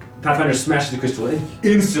Pathfinder smashes the crystal, and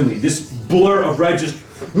instantly this blur of red just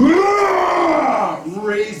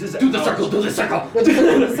raises. Do the circle, do the circle!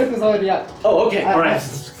 The circle's already out. Oh, okay. I- Alright, I have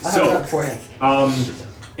so that beforehand.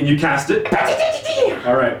 and you cast it.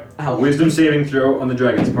 All right. Ow. Wisdom saving throw on the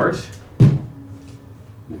dragon's part.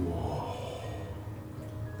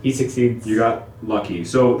 He succeeds. You got lucky.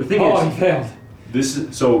 So the thing Oh, he is,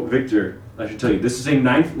 failed. Victor, I should tell you, this is a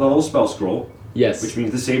 9th level spell scroll, Yes. which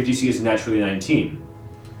means the save DC is naturally 19.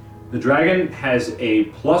 The dragon has a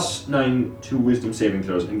 +9 to wisdom saving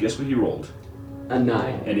throws, and guess what he rolled? A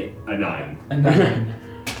 9. A 9. A 9.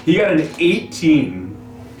 He got an 18.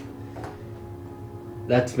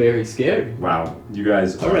 That's very scary. Wow, you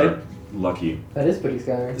guys are Alright. lucky. That is pretty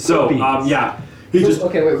scary. So, Beans. yeah, he So, just.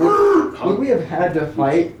 okay, wait. Would we have had to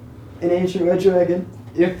fight an ancient red dragon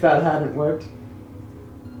if that hadn't worked?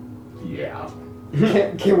 Yeah.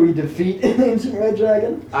 Can we defeat an ancient red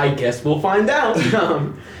dragon? I guess we'll find out. Boys,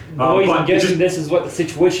 but I'm it guessing just- this is what the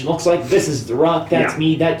situation looks like. This is the rock. That's Yeah.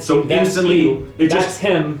 me. That's So you, that's instantly, you. it That's just-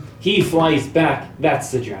 him. He flies back.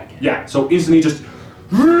 That's the dragon. Yeah, so instantly just.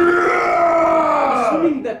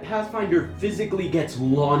 Assuming that Pathfinder physically gets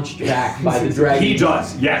launched back by the dragon. He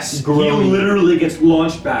does, yes. Growing. He literally gets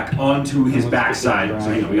launched back onto his Almost backside. like a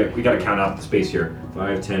So, we got to count out the space here.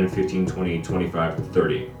 5, 10, 15, 20, 25,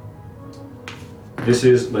 30. This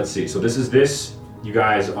is, let's see, so this is this. You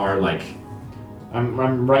guys are like, I'm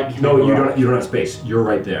right behind no, the you rock. don't have space. You're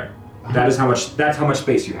right there. That's how much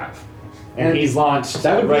space you have. And he's launched.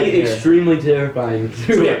 That would right be here. extremely terrifying.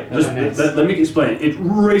 So yeah, just, Nice. let me explain. It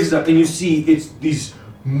raises up, and you see it's these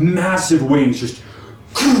massive wings just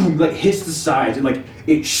like hits the sides, and like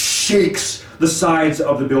it shakes the sides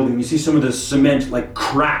of the building. You see some of the cement like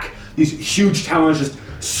crack. These huge towers just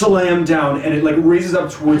slam down, and it like raises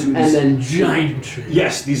up towards you. And These- then giant trees.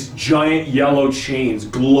 yes, these giant yellow chains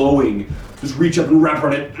glowing just reach up and wrap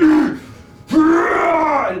around it.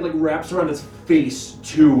 And it like wraps around its face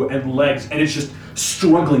too and legs, and it's just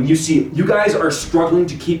struggling. You see, you guys are struggling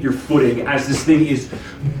to keep your footing as this thing is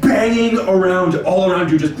banging around all around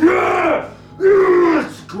you, just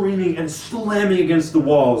screaming and slamming against the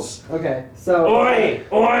walls. Okay, so Oi!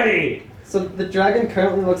 Oi! so the dragon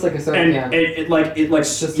currently looks like a soda And can. it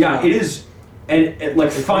Just yeah, enough. it is. And it like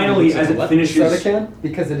finally looks like as a it what? Soda finishes. can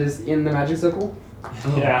because it is in the magic circle.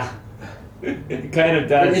 Yeah. It kind of It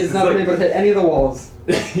does. is not able to hit any of the walls.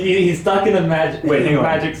 He's stuck in the magic. Wait, hang on.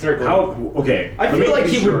 Magic circle. How? Okay. I let me feel like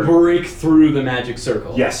be he sure. would break through the magic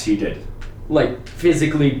circle. Yes, he did. Like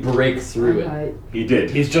physically break through it. I- He did.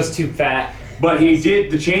 He's just too fat. But he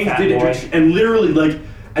did. The chains Fat did boy. it, and literally, like,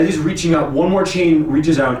 as he's reaching out, one more chain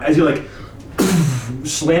reaches out as he like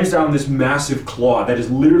slams down this massive claw that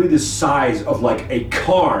is literally the size of like a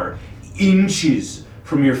car, inches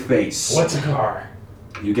from your face. What's a car?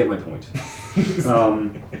 You get my point.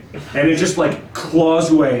 And it just like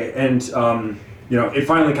claws away, and you know, it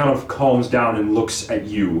finally kind of calms down and looks at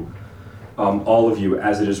you, all of you,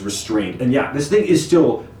 as it is restrained. And yeah, this thing is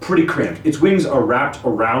still pretty cramped. Its wings are wrapped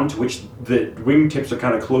around, to which the wingtips are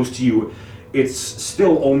kind of close to you. It's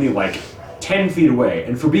still only like 10 feet away,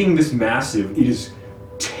 and for being this massive, it is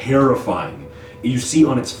terrifying. You see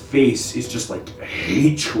on its face is just like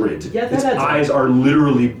hatred. Yeah, that its adds up. eyes are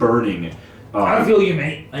literally burning. I feel you,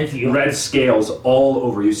 mate. I feel. Red scales all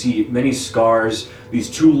over. You see many scars, these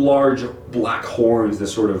two large black horns that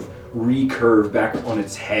sort of recurve back on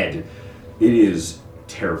its head. It is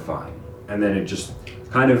terrifying. And then it just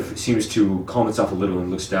kind of seems to calm itself a little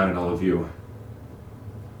and looks down at all of you.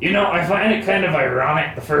 You know, I find it kind of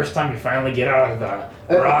ironic the first time you finally get out of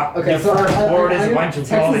the rock. Okay, the so first board is a bunch of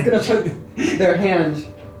Tex is bones. gonna put their hand.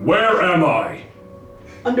 Where am I?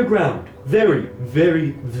 Underground. Very,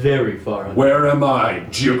 very, very far under. Where am I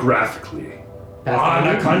geographically? On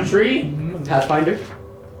a country? Pathfinder?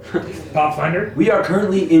 Pathfinder? We are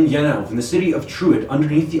currently in Yanelv, in the city of Truid,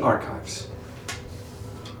 underneath the archives.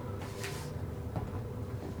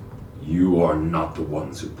 You are not the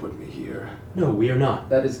ones who put me here. No, we are not.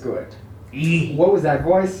 That is good. E. What was that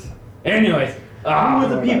voice? Anyways. Who are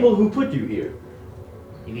the people who put you here?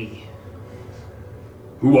 E.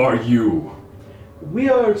 Who are you? We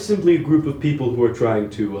are simply a group of people who are trying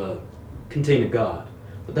to contain a god.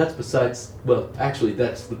 But that's besides, well, actually,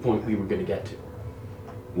 that's the point we were going to get to.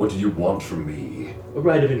 What do you want from me? A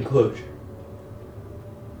rite of enclosure.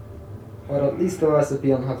 Or at least a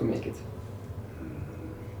recipe on how to make it.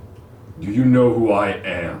 Do you know who I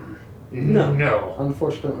am? No. No.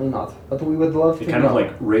 Unfortunately not. But we would love It to kind know. of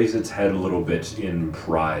like raised its head a little bit in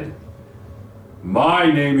pride. My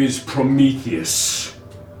name is Prometheus.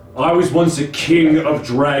 I was once a king of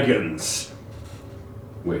dragons.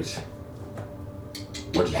 Wait.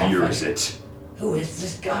 What year is it? Who is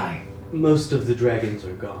this guy? Most of the dragons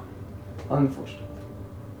are gone. Unfortunately.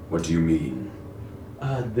 What do you mean?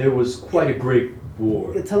 There was quite a great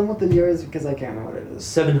war. Tell them what the year is because I can't know what it is.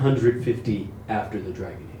 750 after the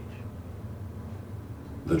Dragon Age.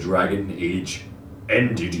 The Dragon Age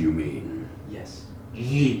ended, you mean? Yes.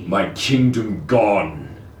 E. My kingdom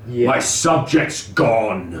gone. Yes. My subjects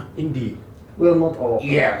gone. Indeed. Well, not all.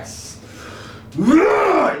 Yes.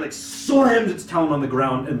 It like slams its talon on the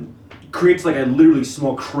ground and creates like a literally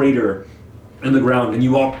small crater in the ground, and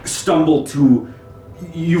you all stumble to.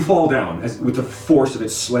 You fall down as with the force of it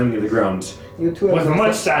slamming to the ground. You two have With no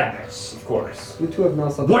much such- sadness, of course. You two have no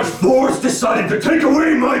such. What force decided to take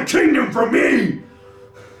away my kingdom from me?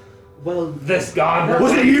 Well, This god.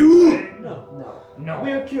 Was it you? no. No. No.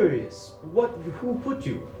 We are curious. Who put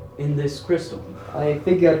you in this crystal? I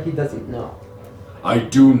figure he doesn't know. I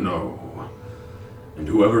do know. And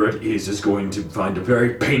whoever it is going to find a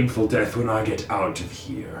very painful death when I get out of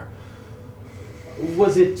here.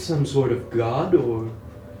 Was it some sort of god or?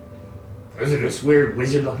 Is it this weird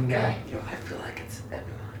wizard-looking guy? I feel like it's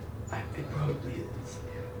everyone. It probably is.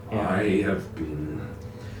 I have been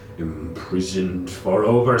imprisoned for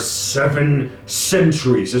over 7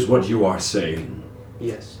 centuries, is what you are saying.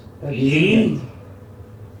 Yes. That is E. it.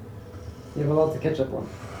 You have a lot to catch up on.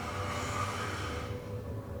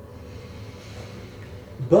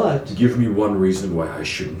 But Give me one reason why I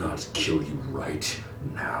should not kill you right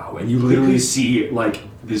now. And you literally see, like,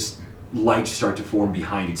 this light start to form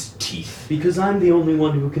behind its teeth. because I'm the only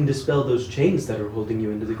one who can dispel those chains that are holding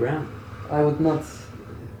you into the ground. I would not.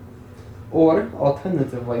 Or,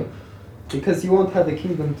 alternatively, because you won't have a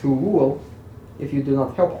kingdom to rule if you do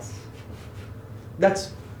not help us.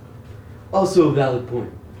 That's also a valid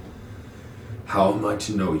point. How am I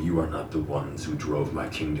to know you are not the ones who drove my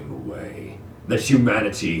kingdom away? That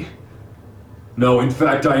humanity... No, in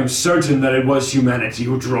fact, I am certain that it was humanity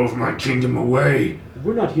who drove my kingdom away.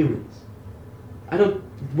 We're not humans. I don't.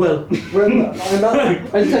 Well, We're not, I'm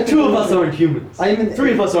not. I'm two of us aren't humans. I'm an.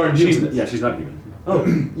 3 of us aren't humans. Yeah, she's not human. Oh,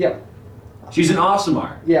 Yeah. She's an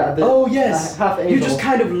Aasimar. Yeah. Oh yes, half angel. you just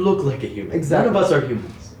kind of look like a human. Exactly. None of us are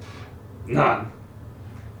humans. None.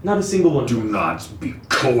 Not a single one. Do not be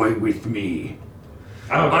coy with me.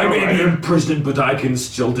 I don't I know, may be imprisoned, but I can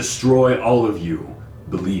still destroy all of you.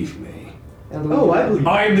 Believe me. And Oh, I believe.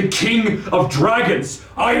 I am the king of dragons.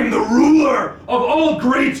 I am the ruler of all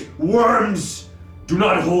great worms. Do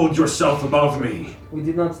not hold yourself above me. We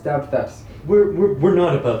did not stab that. We're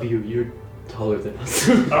not above you. You're taller than us.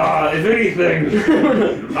 if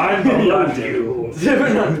anything, I'm below you.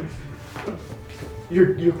 We're not.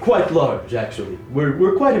 You're quite large, actually.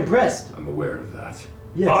 We're quite impressed. I'm aware of that.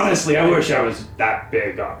 Yes. Honestly, I wish I was that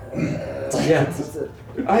big. Yeah.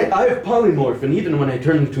 I have polymorph, and even when I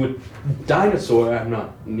turn into a dinosaur, I'm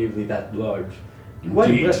not nearly that large. Quite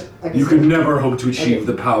Indeed. impressed. You could never hope to achieve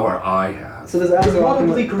the power I have. So does Azeroth probably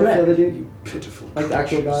what's the correct. other dude? Pitiful. Like the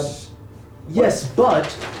actual god? creatures. Yes,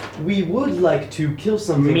 but we would like to kill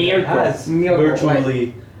something Miracle. that has Miracle,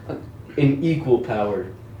 virtually an equal power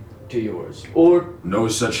to yours. Or No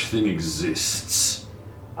such thing exists.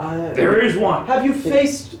 There is one. have you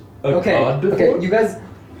faced a Okay, god before? okay, you guys,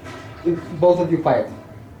 both of you quiet.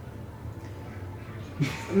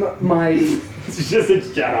 My It's just a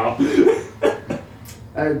shut up.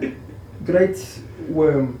 great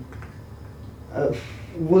worm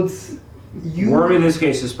would you... Worm in this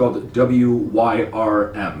case is spelled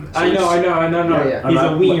W-Y-R-M. So I know. Yeah, yeah. He's I'm a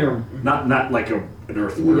not- worm. Not like an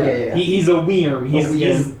earthworm. Yeah, yeah, yeah. He's a worm. He's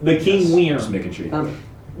Yes. the king Just worm. making sure.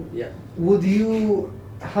 Yeah. Would you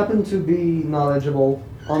happen to be knowledgeable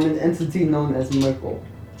on an entity known as Merkel?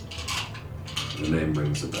 The name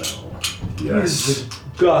rings a bell. He Yes. is the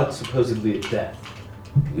god supposedly of death.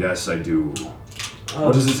 Yes, I do.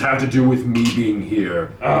 What does this have to do with me being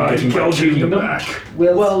here? and he getting my killed your kingdom kingdom? back.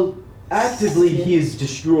 Well, actively he is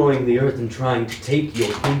destroying the earth and trying to take your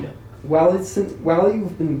kingdom. While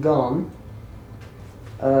you've been gone,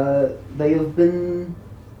 they have been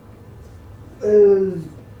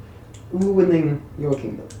ruining your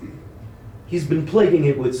kingdom. He's been plaguing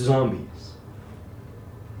it with zombies.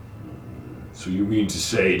 So you mean to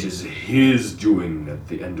say it is his doing that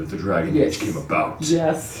the end of the Dragon Yes. Age came about?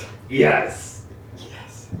 Yes. Yes.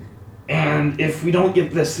 Yes. And if we don't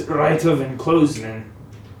get this rite of enclosure,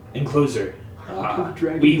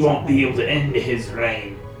 we won't be able to end his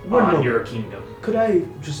reign on no. your kingdom. Could I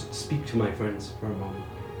just speak to my friends for a moment?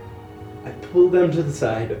 I pull them to the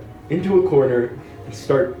side, into a corner, and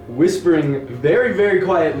start whispering very, very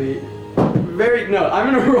quietly. No,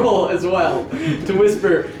 I'm gonna roll as well to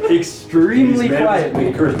whisper extremely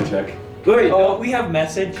quietly. Charisma check. Wait, don't we have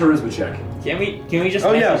message? Charisma check. Can we just?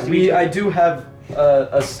 Oh yeah, message to each other? I do have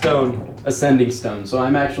a stone, a sending stone, so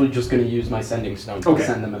I'm actually just gonna use my sending stone to Okay.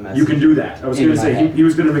 send them a message. You can do that. I was In going to my say, head. he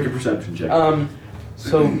was going to make a perception check.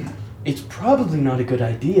 So it's probably not a good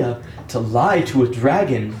idea to lie to a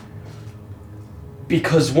dragon,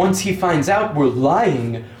 because once he finds out we're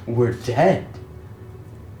lying, we're dead.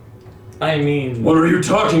 I mean, What are you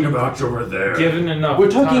talking about over there? given enough.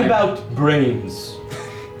 We're talking time. about brains.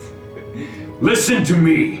 Listen to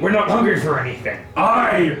me. We're not hungry for anything.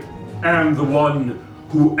 I am the one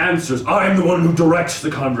who answers. I am the one who directs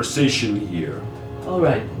the conversation here. All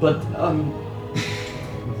right, but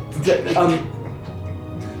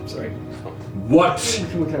Sorry. What?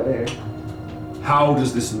 Look out there. How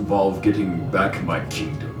does this involve getting back my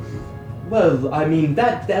kingdom? well, I mean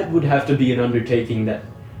that would have to be an undertaking that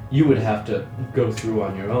you would have to go through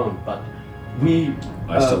on your own. But we,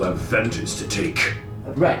 I still have vengeance to take.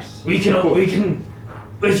 right. We can,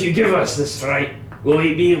 if you give us this right, we'll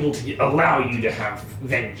be able to allow you to have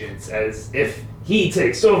vengeance, as if he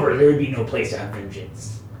takes over, there would be no place to have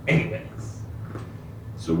vengeance. Anyways.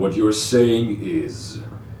 So what you're saying is,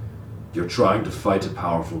 you're trying to fight a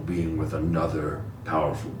powerful being with another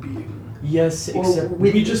powerful being. Yes, Well, except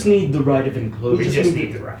we- we just need the right of enclosure. We just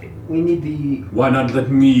need the right. We need the... Why not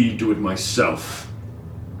let me do it myself?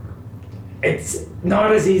 It's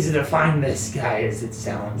not as easy to find this guy as it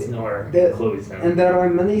sounds, nor There- close him. And there are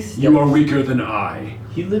many steps. You are weaker than I.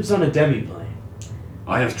 He lives on a demiplane.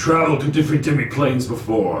 I have traveled to different demi-planes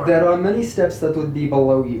before. There are many steps that would be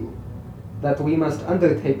below you that we must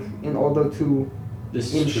undertake in order to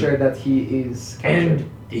This is ensure true. that he is captured.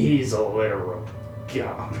 And he's a literal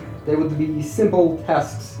god. They would be simple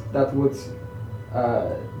tasks that would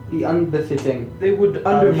be unbefitting They would of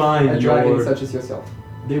undermine a dragon your. such as yourself.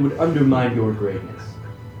 They would undermine your greatness.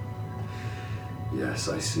 Yes,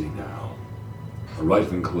 I see now. A right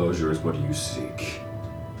of enclosure is what you seek.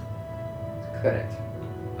 Correct.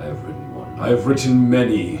 I have written one. I have written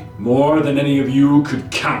many, more than any of you could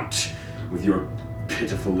count, with your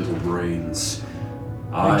pitiful little brains.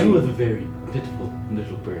 I do have a very pitiful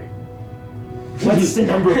little brain. What's the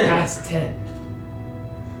number past 10?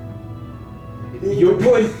 Your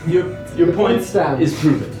point point stands. is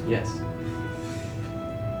proven. Yes.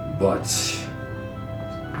 But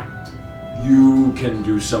you can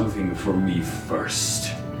do something for me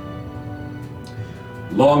first.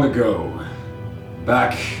 Long ago,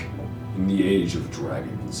 back in the age of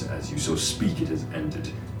dragons, as you so speak it has ended,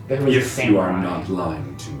 There was a if you are samurai. not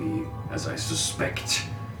lying to me, as I suspect,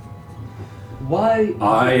 Why?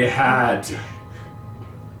 I had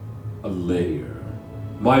a lair.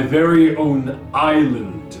 My very own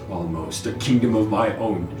island, almost. A kingdom of my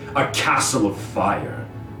own. A castle of fire.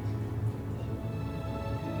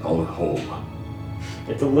 Call it home.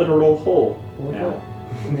 It's a literal hole. What now.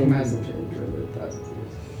 the name hasn't changed over thousands of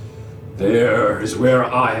years. There is where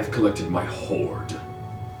I have collected my hoard.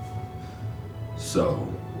 So,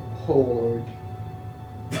 Horde.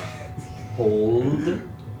 Hold.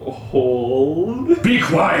 Hold. be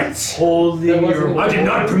quiet! Holding That wasn't your. a- I did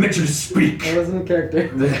not permit you to speak! That wasn't a character.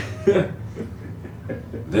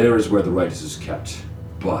 There is where the right is kept,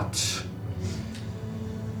 but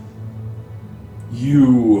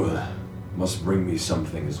you must bring me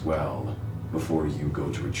something as well before you go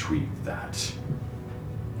to retrieve that.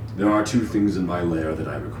 There are two things in my lair that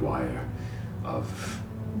I require of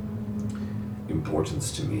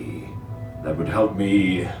importance to me that would help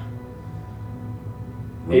me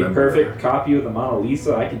A perfect copy of the Mona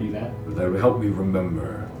Lisa. I can do that. that would help me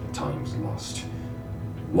remember times lost.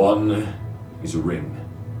 One is a ring,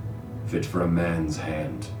 fit for a man's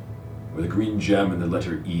hand, with a green gem and the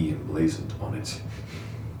letter E emblazoned on it.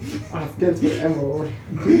 Stands for emerald.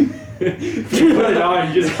 You put it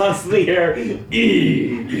on, you just constantly hear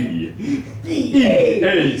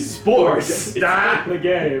EA Sports. Stop the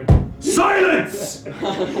game. Silence!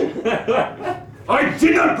 I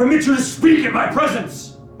did not permit you to speak in my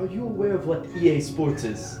presence! Are you aware of what EA Sports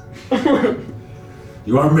is?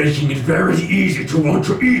 You are making it very easy to want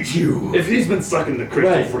to eat you! If he's been stuck in the crystal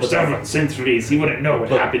Right, for but- 7 centuries, he wouldn't know what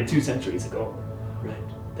But- happened 2 centuries ago. Right.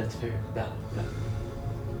 That's fair. Valid.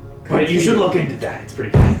 But you should look into that. It's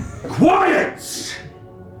pretty good. Quiet!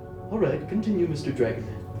 All right. Continue, Mr.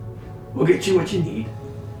 Dragonman. We'll get you what you need.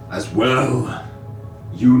 As well,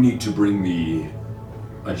 you need to bring me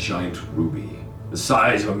a giant ruby, the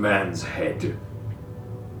size of a man's head.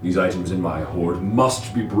 These items in my hoard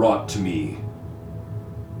must be brought to me,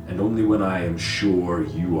 and only when I am sure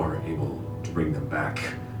you are able to bring them back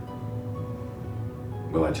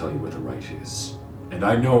will I tell you where the right is. And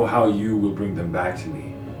I know how you will bring them back to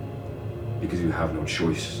me, because you have no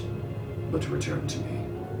choice but to return to me.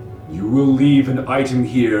 You will leave an item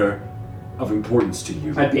here of importance to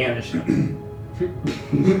you. I banish him.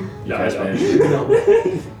 You guys I managed don't.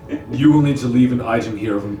 it. You will need to leave an item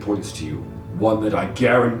here of importance to you. One that I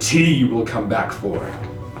guarantee you will come back for.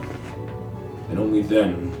 And only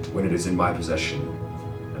then, when it is in my possession,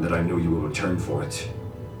 and that I know you will return for it,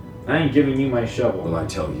 I ain't giving you my will shovel. I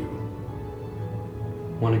tell you.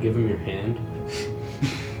 Want to give him your hand?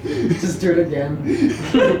 Just do it again.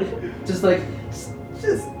 just take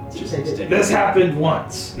it. This happened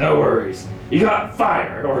once. No worries. You got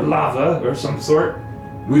fire or lava or some sort.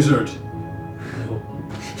 Wizard,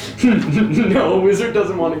 No, wizard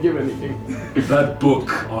doesn't want to give anything. that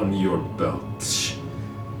book on your belt.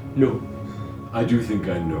 No. I do think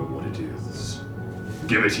I know what it is.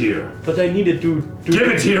 Give it here. But I needed to. Give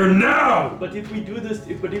it here now! But if we do this,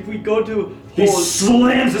 but if we go to. He Horde-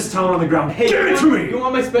 slams his talon on the ground. Hey, Give you it to want- me! You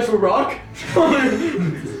want my special rock?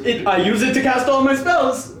 I use it to cast all my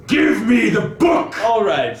spells. Give me the book! All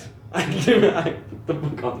right. I put the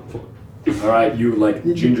book on the floor. All right, you like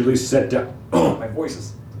gingerly set down. Oh, my voice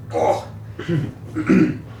is. Oh.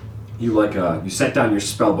 You set down your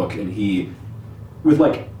spell book, and he, with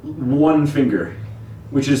like one finger,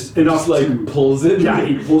 which is enough Just to pulls it. Yeah,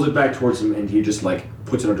 he pulls it back towards him, and he just like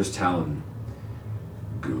puts it under his talon.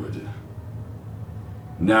 Good.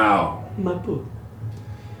 Now, My book.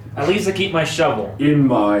 At least I keep my shovel. in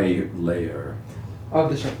my lair,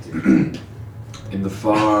 Of the shop too. in the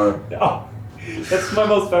far, Oh, that's my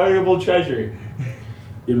most valuable treasure.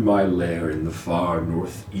 in my lair, in the far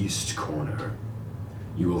northeast corner,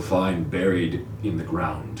 you will find buried in the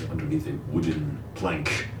ground underneath a wooden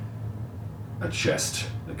plank a chest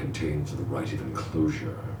that contains the right of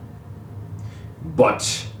enclosure.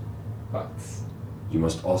 But you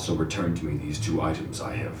must also return to me these 2 items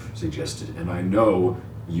I have suggested, and I know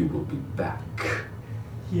you will be back.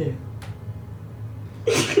 Yeah.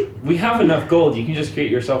 We have enough gold. You can just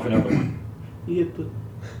create yourself another one. Yeah,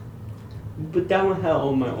 but that one had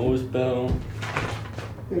all my old spell.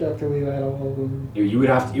 You'd have to leave out all of them. You would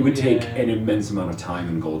have to, it would take Yeah. an immense amount of time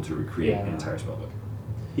and gold to recreate an Yeah. entire spellbook.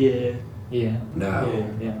 Yeah. Yeah. Now,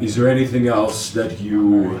 Yeah. is there anything else that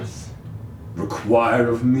you require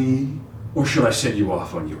of me? Or should I send you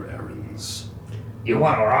off on your errands? You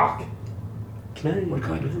want a rock? Can I? What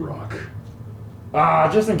kind of rock?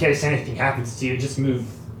 Just in case anything happens to you, just move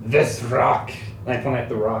this rock. And I point at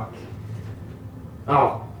the rock.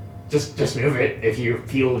 Oh, just move it if you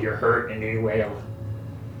feel you're hurt in any way.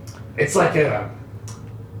 It's like a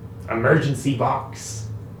emergency box.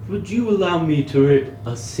 Would you allow me to read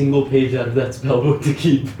a single page out of that spellbook to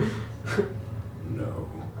keep? No.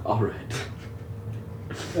 Alright.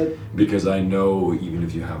 Because I know even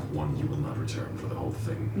if you have one, you will not return for the whole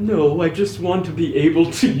thing. No, I just want to be able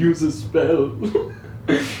to use a spell.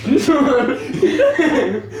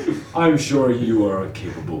 I'm sure you are a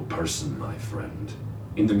capable person, my friend.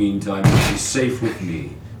 In the meantime, be safe with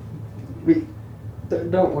me.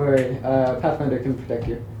 Don't worry, Pathfinder can protect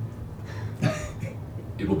you.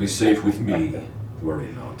 It will be safe with me. Worry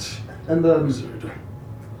not. And Wizard.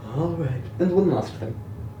 Alright. and one last thing.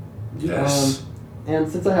 Yes. And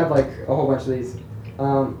since I have like a whole bunch of these,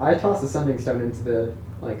 I toss the sending stone into the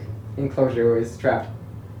like enclosure where he's trapped.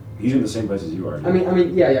 He's in the same place as you are. I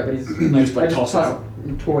mean, yeah, but he's. just, like, I toss it out.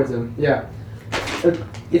 it towards him. Yeah.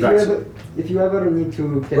 That's- If you ever need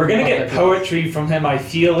to. We're gonna get contact- poetry from him. I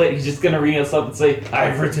feel it. He's just gonna ring us up and say,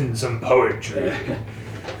 "I've written some poetry."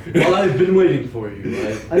 Well, I've been waiting for you,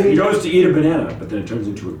 right? I mean, He goes to eat a banana, but then it turns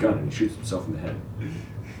into a gun and he shoots himself in the head.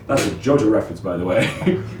 That's a JoJo reference, by the way.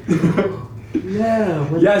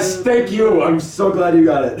 Yeah. Yes, thank you. I'm so glad you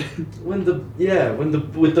got it. With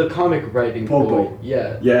the comic writing Popo. boy.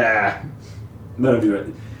 Yeah. Yeah. None of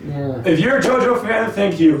you. Yeah. If you're a JoJo fan,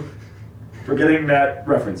 thank you for getting that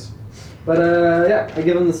reference. But yeah, I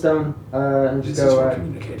give him the stone and This just is go. for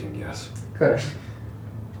communicating, yes. Correct.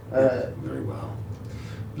 Very well.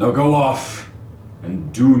 Now go off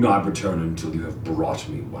and do not return until you have brought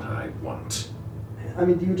me what I want. I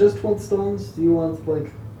mean, do you just want stones? Do you want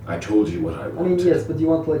like? I told you what I I want. mean, yes, but do you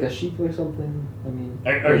want like a sheep or something? I mean.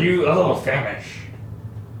 Are you a little famished?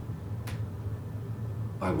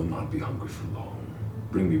 I will not be hungry for long.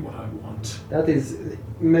 Bring me what I want. That is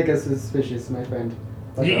mega suspicious, my friend.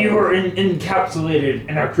 But, You were encapsulated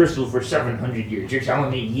in our crystal for 700 years. You're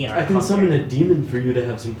telling me you I can summon a demon for you to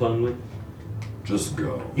have some fun with. Just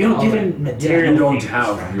go. You don't give Alright. him material. You don't things,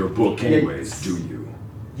 have right? your book Yeah. anyways, do you?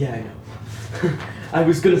 Yeah, I know. I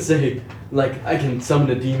was gonna say, like, I can summon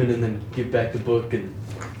a demon and then give back the book and.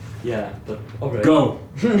 Yeah, but alright. Go!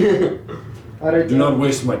 Alright, Do not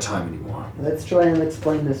waste my time anymore. let's try and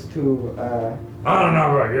explain this to I don't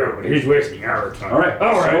know about you, but he's wasting our time. Alright,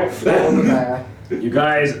 Alright. uh, You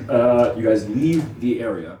guys leave the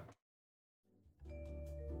area.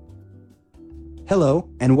 Hello,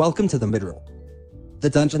 and welcome to the Midroll. The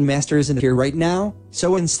Dungeon Master isn't here right now,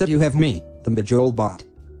 so instead you have me, the Midroll Bot.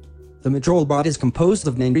 The Midroll Bot is composed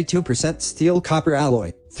of 92% steel copper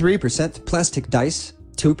alloy, 3% plastic dice,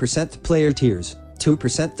 2% player tears,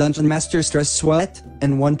 2% Dungeon Master stress sweat,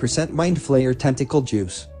 and 1% Mind Flayer tentacle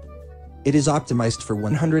juice. It is optimized for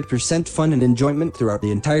 100% fun and enjoyment throughout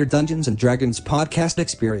the entire Dungeons & Dragons podcast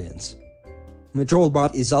experience.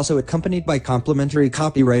 Midrollbot is also accompanied by complimentary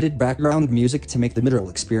copyrighted background music to make the Midroll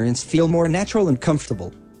experience feel more natural and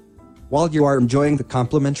comfortable. While you are enjoying the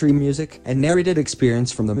complimentary music and narrated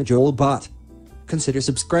experience from the Midrollbot, consider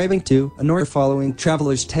subscribing to and/or following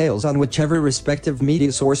Traveler's Tales on whichever respective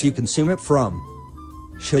media source you consume it from.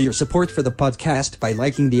 Show your support for the podcast by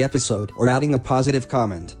liking the episode or adding a positive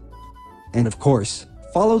comment. And of course,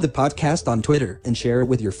 follow the podcast on Twitter and share it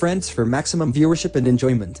with your friends for maximum viewership and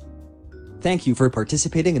enjoyment. Thank you for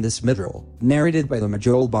participating in this midroll, narrated by the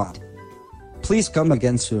Midrollbot. Please come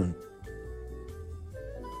again soon.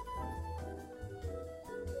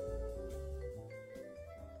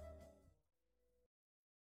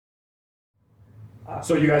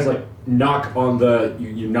 So you guys like knock on the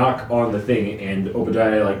you knock on the thing and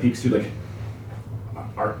Obadiah like peeks through like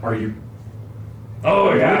are you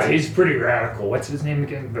Oh yeah, he's pretty radical. What's his name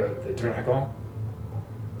again? The Dragon?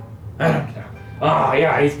 I don't know. Oh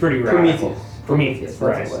yeah, he's pretty radical. Prometheus, that's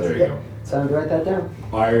right. what it was. There you Yeah. go. Time to write that down.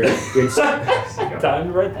 Are it's Time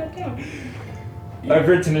to write that down. I've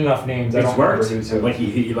written enough names. I it's don't remember worked. who's So, who. like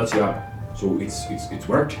he lets you up. So it's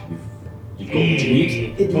worked. You've got what you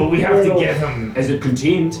need. It- Well, we have to it'll- get him. Is it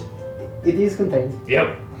contained? It is contained.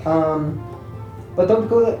 Yep. But don't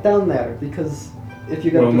go down there because if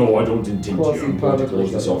you get Well, to- no, I don't intend to. Close I'm and going to probably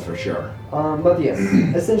close this so. off for sure. But yes,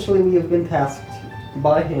 essentially we have been tasked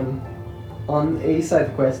by him on a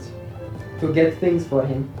side quest to get things for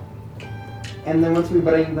him. And then once we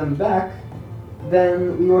bring them back,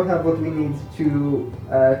 then we will have what we need to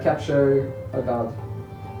capture a god.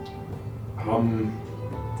 All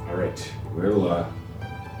right. Well,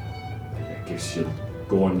 I guess you'll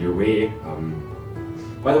go on your way.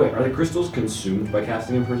 By the way, are the crystals consumed by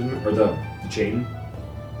casting imprisonment? Or the chain?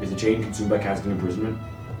 Is the chain consumed by casting imprisonment?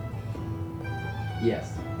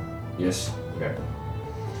 Yes. Yes. Okay.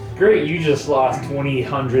 Great, you just lost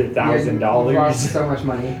 $200,000. Lost so much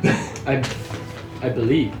money. I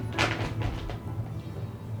believe.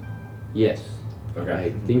 Yes. Okay.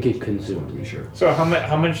 I think it To consumed be me. sure. So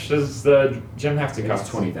how much does the gym have to It's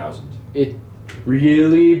cost? 20,000. It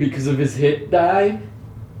really because of his hit die?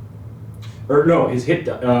 Or no, his hit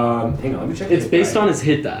die. Hang on, let me check. It's based on his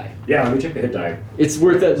hit die. Yeah, let me check the hit die. It's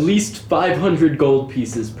worth at least 500 gold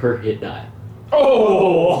pieces per hit die.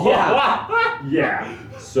 Oh! Yeah. Yeah.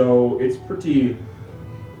 So it's pretty.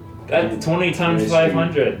 That's 20 times Nice.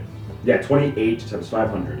 500. Yeah, 28 times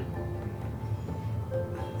 500.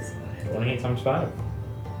 28 times 5.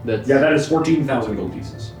 That's Yeah, that is 14,000 gold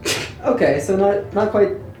pieces. Okay, so not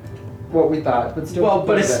quite what we thought, but still. well,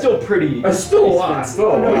 but it's still pretty. That's still a lot. Still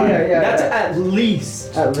Oh, no, yeah, That's yeah. at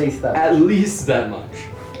least At least that. at least that much.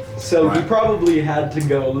 So he Right. probably had to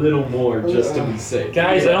go a little more just to be safe.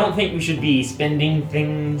 Guys, I don't think we should be spending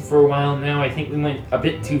things for a while now. I think we went a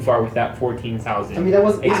bit too far with that 14,000. I mean, that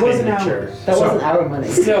wasn't expenditure. ours. That wasn't our money.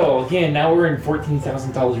 Still, again, now we're in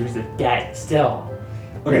 $14,000 of debt. Still,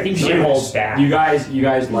 I think so she anyways, holds back. You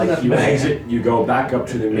guys like Not you bad. exit, you go back up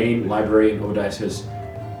to the main library, and Odai says,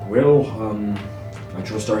 "Well, I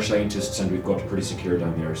trust our scientists, and we've got it pretty secure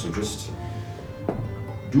down there. So just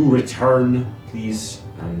do return, please,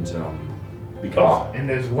 and be Oh, careful." and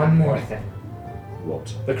there's one more thing.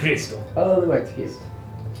 What? The crystal. Oh, right, yes.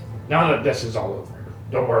 Now that this is all over,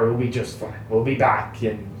 don't worry, we'll be just fine. We'll be back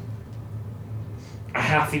in a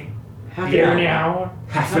half an hour.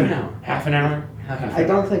 Half an hour. Half an hour. I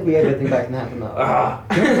don't think we have everything back in half an hour.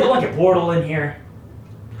 Can we put like a portal in here?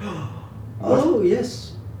 Oh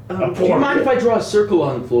yes. A Do you portal. mind if I draw a circle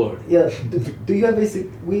on the floor? Yeah. Do you have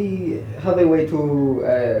we have a way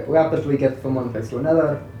to rapidly get from one place to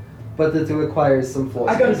another, but it requires some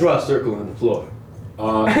force. I gotta draw a circle on the floor.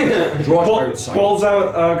 Draw it outside. Pulls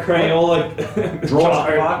out a Crayola. Draw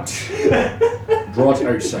it out. Draw it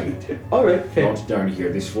outside. All right, fair. Not down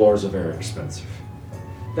here. These floors are very expensive.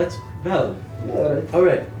 That's valid. Yeah, right. All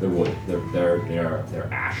right. They're wood. They're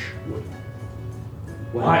ash wood.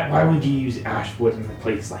 Wow. Why would you use ash wood in a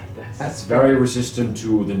place like this? It's very resistant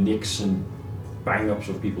to the nicks and bang-ups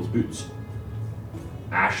of people's boots.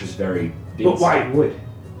 Ash is very dense. But why wood?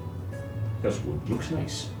 Because wood looks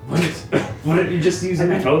nice. Wouldn't you just use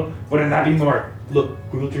metal? Wouldn't that be more? Look,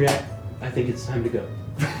 Gultriak, I think it's time to go.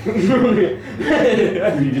 You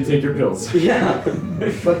need to take your pills. Yeah.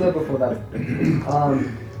 But before that,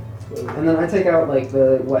 and then I take out like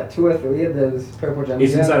the 2 or 3 of those purple gems.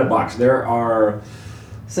 It's yeah? inside a box. There are. I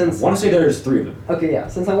Since want to say there's 3 of them. okay, yeah.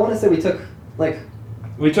 Since I want to say we took like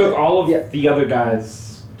We took all of Yeah. the other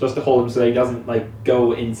guys just to hold him so he doesn't like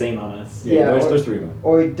go insane on us. Yeah, there's 3 of them.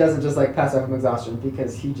 or he doesn't just like pass out from exhaustion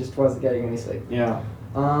because he just wasn't getting any sleep. Yeah.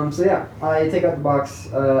 So yeah, I take out the box,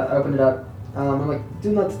 open it up. I'm like,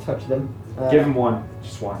 do not touch them. Give him one.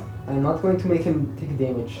 Just one. I'm not going to make him take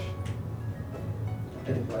damage.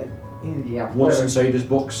 Yeah. What's whatever. inside this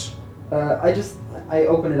box? I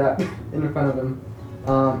open it up in front of him.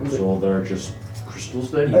 Is it- So they're just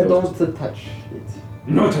crystals then? I don't touch it.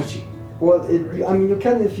 No touchy. Well, I mean, you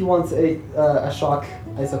can if you want a shock,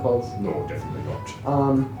 I suppose. No, definitely not.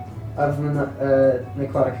 Of the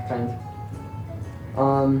necrotic kind.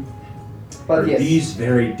 But Are yes. these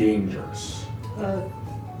very dangerous?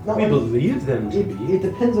 Not We like- believe them to be. it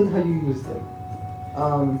depends on how you use them.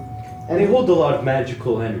 And They hold a lot of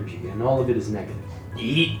magical energy, and all of it is negative.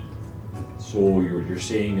 Eat. So you're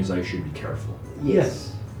saying is I should be careful.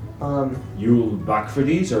 yes. You'll back for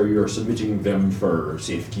these, or you're submitting them for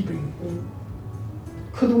safekeeping?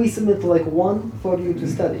 Could we submit like one for you to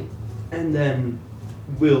study? And then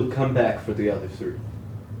we'll come back for the other 3.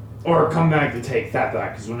 Or come back to take that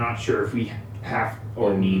back because we're not sure if we have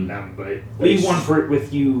or need them. But leave Nice. one for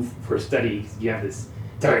with you for study. You have this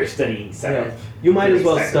entire studying setup. You might as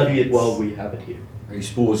well Exactly. study it while we have it here. I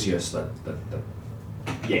suppose yes. That.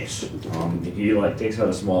 Yes. He like takes out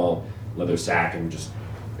a small leather sack and just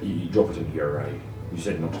you drop it in here, right? You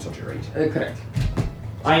said not to touch it, right? Correct.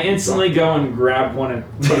 I instantly go and grab one and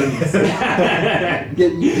put it in his Yeah,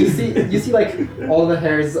 you see like all the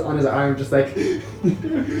hairs on his arm just like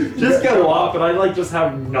just go off, and I like just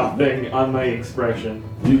have nothing on my expression.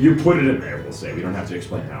 You put it in there. We'll say we don't have to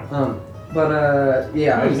explain how.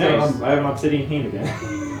 yeah. Oh, so, nice. I have an obsidian hand again.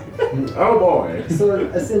 Oh boy. So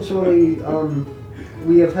essentially,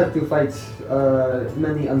 we have had to fight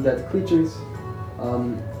many undead creatures,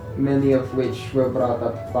 many of which were brought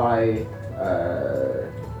up by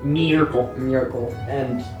Miracle. miracle.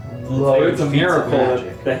 And large It's a feats of miracle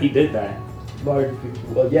magic. that he did that.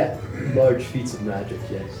 Large feats of magic,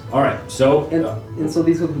 yes. All right. So And so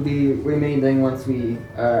these would be remaining once we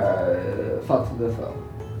fought the foe.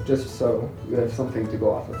 Just so you have something to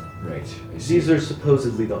go off of. right. I see. These are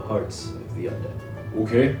supposedly the hearts of the undead.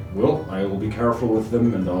 Okay. Well, I will be careful with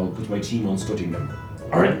them, and I'll put my team on studying them.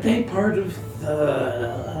 Aren't they part of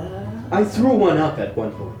the? I threw one up at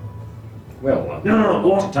one point. Well, No, I'll not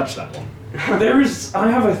well- to touch that one. I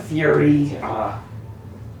have a theory.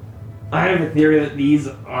 I have a theory that these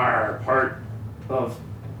are part of.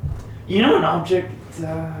 You know, an object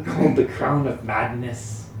called the Crown of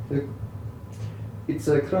Madness. It's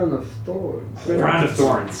a crown of thorns. Crown of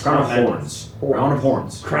Thorns. Crown of Madness. horns. Crown of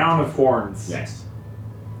horns. Crown of Horns. Yes.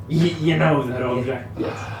 You know that object.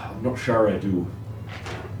 I'm not sure I do.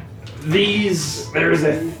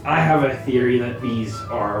 I have a theory that these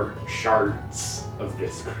are shards of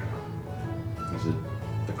this crown. Is it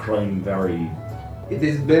the crown very? It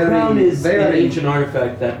is very, Crown is an very ancient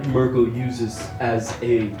artifact that Murgo uses as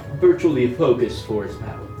virtually a focus for his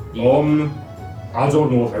power. I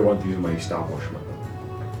don't know if I want these in my establishment.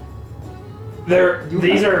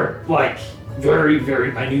 These are like very,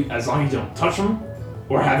 very minute. As long as you don't touch them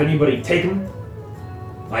or have anybody take them,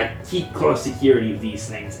 like keep close security of these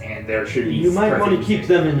things, and there should be. You might want to perfect- keep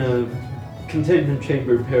them in a containment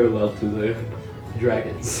chamber parallel to the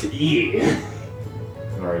dragons. Yeah.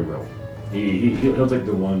 All right, well, he'll take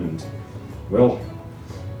the one, and well,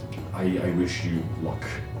 I wish you luck.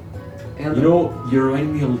 and You know, you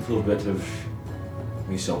remind me a little bit of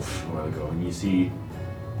myself a while ago, and you see,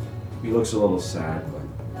 he looks a little sad,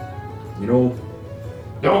 but you know,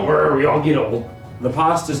 Don't worry, we all get old. the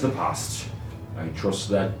past is the past. I trust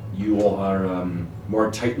that you all are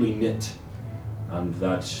more tightly knit, and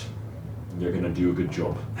that you're gonna do a good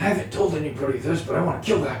job. I haven't told anybody this, but I want to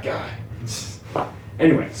kill that guy.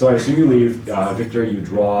 Anyway, so I assume you leave. Victor, you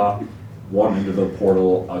draw one into the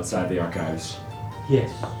portal outside the archives. Yes.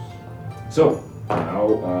 So,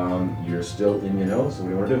 now you're still in your nose, so what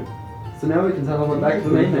do you want to do? so now we can teleport back to the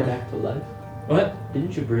Bring me mainland. back to life. What?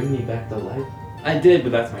 Didn't you bring me back to life? I did,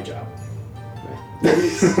 but that's my job.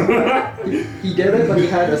 He did it, but he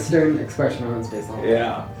had a stern expression on his face. all the way.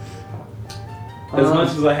 Yeah. As Um, much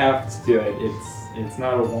as I have to do it, it's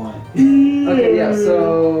not a want. Okay, yeah.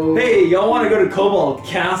 So Hey, y'all want to go to Cobalt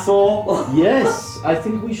Castle? Yes, I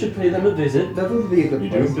think we should pay them a visit that would be a good You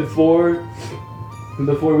place. do?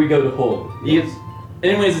 before we go to Hull. Yes.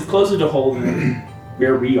 Anyways, it's closer to Hull than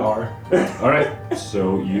where we are. All right,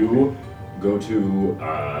 so you go to.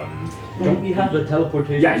 Don't we have a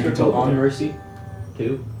teleportation Yeah, you can circle teleport on there. Mercy?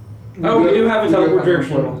 Too? Oh, we do have a We do have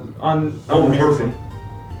teleportation one. on Oh, Mercy. perfect.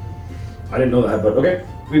 I didn't know that, but okay.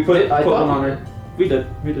 We put I put thought one on we it. We did.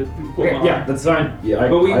 We did. We put Okay, one yeah, on. that's fine. Yeah,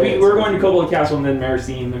 But we're going to Cobalt Castle and then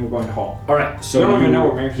Mercy and then we're going to Hull. All right, so We don't you, even know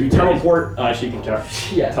where Mercy you is. teleport. She can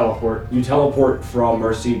Yeah. teleport. You teleport from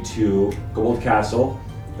Mercy to Gold Castle,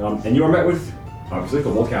 and you are met with obviously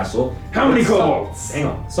Gold Castle. How many But some- kobolds? Hang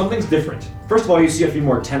on, something's different. First of all, you see a few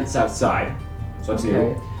more tents outside, so that's new.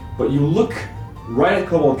 Okay. But you look right at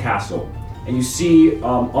Cobalt Castle, and you see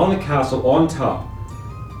on the castle on top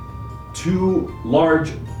two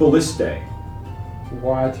large ballistae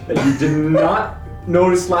What? that you did not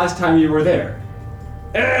notice last time you were there.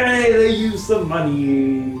 Hey, they used some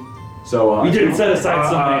money. So We didn't set aside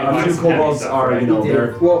some money. a few Some heavy kobolds stuff, are right? you know He did.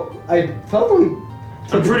 they're Well, I thought we.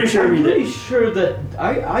 I'm pretty sure we I'm pretty did. sure that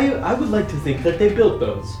I would like to think that they built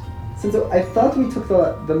those. Since I thought we took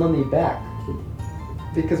the money back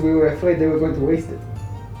because we were afraid they were going to waste it.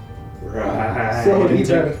 Right. So you he didn't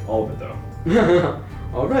better. take all of it though.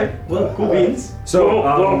 All right. Well, cool beans. So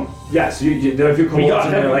Well, yeah, so you did a few We kobolds got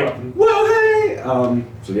and they're heavy like, weapons. well hey.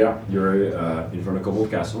 So yeah, you're in front of Kobold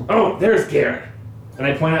Castle. Oh, there's Garrett. And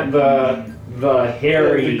I point at the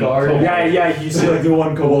hairy The guard. kobold. Yeah, you see like the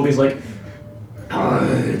one kobold, he's like,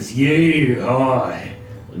 it's you,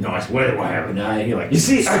 nice weather, what happened? He like, You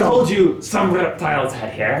see, I told you some reptiles had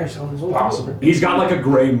hair, so it's possible. he's got like a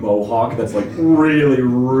gray mohawk that's like really,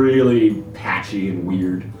 really patchy and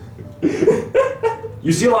weird.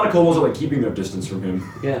 You see a lot of kobolds are like keeping their distance from him.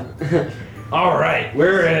 Yeah. All right,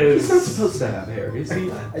 where He's not is? supposed to have hair, is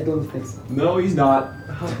he? I don't think so. No, he's not.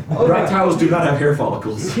 All right. Reptiles do not have hair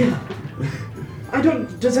follicles. Yeah. I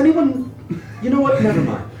don't. Does anyone? You know what? Never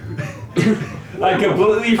mind. I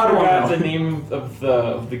completely I don't forgot know. the name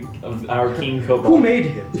of our king Who kobold. made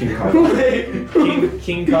him? King Car. Who made?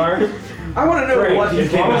 King Car. I want to know Great. what he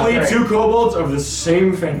came Probably out. two kobolds of the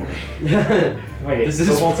same family. Wait, This is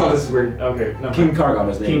kobolds fun. is weird. Okay, no. King Kargon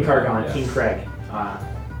is the name. King Kargon, Yeah. King Craig.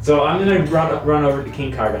 So I'm gonna run over to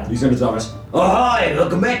King Kargon. He's gonna tell us. Oh, hi,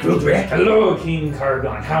 welcome back, Rudrick. Hello, King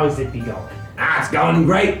Kargon. How is it be going? Ah, it's going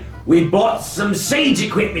great. We bought some siege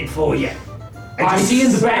equipment for you. And I you see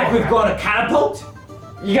in the saw back we've that. got a catapult?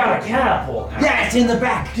 You got a catapult. Yeah, it's in the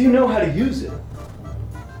back. Do you know how to use it?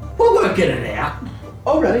 We're working it out.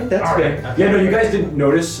 Alright, that's All fair. right. Yeah, no, you guys didn't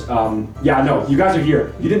notice. Yeah, no, you guys are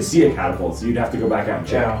here. You didn't see a catapult, so you'd have to go back out and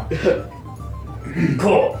check. Yeah.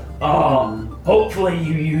 Cool. Hopefully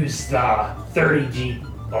you used 30G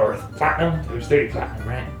or platinum. It was 30 platinum,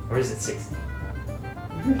 right? Or is it 60?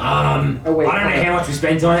 Oh, wait, I don't know okay. how much we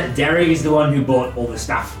spent on it. Derek is the one who bought all the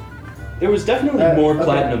stuff. There was definitely more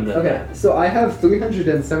platinum than Okay, so I have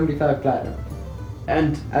 375 platinum.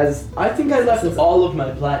 And As I think I left all of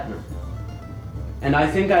my platinum. And I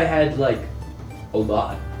think I had like a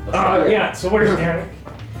lot. of Yeah, so where's Derek?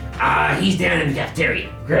 He's down in the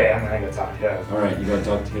cafeteria. Great, I'm gonna go talk to him. All right, you gotta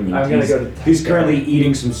talk to him. I'm gonna go to- He's currently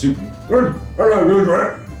eating some soup. Hello,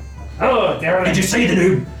 Derek. Did you see the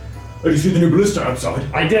new? Did you see the new ballista outside?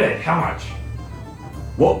 I did. How much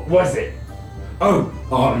What? was it? Oh,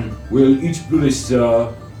 well, each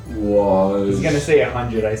ballista was. He's gonna say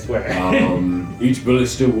 100, I swear. Each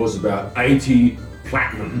ballista was about 80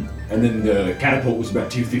 platinum, and then the catapult was about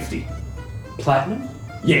 250. Platinum?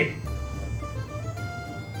 Yeah.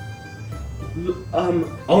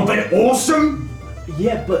 Aren't they awesome?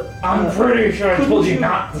 Yeah, but I'm pretty sure I couldn't told you you-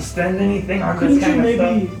 not to spend anything on couldn't this you kind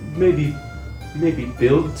of stuff. maybe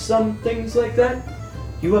build some things like that?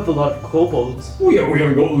 You have a lot of kobolds. Oh yeah, we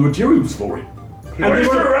haven't got all the materials for it. And we're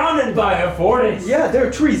surrounded by a forest. Yeah, there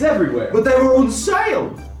are trees everywhere. But they were on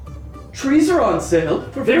sale. Trees are on sale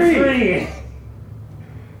for They're free. free.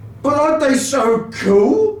 But aren't they so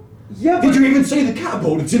cool? Yeah, Did but you even see the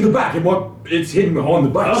catapult? It's in the back. It's hidden behind the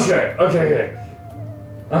base. Okay.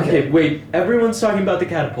 okay, wait. Everyone's talking about the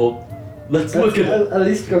catapult. Let's look at it. At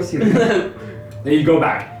least go see them. Then you go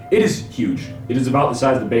back. It is huge. It is about the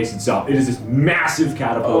size of the base itself. It is this massive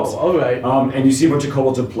catapult. Oh, all right. And you see a bunch of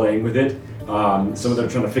kobolds are playing with it. Some of them are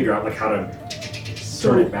trying to figure out like how to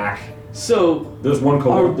turn it back. So, There's one are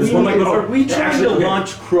kobold. There's one like little. are we trying Actually, to okay.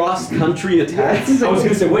 launch cross-country attacks? I was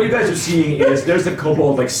gonna say what you guys are seeing is there's a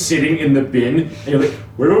kobold like sitting in the bin, and you're like,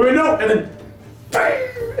 wait, no, and then, bang,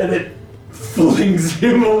 and it flings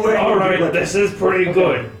him away. All right, this is pretty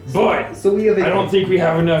good, but So we have a. I don't think we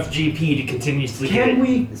have enough GP to continuously get Can it.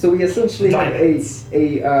 we? So we essentially have Diamonds.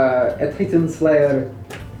 a Titan Slayer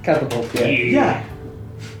catapult. Yeah. Yeah.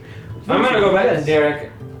 I'm gonna go back Yes. to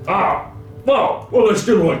Derek. Well, Well, there's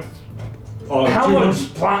still like. how 200.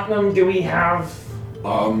 much platinum do we have?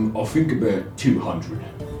 I think about 200.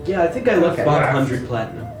 Yeah, I think I left Okay. 500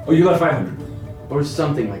 platinum Oh, you left 500. or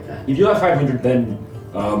something like that. If you left 500, then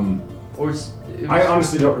Or I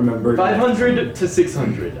honestly don't remember. 500 to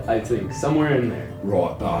 600, I think, somewhere in there.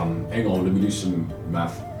 Right. Hang on. Let me do some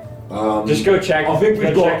math. Just go check. I think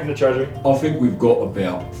we've go got- check in the treasury. I think we've got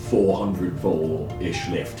about 400 ish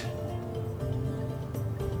left.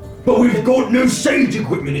 But we've got new siege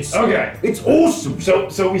equipment. It's Okay. It's awesome.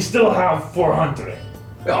 So we still have 400.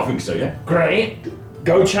 Yeah, I think so. Yeah. Great.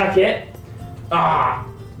 Go check it.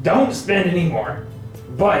 Don't spend any more.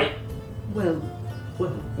 But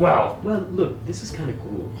well, look, this is kind of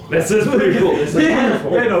cool. this is pretty cool. This is Yeah,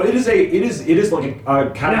 wonderful. yeah, no, it is like a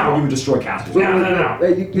catapult Now- you would destroy castles. No.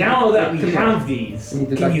 You- Now that we come have on. these, You need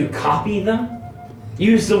to can you back them. copy them?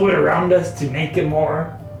 Use the wood around us to make it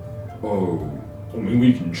more. Oh, I mean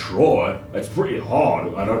we can try. It's pretty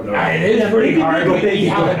hard. I don't know. It is pretty hard, but we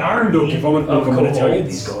have an army Look, if I'm of gonna tell you, kobolds.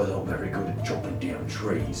 these guys are very good at chopping down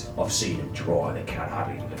trees. I've seen them try. They can't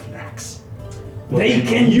hardly lift an axe. They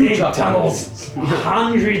can you dig chop tunnels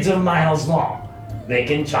hundreds of miles long. They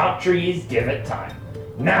can chop trees, give it time.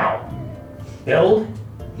 Now, build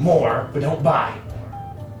more, but don't buy.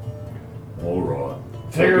 All right.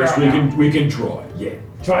 Figure Yes, out we now. can try. Yeah.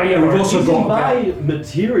 Try your We've work. also You got can buy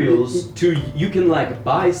materials to. You can like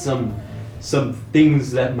buy some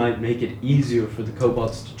things that might make it easier for the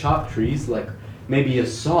kobolds to chop trees, like maybe a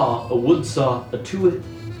saw, a wood saw, a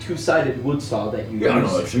two-sided wood saw that you Yeah, I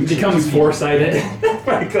use. know. It becomes four-sided.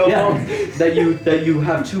 Yeah, that you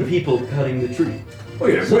have two people cutting the tree. Oh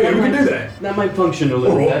yeah, So we that can might- do that. That might function a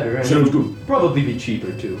little Alright, better and sounds good. probably be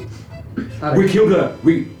cheaper too. We killed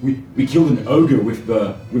we killed an ogre with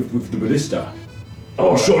the ballista.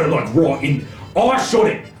 Oh, I shot it like right in. I shot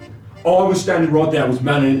it. I was standing right there. I was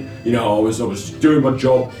manning. You know, I was doing my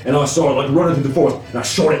job, and I saw it like running through the forest, and I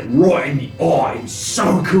shot it right in the eye. It was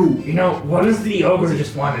so cool. You know, what if the ogre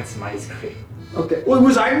just wanted some ice cream? Okay. Well, it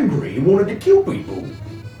was angry and wanted to kill people.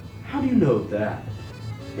 How do you know that?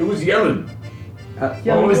 It was yelling.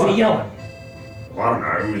 What was he yelling? I don't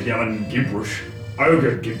know. It was yelling gibberish.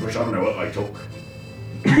 could keep push on what I talk.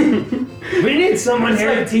 We need someone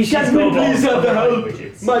here to teach us Can we kobolds please have the other help?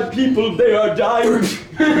 languages. My people, they are dying.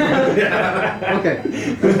 Okay.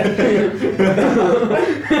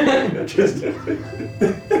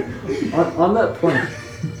 on that point,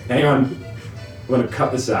 Hang on. I'm gonna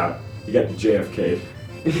cut this out. You got JFK.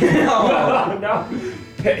 Oh, no.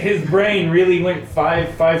 His brain really went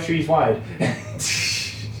five trees wide.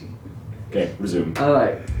 Okay, resume.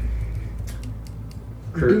 alright.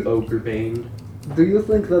 Kurt Ogrebane. Do you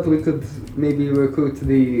think that we could maybe recruit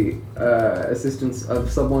the assistance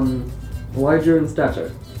of someone larger in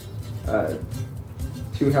stature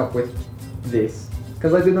to help with this?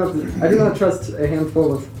 Because I do not trust a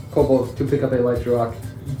handful of kobolds to pick up a large rock.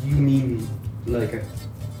 You mean like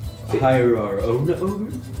hire our own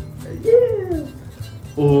ogre? Yeah.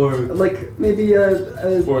 Or Like maybe a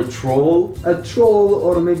a troll? troll,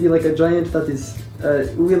 or maybe like a giant that is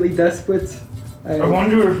really desperate. I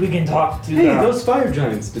wonder if we can talk to Hey, the... those fire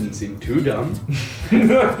giants didn't seem too dumb. I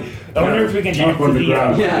wonder if we can talk Keep on to the the...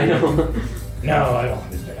 ground. Yeah, I know. No, I don't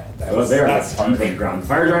want to do that. Well, they're That's on the fine. ground.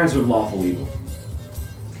 Fire giants are lawful evil.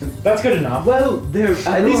 That's good enough. Well, they're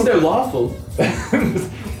at least they're lawful.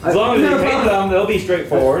 As long as they pay them, they'll be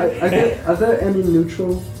straightforward. Are there any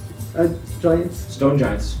neutral giants? Stone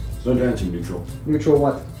giants. Stone giants are neutral. Neutral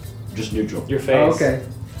what? Just neutral. Your face. Oh, okay.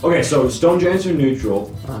 Okay, so stone giants are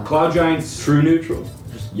neutral. Ah. Cloud giants, True neutral.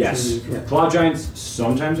 yes. True neutral. Yeah. Cloud giants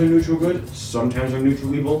sometimes are neutral good, sometimes are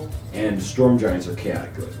neutral evil, and storm giants are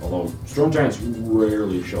chaotic good. Although storm giants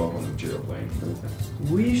rarely show up on the material plane.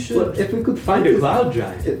 We should Well, if we could find a cloud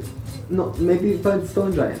giant. No, maybe find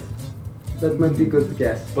stone giant. That might be good to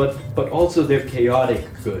guess. But also they're chaotic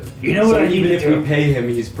good. You know so what I need even to if do? we pay him,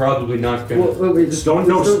 he's probably not gonna. Wait,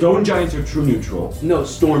 Stone giants are true neutral. No,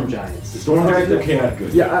 storm giants. Storm giants are chaotic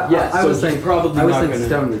good. Yeah, I so was he's saying probably I was not saying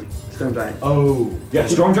gonna. stone giant. Oh. Yeah,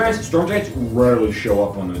 storm giants rarely show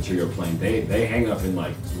up on the material plane. They hang up in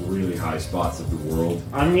like really high spots of the world.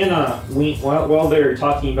 I'm gonna while they're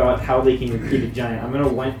talking about how they can recruit a giant. I'm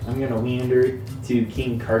gonna meander to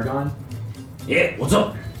King Kargon. Yeah, what's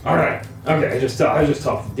up? All right. Okay. I just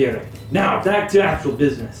talked to Derek. Now back to actual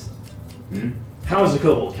business. How's the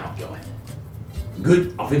kobold count going?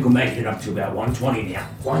 Good. I think we're making it up to about 120 now.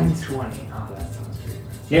 120. Oh, that sounds great.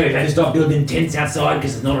 Yeah, we've had to start building tents outside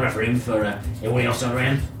because there's not enough room for everyone else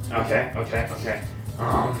around. Okay.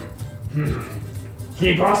 Can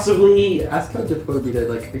you possibly? Ask how difficult it would be to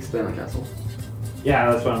like expand a castle.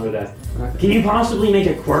 Yeah, that's what I'm gonna ask. Okay. Can you possibly make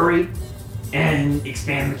a quarry and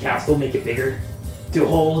expand the castle, make it bigger, to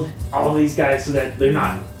hold all of these guys so that they're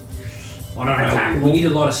not? I don't know. Attackable. We need a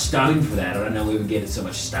lot of stone for that. I don't know where we get so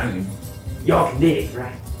much stone. Y'all can dig,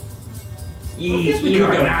 right? Yes, we You're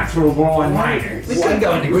could a go. natural born miners. We could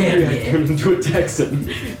go underground. Yeah, Turn into a Texan.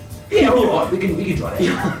 yeah, all right. We can try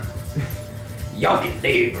that. Y'all can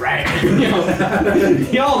dig, right?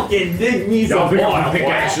 Y'all can dig me Y'all some pick up oil. the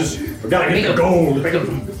pickaxes. We gotta get the gold. Pick up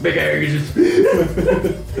some big eggs.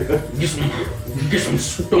 Get some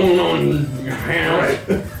stone on your hands.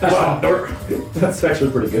 That's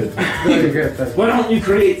actually pretty good. Very good. But Why don't you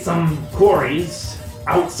create some quarries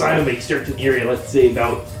outside of a certain area, let's say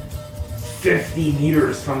about 50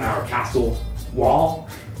 meters from our castle wall,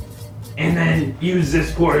 and then use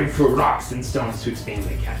this quarry for rocks and stones to expand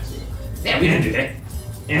the castle. Yeah, we didn't do that.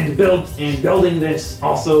 And building this,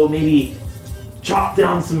 also maybe chop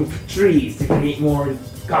down some trees to create more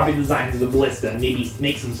copy designs of the ballista and maybe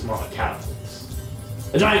make some smaller catapults.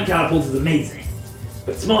 A giant catapult is amazing,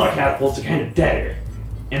 but smaller catapults are kind of deader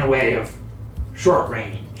in a way of short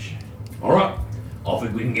range. All right. I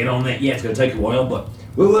think we can get on that. Yeah, it's gonna take a while, but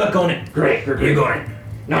we'll work on it. Great. You got it.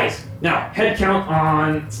 Nice. Now, head count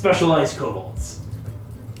on specialized kobolds.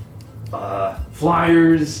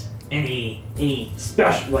 Flyers, any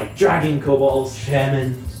special, like dragon kobolds.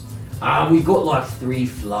 Shaman. We've got like 3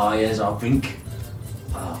 flyers, I think.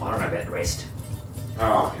 I don't know about the rest.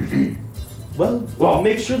 Oh, Well,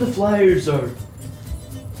 make sure the flyers are,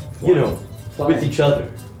 you know, with each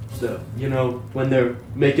other. So, you know, when they're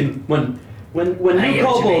making when I new get what you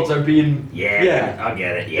kobolds are being Yeah, I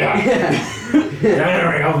get it. Yeah. yeah. Don't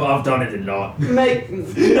worry, I've done it a lot. make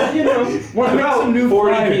you know want to make some new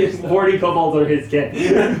 40, flyers. 40 kobolds are his kin.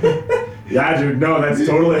 Yeah, dude, no, that's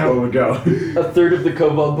totally how it would go. A third of the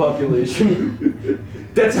kobold population.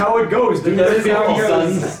 That's how it goes, dude. That's That's how how it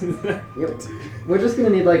goes. sons. Yep. We're just gonna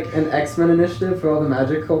need like an X-Men initiative for all the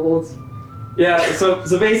magic kobolds. Yeah, so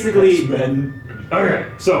basically, Men. okay,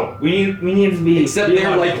 so we need to be Except be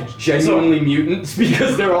they're logical. like genuinely mutants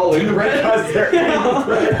because they're all inbred. Because they're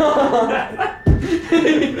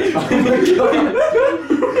Oh my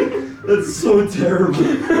god. That's so terrible.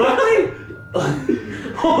 Luckily,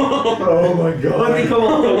 Oh my god. Let me come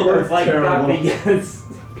up with words like terrible. that because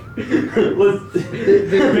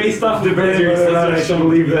based off the Debating whether or not I should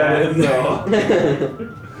leave that in.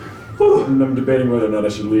 So. I'm debating whether or not I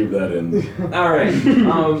should leave that in. Alright.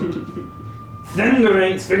 Then the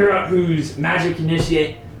ranks figure out who's magic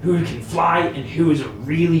initiate, who can fly, and who is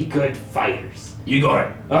really good fighters. You got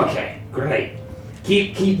it. Okay, great.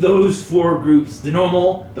 Keep those 4 groups, the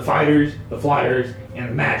normal, the fighters, the flyers, and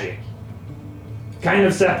the magic. Kind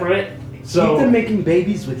of separate. So Keep them making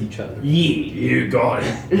babies with each other. yeah. You got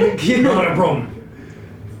it. Not a problem.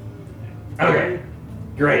 Okay.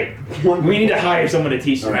 Great. We need to hire someone to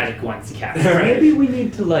teach the magic ones to cast. Maybe we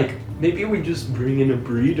need to maybe we just bring in a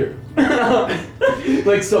breeder.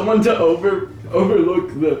 Like someone to overlook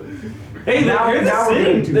the. Hey, Now there's a we're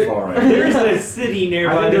getting city. too far. Right? There's a city I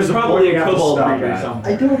nearby. think There's there's a probably point you a have to kobold stop breeder or at.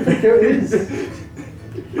 something. I don't think there is.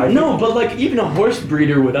 No, but like even a horse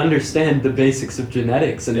breeder would understand the basics of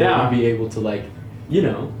genetics and Yeah. they would be able to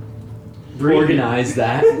Breed. organize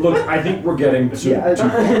that. Look, I think we're getting too, Yeah, too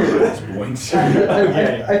far at this point.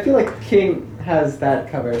 Okay. I feel like King has that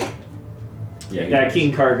covered. Yeah,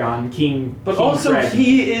 King Kargon, King. But King also Fred.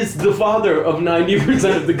 he is the father of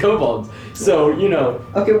 90% of the kobolds. So,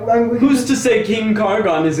 Okay, we can who's to say King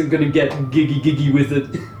Kargon isn't gonna get giggy with a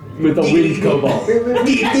winged kobold?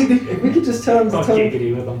 we could just tone Fuck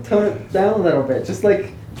giggity with them. it down a little bit, just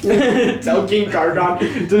like Tell King Kargon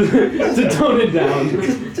to tone it down.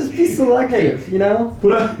 just be selective, you know.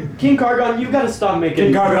 King Kargon, you gotta stop making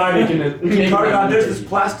King Kargon, making Kargon,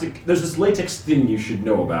 there's this latex thing you should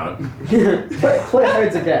know about. Play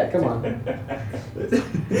hard to get. Come on.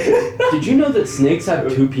 Did you know that snakes have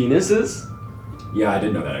 2 penises? Yeah, I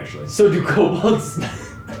did know that actually. So do kobolds.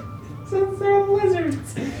 Since they're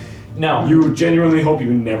lizards. No. You genuinely hope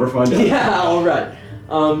you never find out. Yeah, alright.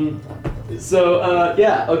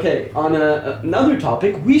 Yeah, okay. On another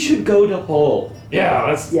topic, we should go to Hull. Yeah,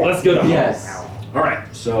 let's go to Yes. Hull All right.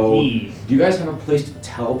 So, Eve. do you guys have a place to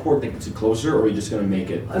teleport that gets you closer, or are you just gonna make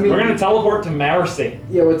it? I mean, We're gonna teleport to Marcy.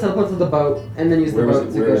 yeah, we'll teleport to the boat and then use the Where is boat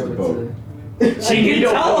it- to where go is the over boat? to. She can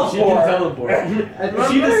teleport. She can teleport.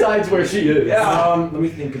 She decides where she is. Let me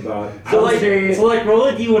think about. So like roll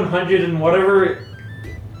a d100 and whatever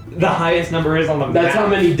the highest number is on the map. That's how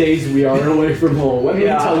many days we are away from Hull when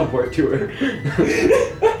Yeah. we teleport to her.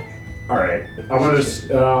 All right. I want to just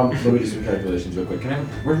let me do some calculations real quick. Can I?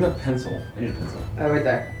 Where's my pencil? I need a pencil. Right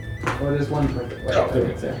there. Well, there's one. Wait, Oh, there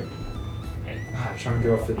wait, it is. there. I'm trying to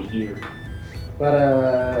go for the ear.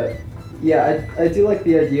 But yeah, I do like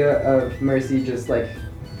the idea of Mercy just like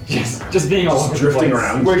Just being all over the drifting place.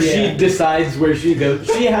 around. Where Yeah. she decides where she goes.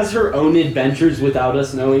 She has her own adventures without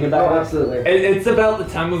us knowing oh, about it. absolutely. It's about the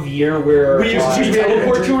time of year where We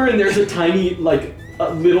teleport to her and there's a tiny,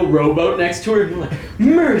 a little rowboat next to her and we're like,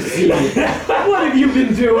 Mercy! What have you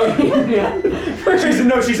been doing?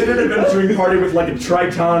 She's in an adventuring party with like a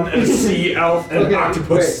triton and a sea elf and an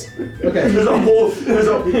octopus. wait. Okay. There's a whole there's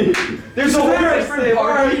a whole different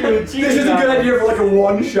party. This is a good idea for like a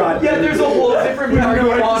one shot. Yeah, there's a whole different party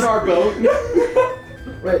on our boat.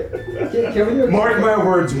 Wait. Can we do a Mark my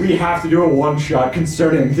words, we have to do a one shot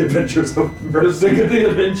concerning the adventures of Mercy. the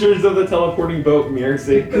adventures of the teleporting boat,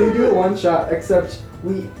 Mercy. Can we do a one shot? Except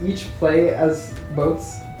we each play as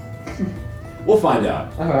boats. We'll find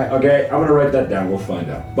out. All right. Okay, I'm gonna write that down. We'll find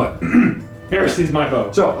out. But Mercy's my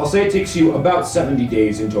boat. so I'll say it takes you about 70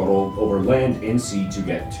 days in total over land and sea to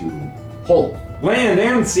get to Hull. Land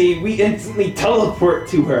and sea, we instantly teleport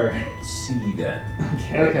to her. Sea then.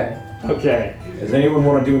 Okay. Okay. Does anyone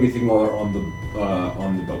want to do anything while they're on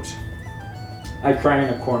the boat? I cry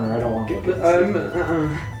in a corner. I don't want to look at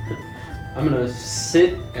I'm gonna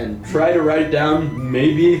sit and try to write down,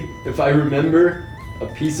 maybe, if I remember, a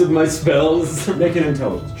piece of my spells. Make an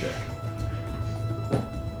intelligence check.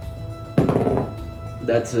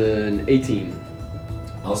 That's an 18.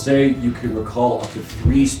 I'll say you can recall up to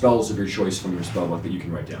 3 spells of your choice from your spellbook that you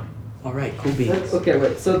can write down. Alright, cool beans. Okay,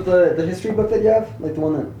 wait. So the history book that you have, like the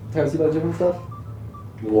one that tells you about different stuff,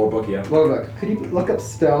 The lore book, yeah. lore book. Could you look up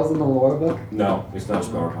spells in the lore book? No, it's not a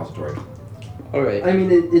spell repository. Alright. I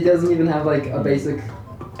mean, it doesn't even have like a basic.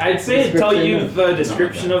 I'd say it'd tell you Description. the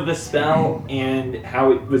description of the spell and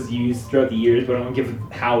how it was used throughout the years, but I don't give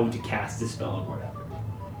it how to cast the spell or whatever.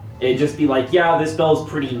 It'd just be like, yeah, this spell's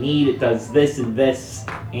pretty neat, it does this and this,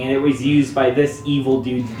 and it was used by this evil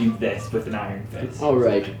dude to do this with an iron fist.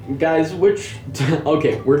 Alright. Guys,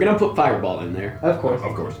 okay, we're gonna put Fireball in there. Of course.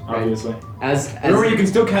 Of course. Obviously. As Remember, you can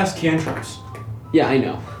still cast cantrips. Yeah, I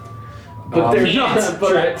know. But they're not.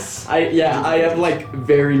 But Cantrips. I have like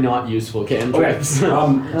very not useful cantrips.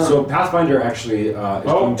 So Pathfinder actually is Oh,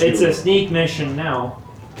 going to... it's a sneak mission now.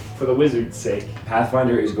 for the wizard's sake.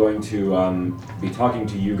 Pathfinder is going to be talking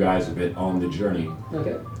to you guys a bit on the journey.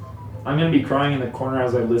 Okay. I'm gonna be crying in the corner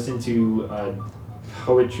as I listen to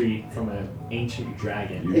poetry from an ancient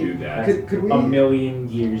dragon. You do that. Could we A million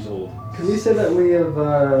years old. could we say that we have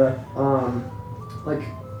like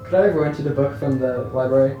could I have rented a book from the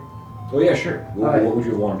library? Oh yeah, sure. What, Alright. what would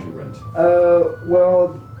you want to rent?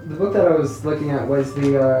 Well, the book that I was looking at was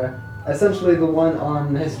the essentially the one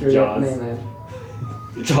on history Jaws. of mainland.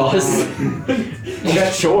 Jaws.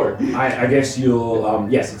 Okay, sure. I guess you'll.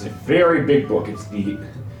 Yes, it's a very big book. It's the.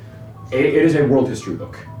 It is a world history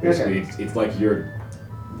book. Basically, Okay. it's like your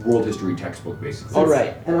world history textbook, basically. All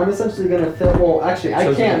right. And I'm essentially gonna fill. Well, actually, I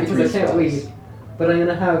Shows you can't the because I three can't spells. read. But I'm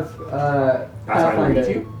gonna have Pathfinder with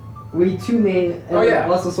Pathfinder you? read to me and Oh, yeah.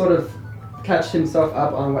 also sort of catch himself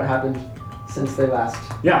up on what happened since they last.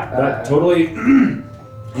 Yeah, that totally.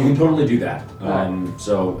 You can totally do that.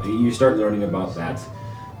 So you start learning about that,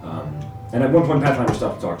 and at one point, Pathfinder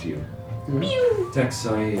stopped to talk to you. Tex,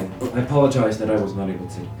 I apologize that I was not able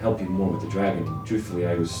to help you more with the dragon. Truthfully,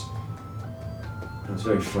 I was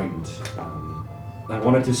very frightened. I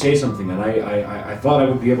wanted to say something, and I thought I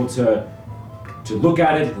would be able to look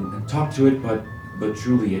at it and talk to it, but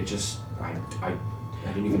truly, it just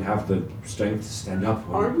I didn't even have the strength to stand up.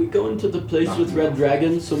 when- Aren't we going to the place with red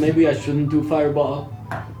dragons? So maybe I shouldn't do fireball.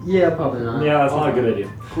 Yeah, probably not. Yeah, that's not a good idea.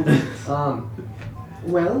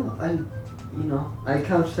 Well, I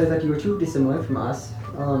can't say that you were too dissimilar from us.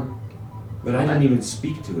 But I didn't even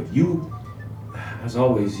speak to it. You, as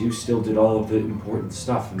always, you still did all of the important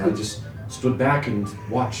stuff, and I just stood back and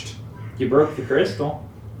watched. You broke the crystal.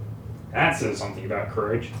 That says something about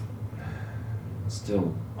courage.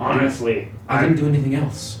 Still, Honestly, I didn't do anything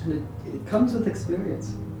else. And it comes with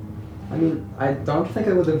experience. I mean, I don't think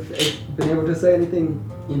I would have been able to say anything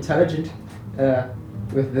intelligent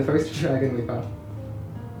with the first dragon we fought.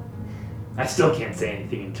 I still can't say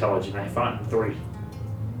anything intelligent. I fought in 3.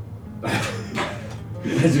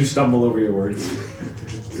 As you stumble over your words.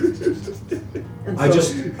 And I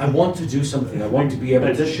so- want to do something. I want to be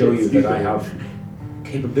able to show you that I have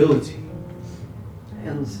capability.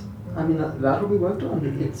 And I mean, that'll be worked on.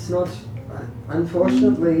 It's not,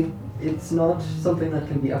 unfortunately, it's not something that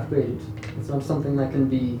can be upgraded. It's not something that can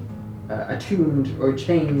be attuned or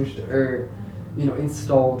changed or,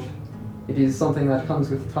 installed. It is something that comes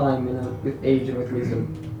with time and with age and with wisdom.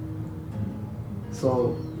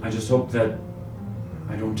 So, I just hope that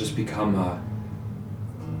I don't just become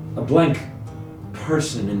a blank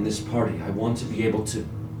person in this party. I want to be able to.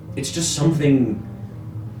 It's just something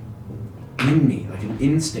in me, like an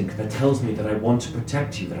instinct that tells me that I want to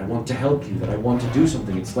protect you, that I want to help you, that I want to do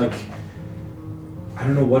something. It's like, I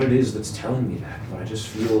don't know what it is that's telling me that, but I just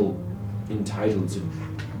feel entitled to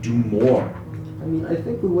do more. I mean, I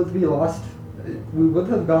think we would be lost. We would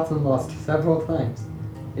have gotten lost several times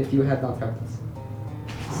if you had not helped us.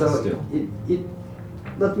 So, Still.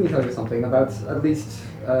 let me tell you something about at least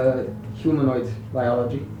humanoid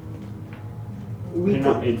biology. We You're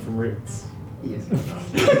not made from roots. Yes.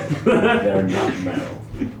 They're not metal.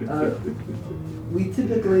 We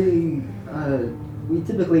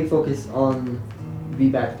typically focus on the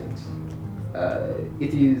bad things.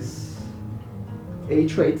 It is a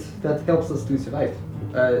trait that helps us to survive,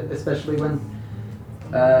 especially when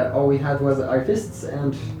all we had was our fists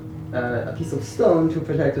and a piece of stone to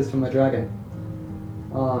protect us from a dragon.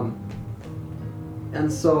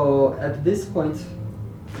 And so at this point,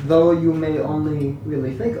 though you may only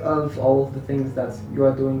really think of all of the things that you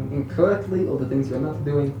are doing incorrectly or the things you're not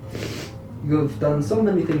doing, you have done so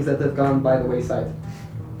many things that have gone by the wayside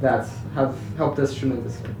that have helped us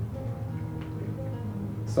tremendously.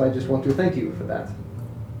 So I just want to thank you for that.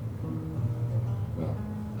 Well,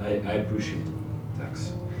 I appreciate it, Tex.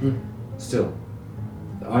 Hmm. Still,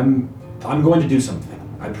 I'm going to do something.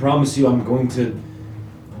 I promise you I'm going to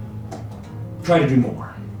try to do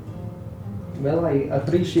more. Well, I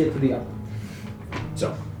appreciate the offer.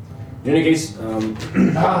 So, in any case,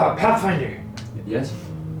 Pathfinder, yes?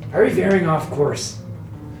 are we veering off course?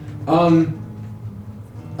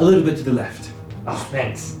 A little bit to the left. Oh,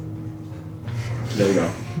 thanks. There we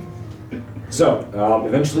go. So,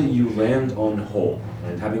 eventually you land on Hull,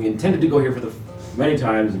 and having intended to go here for the many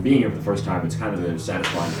times and being here for the first time, it's kind of a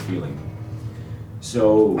satisfying feeling.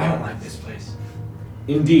 So, I don't like this place.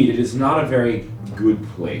 indeed, it is not a very good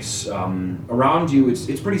place. Around you,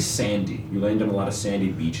 it's pretty sandy. You land on a lot of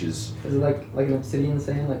sandy beaches. Is it like an obsidian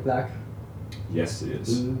sand, like black? Yes, it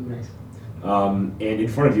is. Ooh, nice. And in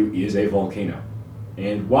front of you is a volcano.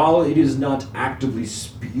 And while it is not actively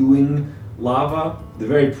spewing lava, the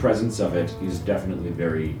very presence of it is definitely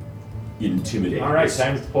very intimidating. All right,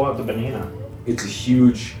 time to pull out the banana. It's a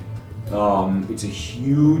huge It's a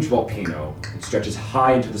huge volcano. It stretches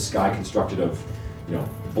high into the sky, constructed of,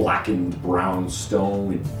 blackened brown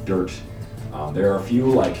stone and dirt. There are a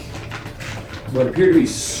few, what appear to be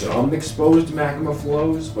some exposed magma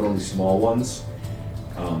flows, but only small ones.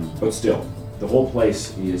 But still, the whole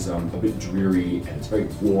place is a bit dreary, and it's very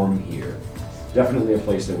warm here. Definitely a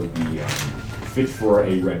place that would be fit for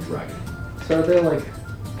a red dragon. So are there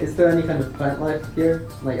is there any kind of plant life here?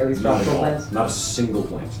 Like at least Not at tropical all. plants? Not a single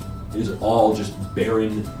plant. It is all just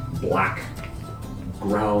barren, black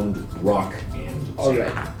ground, rock, and All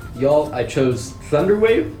right, y'all. I chose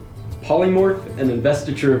Thunderwave, Polymorph, and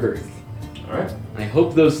Investiture of Earth. All right. I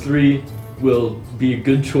hope those 3 will be a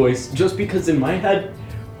good choice. Just because in my head,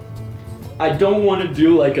 I don't want to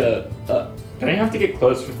do like a Don't you have to get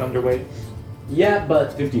close for Thunderwave? yeah,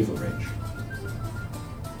 but 15-foot range.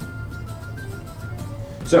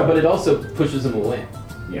 So, it also pushes him away.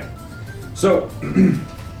 yeah. So,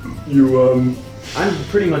 you I'm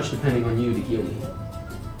pretty much depending on you to heal me.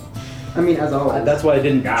 I mean, as always. That's why I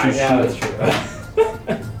didn't choose that's shield.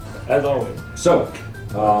 true. As always. So,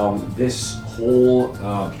 this whole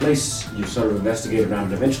place you sort of investigate around,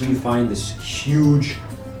 and eventually you find this huge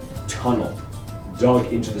tunnel dug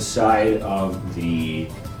into the side of the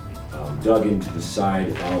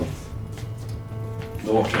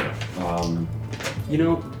volcano. You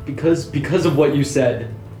know, because of what you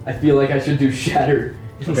said, I feel like I should do Shatter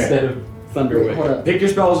instead of Wait, Thunderwave. hold up. Pick your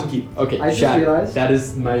spells and keep. Okay, I just Shatter. realized- That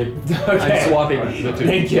is my. Okay. I'm swapping the 2.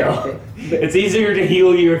 Thank you. Okay. It's easier to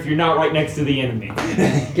heal you if you're not right next to the enemy.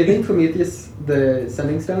 Giving Prometheus the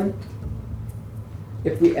Sending Stone,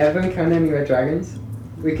 if we ever encounter any red dragons,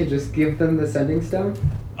 we could just give them the Sending Stone.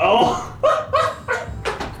 Oh!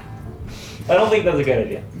 I don't think that's a good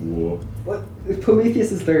idea. Whoa. What? If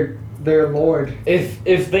Prometheus is their lord. If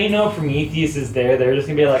they know Prometheus is there, they're just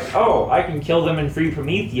gonna be like, oh, I can kill them and free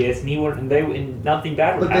Prometheus, and nothing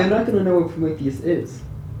bad would But they're happen. not gonna know where Prometheus is.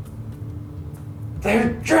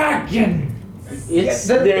 They're dragon. It's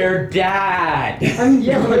Yeah, that- their dad. I mean,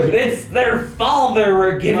 yeah, but It's their father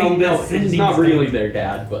we're giving no, this. it's not really their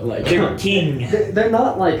dad, but like. They're king. they're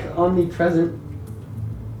not omnipresent.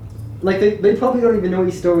 Like they probably don't even know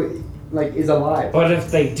he's still is alive. But if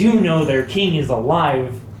they do know their king is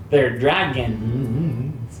alive, they're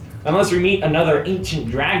dragons. Unless we meet another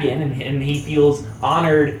ancient dragon and he feels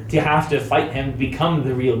honored to have to fight him to become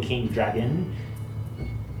the real king dragon.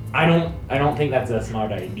 I don't think that's a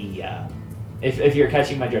smart idea. If you're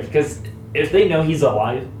catching my drift. Because if they know he's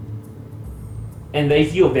alive and they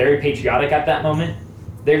feel very patriotic at that moment,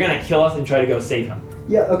 they're gonna kill us and try to go save him.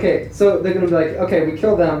 Yeah. Okay. So they're gonna be like, okay, we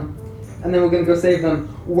kill them, and then we're gonna go save them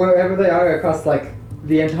wherever they are across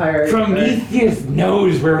the entire. Prometheus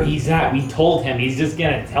knows where he's at. We told him. He's just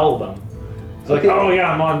gonna tell them. It's like, Okay. oh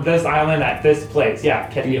yeah, I'm on this island at this place. Yeah,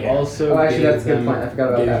 catch me We here. also Oh, actually, gave that's a good them- point. I forgot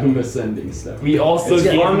about gave that. him ascending stuff. We also It's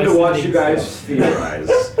gave fun him to a watch sending you guys stuff.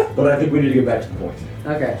 theorize, but I think we need to get back to the point.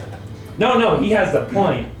 Okay. No, he has the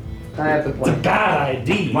point. I have the It's a point. bad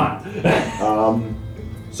idea. Come on.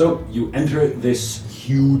 So you enter this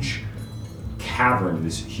huge cavern,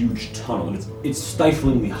 this huge tunnel, and it's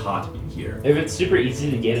stiflingly hot in here. If it's super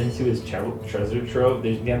easy to get into his treasure trove,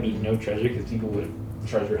 there's gonna be no treasure because people would have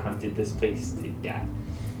treasure hunted this place to death.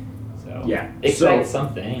 So Yeah, expect so-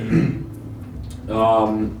 something.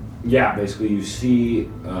 Yeah, basically you see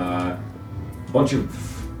a bunch of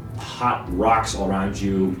hot rocks all around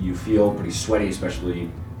you. You feel pretty sweaty, especially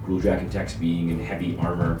Grueljack and Tex being in heavy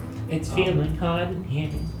armor. It's feeling hot in here.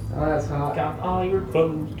 Oh, that's hot. Got all your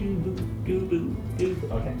clothes. Do.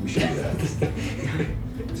 Okay. We should do that.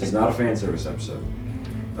 This is not a fan service episode.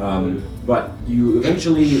 But you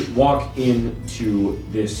eventually walk into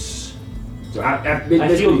this. So I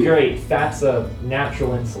feel great. Fat's a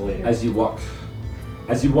natural insulator. As you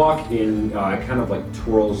walk in, it kind of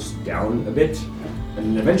twirls down a bit,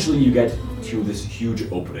 and eventually you get to this huge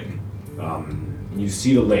opening. And you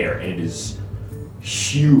see the lair, and it is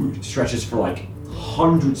huge. It stretches for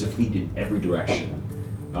hundreds of feet in every direction.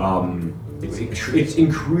 It's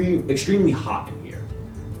extremely hot in here.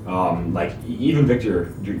 Even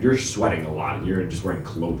Victor, you're sweating a lot. You're just wearing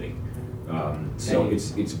clothing. So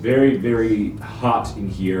it's very, very hot in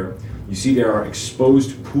here. You see there are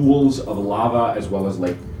exposed pools of lava as well as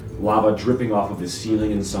lava dripping off of the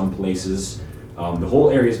ceiling in some places. The whole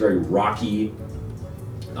area is very rocky.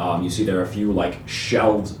 You see there are a few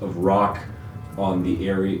shelves of rock on the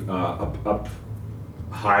area up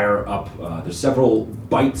higher up. There's several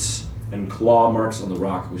bites and claw marks on the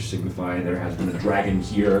rock, which signify there has been a dragon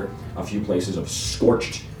here. A few places of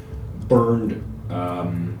scorched, burned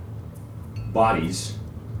bodies,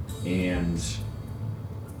 and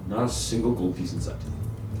not a single gold piece in sight.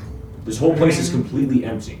 This whole place is completely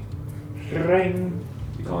empty. Ring.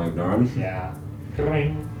 You calling Ignaran? Yeah.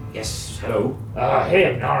 Ring. Yes, hello.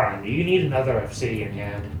 Hey, Naran, do you need another obsidian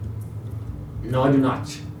head? No, I do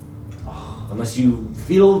not. Unless you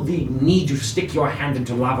feel the need to stick your hand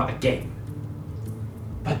into lava again.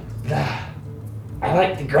 But, I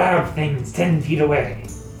like to grab things 10 feet away.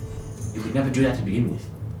 You could never do that to begin with.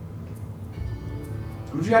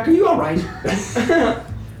 Jack, are you alright?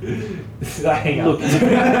 Hang on. Look, is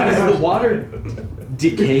the water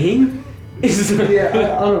decaying? Yeah, I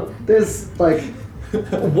don't know. There's like,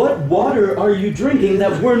 What water are you drinking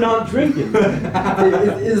that we're not drinking?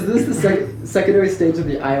 is this the secondary stage of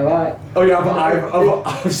the IOI? Oh yeah,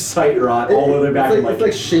 of sight rot all the way back. It's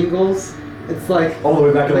like shingles. It's like all the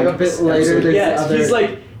way back. like a bit later. There's Yes, other,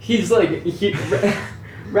 he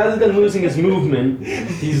rather than losing his movement,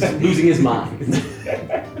 he's losing his mind.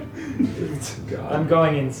 I'm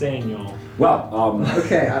going insane, y'all. Well,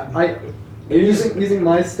 Okay, I using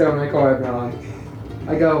my stone I call it now.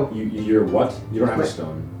 I go. You're what? You don't have a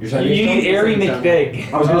stone. You're You standing stone? need Airy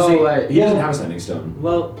McBig. I was gonna Oh, say right. he doesn't Well- have a standing stone.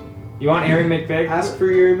 Well, You want Airy McBig? ask for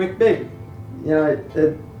your McBig. Yeah,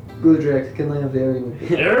 Gudrick, can I have the area?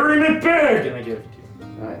 Airy McBig! And I give it to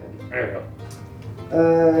you. Alright. There you go.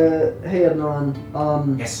 Hey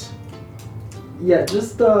Adnan. Yes. Yeah,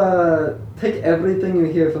 just take everything you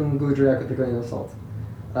hear from Gudriak with a grain of salt.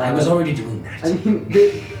 I was already doing that. I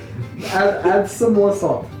mean, add some more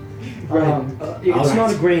salt. It's Alright.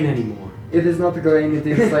 not a grain anymore. It is not the grain. It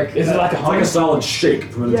is like Is it like a It's like a hunk? solid shake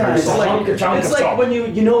from an Yeah, entire it's salt. like- Chunk of It's like salt.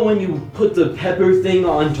 when when you put the pepper thing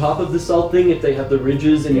on top of the salt thing, if they have the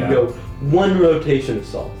ridges, and Yeah. you go one rotation of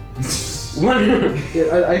salt. One. Yeah,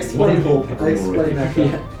 I explained. One whole I explained that.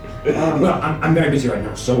 Yeah. Well, I'm very busy right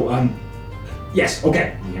now, so yes,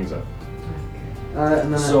 okay. He hangs up.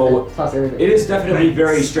 And then So, I toss everything. It is definitely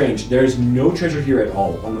very strange. There's no treasure here at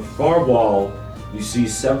all. On the far wall, you see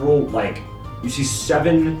you see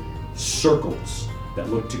 7 circles that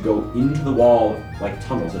look to go into the wall like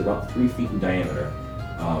tunnels at about 3 feet in diameter.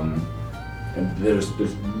 And there's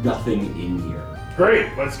nothing in here. Great,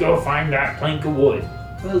 let's go find that plank of wood.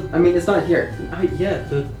 Well, I mean, it's not here.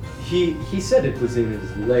 he said it was in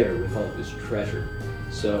his lair with all of his treasure.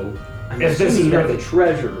 So I'm If this assuming is that where the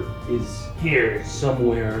treasure is Here.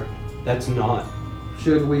 somewhere that's not.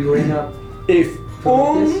 Should we ring up? If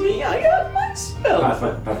Prometheus? only I got my spell.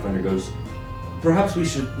 Pathfinder goes, perhaps we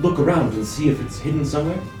should look around and see if it's hidden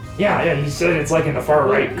somewhere. Yeah, he said it's like in the far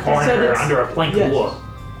right He said corner it's- under a plank yes. of wood.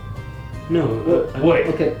 No, Wood.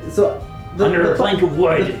 Okay, so Under a plank of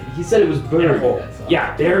wood. he said it was In a buried. hole. I thought.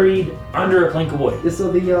 Yeah, buried under a plank of wood. So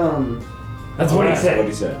the That's what he That's what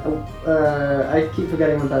he said. said. I keep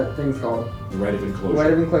forgetting what that thing's called. The right of enclosure.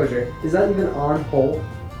 Right of enclosure. Is that even on hole?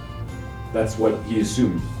 That's what he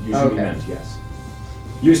assumed. You assume he Okay. meant, yes.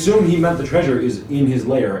 You assume he meant the treasure is in his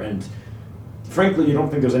lair, and frankly, you don't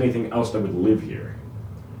think there's anything else that would live here.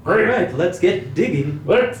 Great. Alright, let's get digging.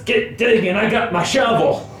 Let's get digging. I got my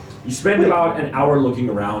shovel. You spend about an hour looking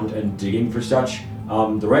around and digging for such.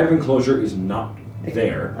 The right of enclosure is not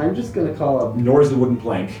there, I'm just gonna call up. nor is the wooden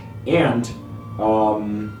plank, and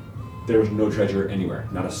there's no treasure anywhere.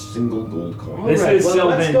 Not a single gold coin. This Alright, is well,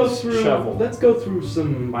 let's go Sylvan's through. shovel. Let's go through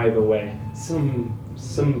some By the way.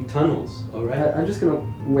 some tunnels. All right. I'm just gonna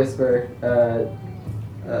whisper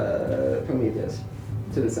Prometheus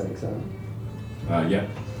to the Cynic Sun. Yeah.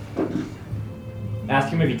 Ask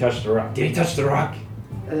him if he touched the rock. Did he touch the rock?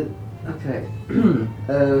 Okay.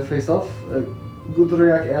 First off,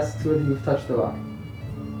 Gudriak asks whether you've touched the rock.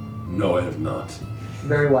 No, I have not.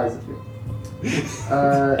 Very wise of you.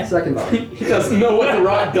 Second off, He doesn't know what the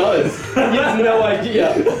rock does. He has no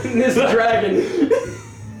idea. This dragon.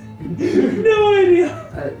 No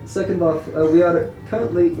idea. second off, we are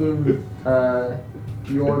currently in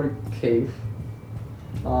your cave,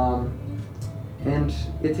 and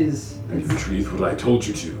it is. And you retrieved what I told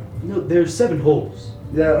you to. No, there's 7 holes.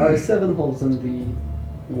 There are 7 holes in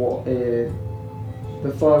the wall,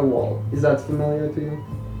 the far wall. Is that familiar to you?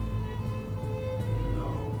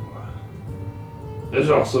 There's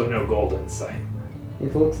also no gold in sight.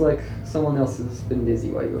 It looks like someone else has been busy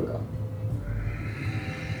while you were gone.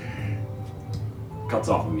 Cuts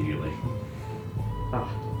off immediately.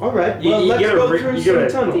 All right. You- Well, you let's gotta go re- through you some gotta-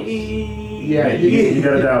 tunnels. Yeah, you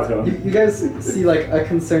got it out, though. You guys see like a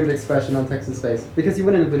concerned expression on Tex's face because you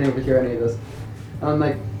wouldn't have been able to hear any of this. I'm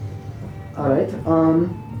like, all right.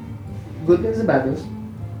 Good news and bad news.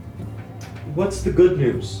 What's the good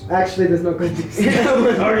news? Actually, there's no good news.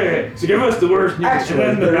 Okay, so give us the worst news Actually,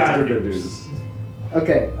 and then the bad Good news. news.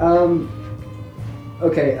 Okay.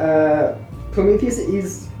 Prometheus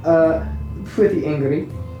is pretty angry.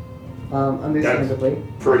 understandably.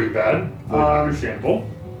 Pretty bad, but understandable.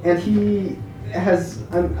 And he has,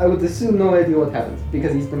 I would assume, no idea what happened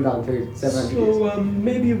because he's been gone for 700 years. So,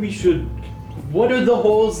 maybe we should. What are the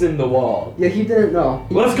holes in the wall? Yeah, he didn't know.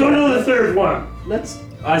 Let's go to the third one.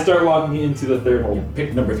 I start walking into the third hole.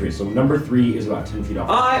 Pick number 3. So number 3 is about 10 feet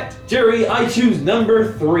off. Jerry, I choose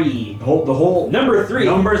number 3. The whole Number 3.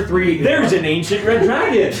 Number 3 is There's an ancient red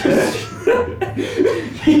dragon.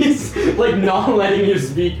 He's like not letting you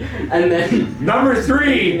speak, and then number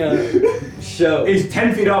 3 show. is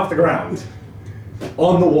 10 feet off the ground.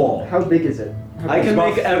 On the wall. How big is it? I can about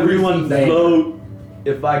make 3 everyone feet float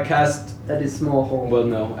if I cast. That is small hole. Well,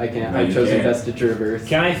 no, I can't. No, I you chose can't. investiture of earth.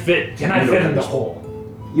 Can I fit You in don't the have hole?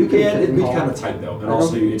 You can Yeah, fit it'd in be the hole. kind of tight though, and I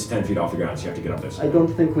also don't- it's 10 feet off the ground, so you have to get up there. I don't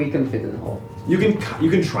think we can fit in the hole. You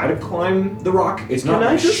can try to climb the rock. It's not Can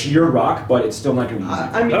I like just- sheer rock, but it's still not gonna be easy.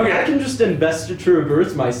 I mean, Okay. I can just investiture of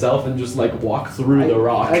earth myself and just like walk through the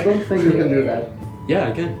rock. I don't think you can do that. Yeah,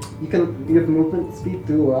 I can. You have movement speed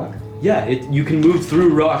through a rock. Yeah, you can move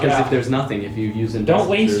through rock as Yeah. if there's nothing if you use investiture. Don't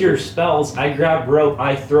waste your spells. I grab rope.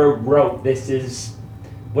 I throw rope. This is...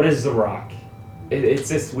 What is the rock? It's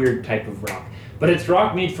this weird type of rock. But it's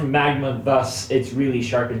rock made from magma, thus it's really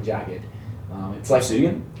sharp and jagged. It's like...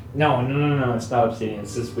 Obsidian? No, it's not obsidian.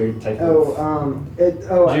 It's this weird type Oh, of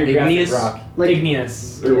geographic igneous? rock. Like-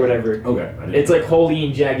 igneous, or whatever. Okay. I didn't- It's like holy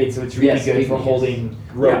and jagged, so it's really Yes, good for igneous. holding yeah,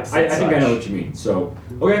 ropes. I and think I know such. what you mean. So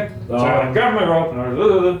okay. So I grab my rope and I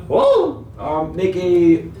whoa! Make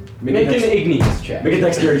a Make an igneous check. make a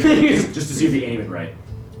dexterity check, just to see if you aim it right.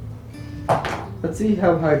 Let's see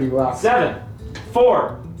how hard you rock. 7,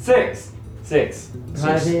 4, 6, 6.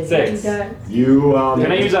 Six. You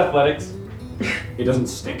Can I use athletics? It doesn't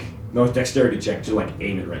stick. No dexterity check to like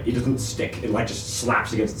aim it right. It doesn't stick. It like just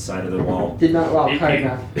slaps against the side of the wall. Did not rock hard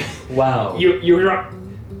enough. Wow. You rock.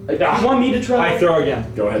 You want me to try? I throw again.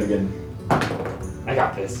 Go ahead again. I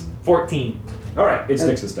got this. 14. All right, it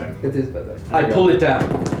sticks this time. It is better. I pull it down.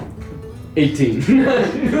 18.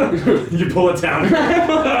 You pull it down.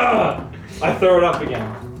 I throw it up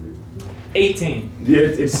again. 18. Yeah,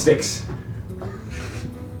 it sticks.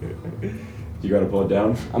 You gotta pull it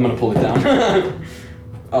down. I'm gonna pull it down.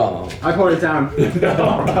 Oh. I pulled it down.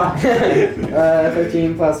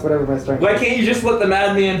 13 plus whatever my strength. Why can't you just let the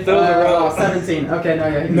madman throw the rope? 17. Okay, no,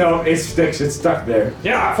 yeah. No, it sticks. It's stuck there.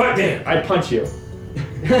 Yeah, fuck it. I punch you.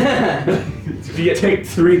 You take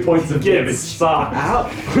 3 points of Get damage. socked. Ow.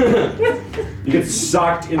 You get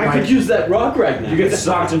socked in I like could use that rock right now. you get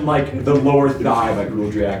socked in like the lower thigh by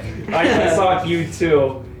Gruldrak. I can sock you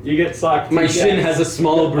too. You get socked. My too, shin guys. has a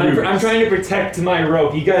small bruise. I'm trying to protect my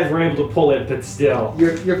rope. You guys were able to pull it, but still.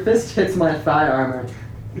 Your fist hits my thigh armor,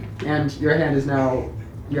 and your hand is now.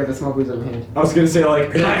 You have a small bruise on your hand. I was gonna say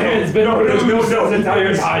like My hand's been bruised this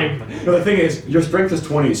entire time. No, the thing is, your strength is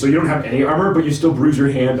 20, so you don't have any armor, but you still bruise your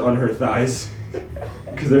hand on her thighs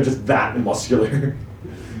because they're just that muscular.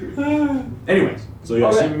 Anyways, so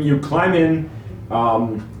yes, Okay. you climb in,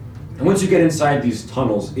 and once you get inside these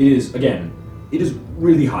tunnels, it is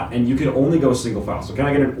really hot, and you can only go single file. So can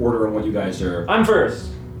I get an order on what you guys are? I'm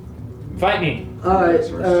first. Fight me. Alright,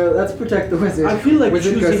 let's protect the wizard. I feel like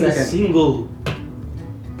Wizard goes choosing a second.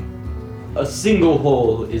 single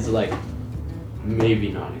hole is like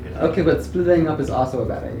maybe not a good idea. Okay, but splitting up is also a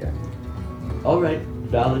bad idea. All right,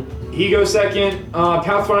 valid. He goes second,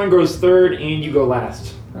 Pathfinder goes third, and you go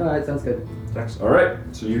last. Alright, sounds good. All right.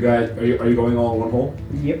 So you guys are you going all in one hole?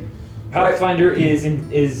 Yep. Pathfinder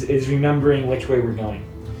is remembering which way we're going.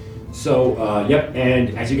 So, yep,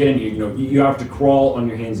 and as you get in, you have to crawl on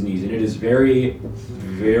your hands and knees, and it is very,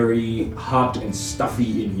 very hot and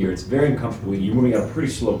stuffy in here. It's very uncomfortable. You're moving at a pretty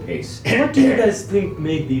slow pace. What do you guys think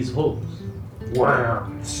made these holes?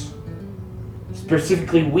 Worms.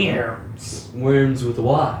 Specifically worms. Worms with a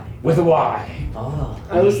Y. With a Y. Ah.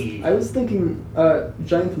 I was thinking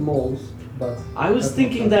giant moles, but I was that's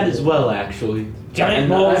thinking not that good. as well, actually. Giant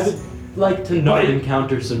And I moles. would like to not But-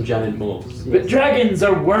 encounter some giant moles. But dragons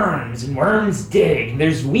are worms, and worms dig, and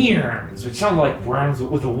there's worms, which sound like worms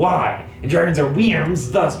with a Y. And dragons are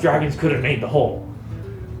worms, thus dragons could have made the hole.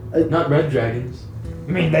 Not red dragons.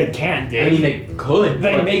 I mean, they can dig. I mean, they could.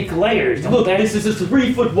 They but- make layers, don't Look, they? this is a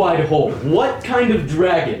 3-foot wide hole. What kind of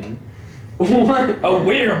dragon? What? A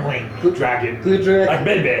wormling dragon. Gudrick, Like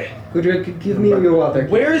baby. Gudrick, give me your water.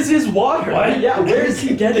 Where is his water? What? Yeah, where is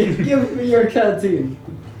he getting? Give me your canteen.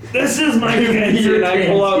 This is my Your canteen. I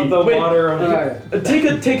pull out the Wait. water of Alright.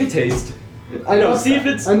 Take a taste. I'm No, not- see if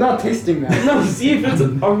it's- I'm not tasting that. No, see if it's.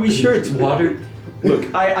 Are we sure it's water?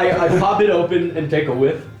 Look, I pop it open and take a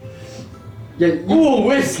whiff. Yeah, you, Ooh,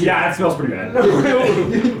 whiskey. Yeah, it smells pretty bad.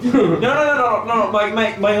 No,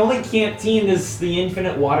 no. My only canteen is the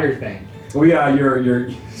infinite water thing. Oh yeah, you're.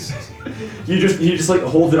 He just like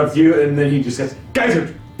holds it up to you, and then he just goes,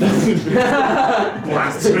 Geyser!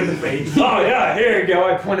 Blasts him in the face. Oh yeah, here you go.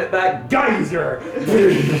 I point it back. Geyser.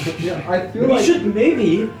 Yeah, I feel We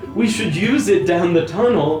like should use it down the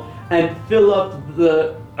tunnel and fill up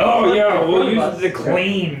the. Oh yeah, we'll use us. it to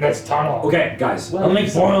clean this tunnel. Okay, guys. Well, I'll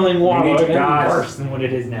make boiling water need to even guys. worse than what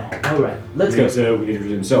it is now. All right, let's Okay, go. so we need to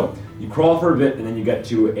resume. So you crawl for a bit, and then you get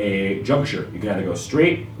to a juncture. You can either go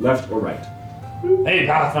straight, left, or right. Hey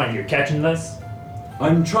Pathfinder, you're catching this?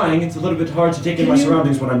 I'm trying. It's a little bit hard to take in my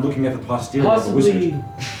surroundings when I'm looking at the posterior of a wizard.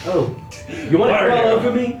 Possibly. Oh, you want to Water crawl hero.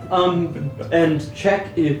 over me? And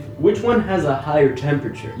check if which one has a higher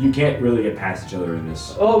temperature. You can't really get past each other in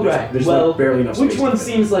this. Oh There's- right. There's well, like barely enough which space one to fit.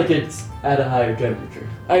 seems like it's at a higher temperature?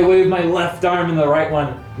 I wave my left arm and the right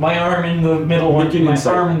one. My arm in the middle one. Make an My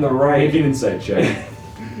insight. arm in the right. Make an insight check.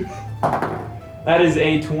 That is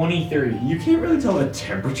a 23. You can't really tell the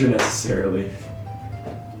temperature necessarily.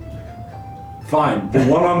 Fine. The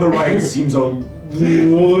one on the right seems a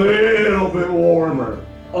little bit warmer.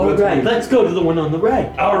 Oh That's right. weird. Let's go to the one on the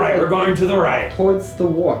right. All right, we're going to the right. towards the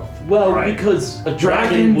warmth. Well, Right. because a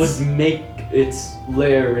dragon Dragons- would make its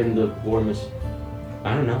lair in the warmest.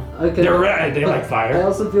 I don't know. Okay. They're red. They But like I fire.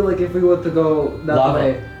 also feel like if we were to go that Lava.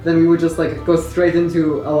 way, then we would just like go straight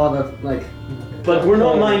into a lot of like. But we're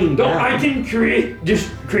not mining Don't down. I can create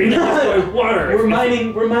water. We're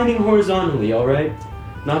mining horizontally, all right?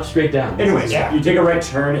 Not straight down. Anyways, Yeah. you take a right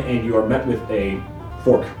turn and you are met with a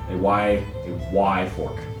fork, a Y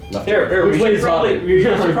fork. Left Here, to right. we Which way should is probably up? we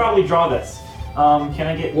should probably draw this. Can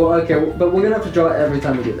I get? Well, okay, but we're gonna have to draw it every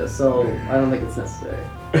time we do this, so I don't think it's necessary.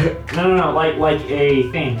 No, like a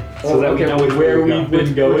thing, so that we okay, know which where way we we've go. been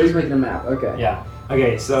We're going. just making a map. Okay. Yeah.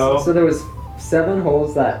 Okay, so So there was 7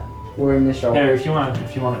 holes that were initial. there, if you want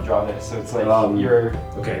to draw this, so it's like you're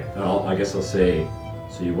Okay, I guess I'll say,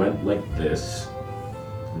 so you went like this,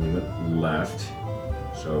 and you went left,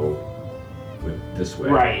 so went this way.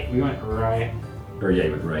 right. We went right. Or yeah,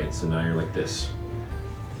 you went right, so now you're like this.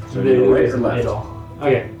 So There you go right was or the left? middle.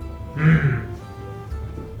 Okay.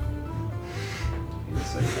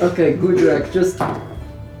 It's like, Okay, Gudrak, just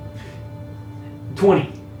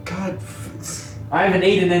 20. God, I have an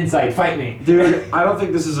 8 in insight. Fight me. dude, I don't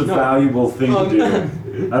think this is a No. valuable thing Oh, to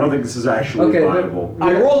do. I don't think this is actually Okay, but- viable.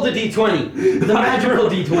 I rolled a d20. The magical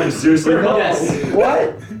d20. Seriously? Yes.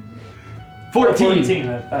 what? 14.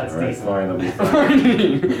 That's Alright, decent. fine, that'll be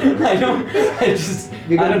fine. I don't. I just.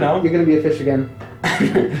 You're I gonna, don't know. You're gonna be a fish again.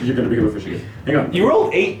 You're gonna become a fish again. Hang on. You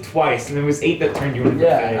rolled 8 twice, and it was 8 that turned you into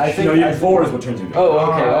Yeah, a fish. I think- No, you had 4 is what turns you into. Oh,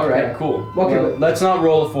 okay. Ah, All right. okay. Cool. Okay, Well, but- let's not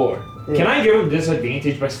roll a 4. Can I give him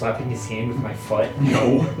disadvantage by slapping his hand with my foot?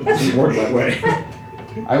 No, it doesn't work that way.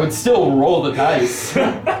 I would still roll the dice.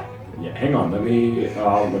 Yeah, hang on. Let me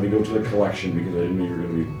go to the collection because I didn't know you were gonna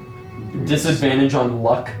be doing Disadvantage on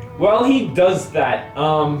luck. Well, he does that.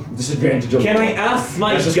 this. Disadvantage of Can I ask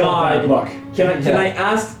my That's just called bad god? luck. Can I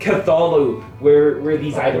ask Cthulhu where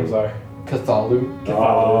these items are? Cthulhu.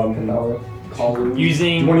 No. Cthulhu. Do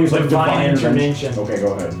Using you want to use like divine intervention. Okay,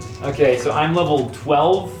 go ahead. Okay, so I'm level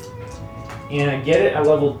 12, and I get it at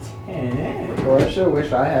level 10. Or I sure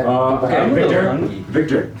wish I had. Okay, I'm a little Victor. hungry.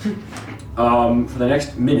 Victor. For the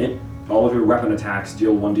next minute, all of your weapon attacks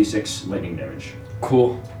deal 1d6 lightning damage.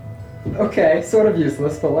 Cool. Okay, sort of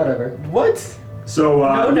useless, but whatever. What? So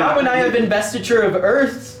No, not when I have investiture of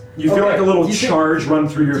Earth. You feel Okay, like a little do you think- charge run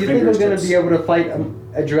through your Do you think I'm fingertips. gonna be able to fight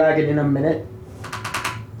a dragon in a minute?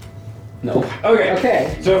 No. Okay,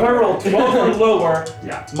 Okay. so if I roll 12 or lower,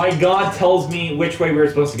 Yeah. my god tells me which way we're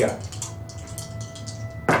supposed to go.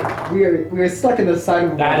 We are stuck in the side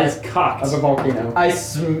of, That is cocked. of a volcano.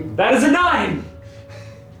 That is a 9!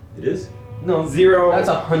 It is? No, 0. That's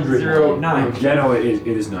 100. 0, 9. Yeah, no, it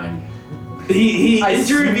is 9. He I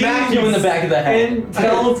intervenes smack you in the back of the head. and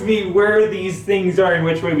tells me where these things are and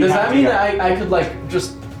which way we Does have that to mean go. that I could like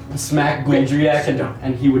just smack Gwendriak Sit down.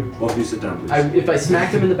 and he would? Both of you sit down, please. If I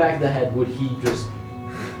smacked him in the back of the head, would he just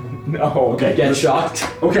No. Okay, get let's- shocked?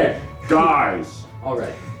 Okay, guys. All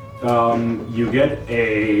right. You get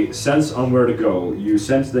a sense on where to go. You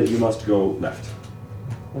sense that you must go left.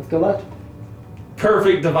 Let's go left.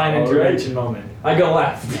 Perfect divine All intervention moment. I go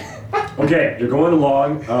left. Okay, you're going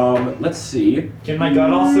along. Let's see. Can my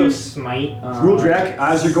god also smite? Ruldrak,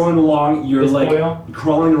 as you're going along, you're this like oil?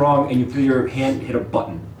 crawling along and you feel your hand hit a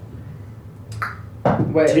button.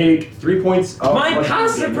 Wait. Take 3 points of My bludgeoning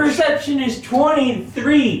passive damage. perception is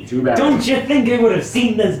 23. Too bad. Don't you think I would have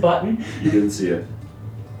seen this button? You didn't see it.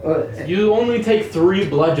 You only take 3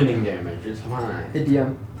 bludgeoning damage. It's fine. Hey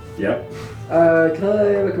DM. Yep. Can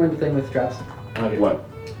I recommend a thing with traps? What?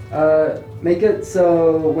 Make it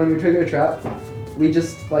so when we trigger a trap, we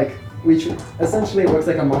just like essentially it works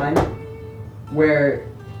like a mine, where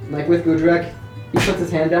like with Gudrek, he puts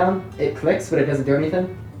his hand down, it clicks, but it doesn't do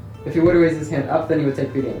anything. If he were to raise his hand up, then he would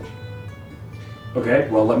take 3 damage. Okay,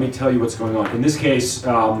 well, let me tell you what's going on. In this case,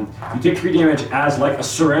 you take 3 damage as like a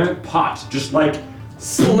ceramic pot, just like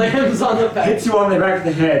Slams on the back. hits you on the back of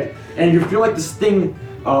the head, and you feel like this thing.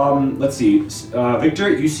 Let's see, Victor,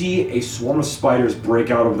 you see a swarm of spiders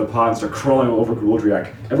break out of the pot and start crawling over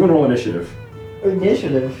Goldriak. Everyone roll initiative.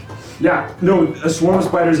 Initiative. Yeah, no, a swarm of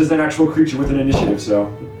spiders is an actual creature with an initiative, so.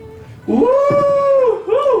 Woo!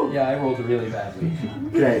 Yeah, I rolled really badly.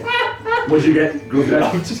 Okay. What'd you get,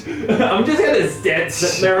 Goldriak? I'm just gonna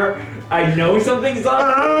sit there. I know something's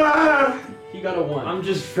up. He got a 1. I'm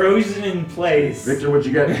just frozen in place. Victor, what'd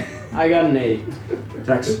you get? I got an 8.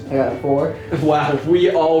 Tex. I got a 4. Wow,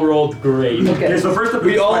 we all rolled great. Okay, so first up,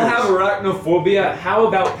 We all spiders. have arachnophobia. How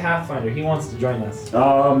about Pathfinder? He wants to join us.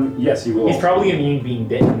 Yes, he will. He's probably immune being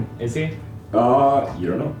bitten, is he? You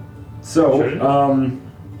don't know. So, Shouldn't.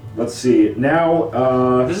 let's see.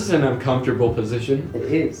 Now, This is an uncomfortable position. It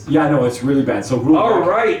is. yeah, no, it's really bad. So, rule All back.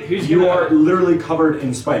 right. Who's You gonna- are literally covered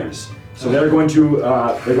in spiders. So they're going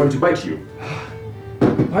to bite you.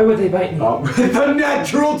 Why would they bite me? The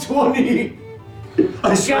natural 20.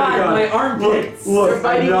 I swear to God, my armpits. Look, They're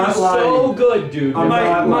biting I'm you not so lying. good, dude. I'm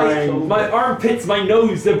not lying. my armpits, my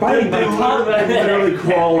nose, they're biting They my top of my literally, head. literally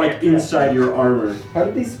crawl like inside your armor. How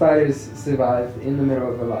did these spiders survive in the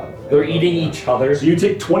middle of the lava? They're eating each other. So you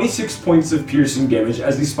take 26 points of piercing damage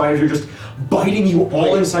as these spiders are just biting you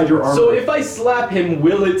all inside your armor. So if I slap him,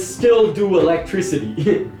 will it still do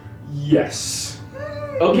electricity? yes.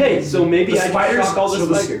 Okay, so maybe I just shock all so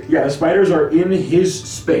the spiders. yeah, the spiders are in his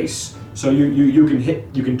space. So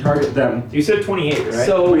you can target them. You said 28, right?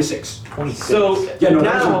 So 26. 26. So Yeah, no,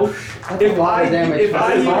 now, That's a if lot I of damage. if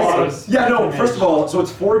I That's a lot use Yeah, no, first of all, so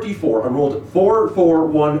it's 4d4. I rolled 4, 4,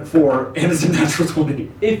 1, 4, and it's a natural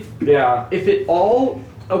 20. if yeah. if it all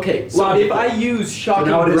okay, so Logical. if I use So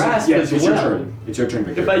shocking now it is, grasp yeah, as it's your well, turn. It's your turn,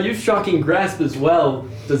 Victor. if I use shocking grasp as well,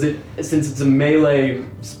 does it since it's a melee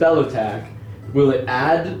spell attack, will it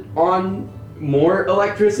add on more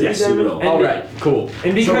electricity Yes, it damage? will. All right, cool.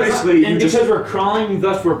 And So because basically, you because just- we're crawling,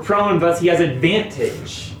 thus we're prone, thus he has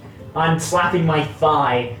advantage on slapping my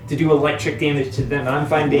thigh to do electric damage to them. And I'm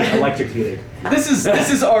fine being electrocuted. This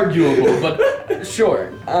is arguable, but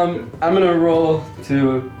sure. I'm gonna roll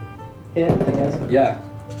to Yeah, I guess. yeah.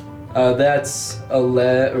 That's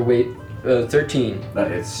 13.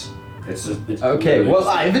 That hits. It's just. It's Okay, literally well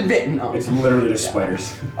just- I have advantage. No. It's literally just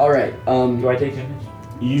spiders. All right. Do I take damage?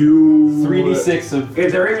 You. 3d6 of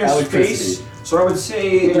If they're in your electricity. space, so I would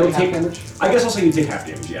say Like you'll half take. damage? I guess I'll say you take half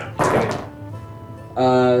damage. Yeah.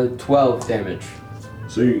 12 damage.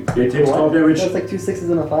 So it takes 12 damage. That's like 2 6s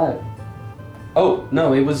and a 5. Oh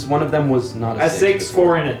no, it was one of them was not a A 6,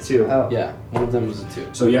 4, and a 2. Oh. Yeah, one of them was a 2.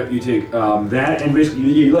 So yep, you take that, and basically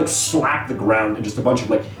you like slap the ground, and just a bunch of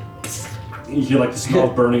like. You hear like the smell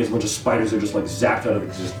of burning as a bunch of spiders are just like zapped out of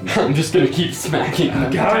existence. I'm just gonna keep smacking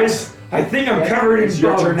them. Guys, I think I'm covered in It's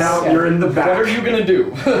your turn bugs. now. You're in the What back. are you gonna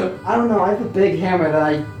do? I don't know, I have a big hammer that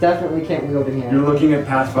I definitely can't wield in You're here. looking at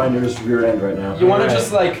Pathfinder's rear end right now. You want to Alright.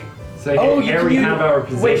 just like? So Oh, here you we can have our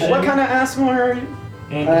position. Wait, what kind of asshole are you?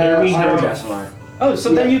 And here we Uh, have. Jasmine. Oh,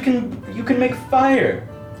 so then you can make fire.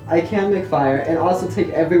 I can make fire and also take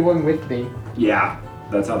everyone with me. Yeah,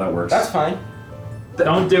 that's how that works. That's fine.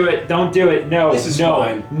 Don't do it. Don't do it. No. This is no.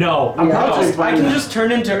 fine. No. I'm Yeah, probably just- I can just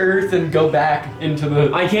turn into Earth and go back into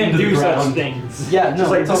the. I can't into the do such ground. things. Yeah, no, Just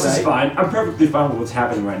like it's this is alright. fine. I'm perfectly fine with what's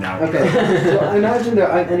happening right now. Okay, so I imagine there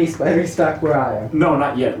aren't any spiders stuck where I am. No,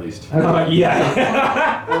 not yet at least.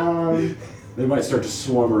 Yeah. They might start to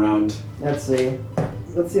swarm around. Let's see.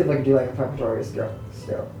 Let's see if I can do like a preparatory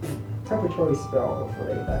preparatory spell before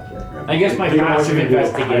they get back here. I guess my They don't passive want you to do it.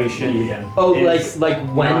 investigation. Oh, is like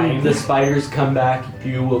when 9. the spiders come back,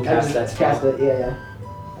 you will I cast just that spell. cast it, yeah.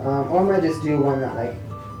 Or I might just do one that like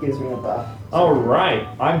gives me a buff. All right.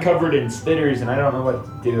 I'm covered in spitters and I don't know what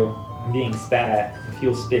to do. I'm being spat at. I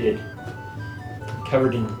feel spitted. I'm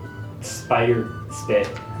covered in spider spit.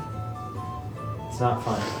 It's not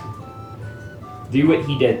fun. Do what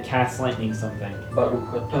he did. Cast lightning something.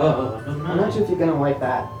 I'm not sure if you're gonna like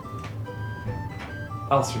that.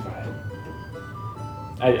 I'll survive.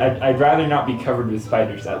 I'd rather not be covered with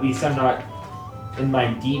spiders. At least I'm not in my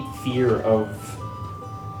deep fear of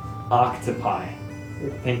octopi.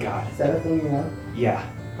 Thank God. Is that a thing you know? Yeah.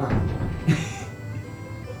 Huh.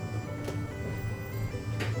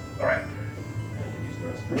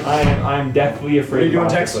 I'm deathly afraid What are you of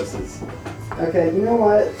doing, Tex? octopuses. Okay, you know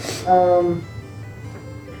what?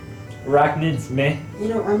 Arachnids, meh. You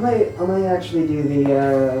know, I might actually do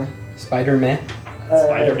the Spider-Man.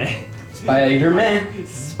 Spider-Man. Spider-Man.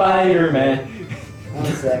 Spider-Man. One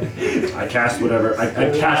sec. I cast whatever. I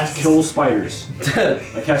cast kill spiders.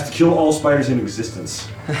 I cast kill all spiders in existence.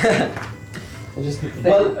 I just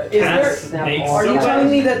Well, is there? snap Snakes. all Are you that. telling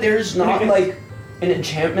me that there's not like an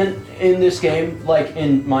enchantment in this game, like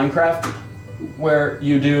in Minecraft, where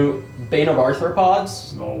you do Bane of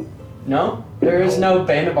Arthropods? No. No, there is no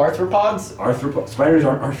Bane of Arthropods. Spiders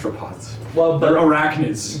aren't arthropods. Well, They're but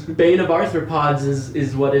arachnids. Bane of Arthropods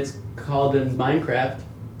is what it's called in Minecraft.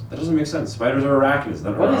 That doesn't make sense. Spiders are arachnids.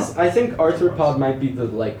 Not What is? I think arthropod might be the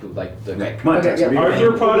like the. Okay, come on, Okay, Tex. yeah. What are you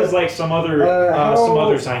doing? Arthropod is like some other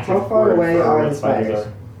scientific How far word away for are what the spiders?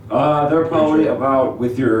 They're probably about,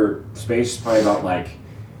 with your space, probably about like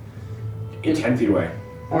 10 feet away.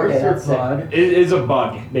 Okay, that's sick. Arthropod. It is a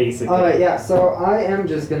bug, basically. Alright, yeah. So I am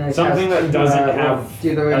just gonna Something cast, that doesn't have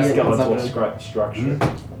do the a radiant skeletal consumption. structure.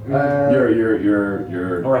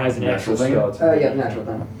 Your Or has an natural actual thing. skeleton. Yeah, natural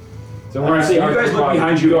thing. So Alright, when so you say guys look arthropod,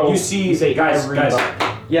 behind you. go- You see, say guys. every bug.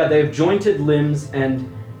 Yeah, they have jointed limbs and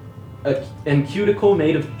cuticle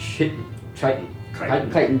made of chitin. Chitin.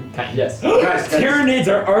 Chitin. Yes. Guys, Tyranids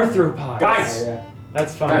are arthropods. Guys. Yeah.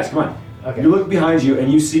 That's fine. Guys, come on. Okay. You look behind you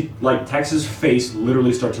and you see like Tex's face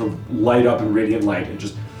literally start to light up in radiant light and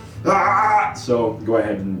just So go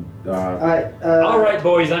ahead and Alright. All right,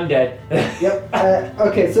 boys, I'm dead. Yep.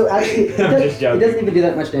 Okay, so actually, it, I'm just it joking. doesn't even do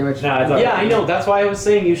that much damage. Nah, it's all Yeah, right. I know. That's why I was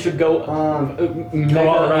saying you should go Mega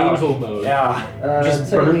all around. Angel mode. Yeah.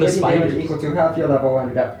 Just so burn the radiant damage spiders. equal to half your level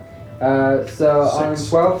and up. So on 6.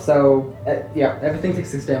 12, so yeah, everything takes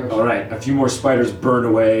 6 damage. all right. A few more spiders burn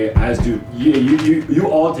away, as do you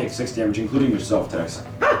all take 6 damage, including yourself, Tex.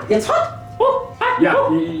 It's hot. Yeah,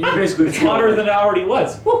 you basically It's hotter than it already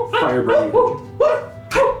was. fire burning.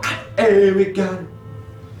 Hey, we got it.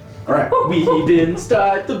 All right. We didn't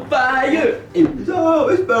start the fire. It's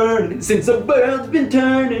always burning. Since the world's been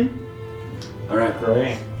turning. All right.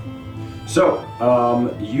 Great. So,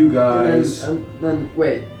 you guys. And then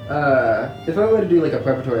wait. If I were to do like a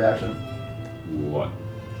preparatory action, What?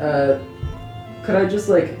 could I just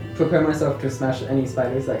like prepare myself to smash any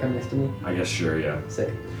spiders that come next to me? I guess sure. Yeah. Sick.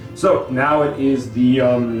 So now it is the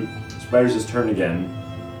spiders' turn again.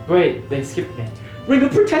 Wait, they skipped me. Ring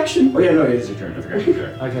of protection. Oh yeah, no, it is your turn. I forgot your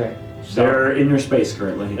turn. Okay. So They're in your space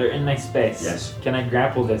currently. they're in my space. Yes. Can I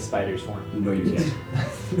grapple this spider's form? No, you can't.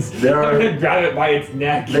 There I'm are. gonna grab it by its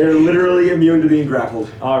neck. They're literally immune to being grappled.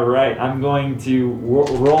 All right, I'm going to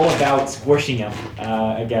roll about squishing him.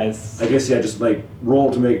 I guess. I guess yeah, just like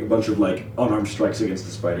roll to make a bunch of like unarmed strikes against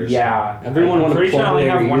the spiders. Yeah. Everyone I'm wanna pretty sure I plug only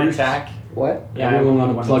their have one ears? attack. What? Yeah. Everyone I want have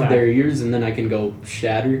to one plug attack. their ears and then I can go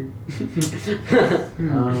shatter.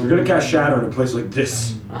 You're gonna cast shatter in a place like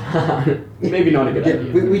this. Maybe not a good Yeah,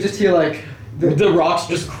 idea. we just hear like The rocks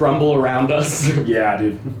just crumble around us. Yeah,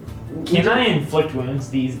 dude. Can I inflict wounds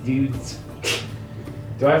these dudes?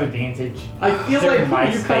 Do I have advantage? I feel They're like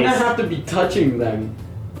my you kind of space. have to be touching them.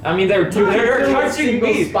 I mean, they're kill a touching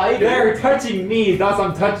single me. spider. They're touching me. Thus,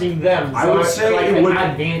 I'm touching them. I so would it's say like it an would.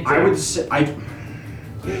 advantage.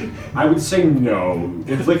 I would say no.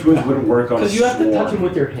 Inflict wounds wouldn't work on a Because you have to swarm. touch them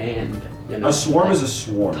with your hand. You know? A swarm Like, is a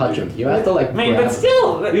swarm. touch dude. them. You have to like. I mean, grab but 'em.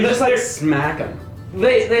 still, You just like they're- smack them.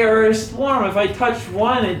 they are a swarm. If I touch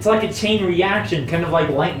one, it's like a chain reaction, kind of like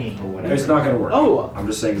lightning or whatever. It's not gonna work. Oh, I'm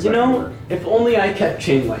just saying it's you not gonna know, work. if only I kept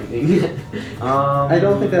chain lightning. I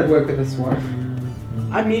don't think that'd work with a swarm.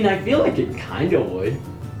 I mean, I feel like it kind of would.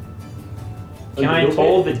 Can I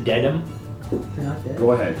toll the deadum? They're not dead.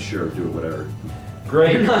 Go ahead, sure, do it, whatever.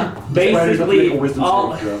 Great. Spiders have to make Basically, a wisdom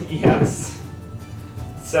all saving throw. yes.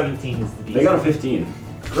 17 is the DC. They got a 15.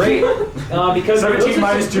 Great. Because 17 those are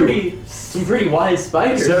minus some 2. Some pretty wise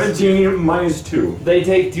spiders. 17 minus 2. They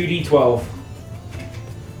take 2d12.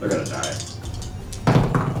 They're gonna die.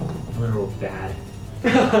 I'm gonna roll bad.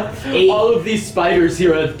 All of these spiders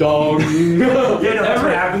hear a dong. Yeah, no, that's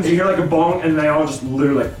what happens. You hear like a bong, and they all just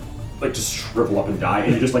literally like just shrivel up and die,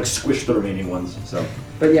 and you just like squish the remaining ones. So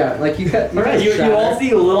But yeah, like you got. Alright, you all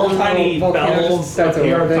see little tiny volcano bells just starts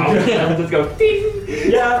appear over. on top and just go ding.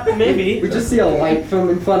 Yeah, maybe. We just see a light from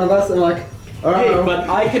in front of us, and like, Hey, oh, but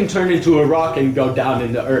I can turn into a rock and go down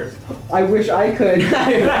into earth. I wish I could.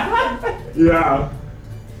 yeah.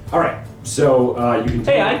 All right. So you continue.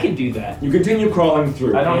 Hey, I can do that. You continue crawling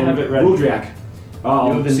through. I don't and have it ready. Ruldrak,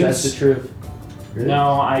 You've invested since truth.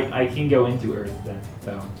 No, I can go into Earth then.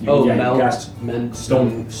 So. you, Oh, yeah, you melt, cast men,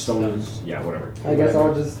 stones. Yeah, whatever. I guess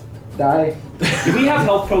I'll just die. Do we have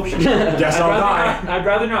health potions? Guess I'll die. I'd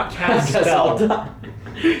rather not cast Guess I'll spell. die.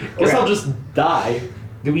 Guess I'll just die.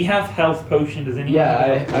 Do we have health potion? Does anyone?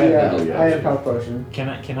 Yeah, have I Yeah, have I have health potion. Can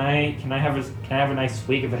I have a nice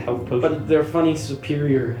swig of a health potion? But they're funny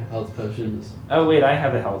superior health potions. Oh wait, I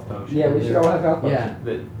have a health potion. Yeah, we should all have health potion.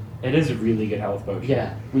 Yeah, It is a really good health potion.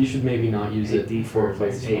 yeah. We should maybe not use it. 8d4 for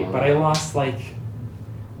plus very 8, small. but I lost like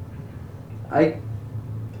I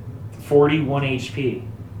 41 HP.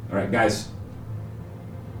 All right, guys.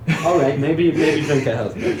 All right, maybe drink a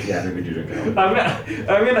health potion. Yeah, maybe do drink it. I'm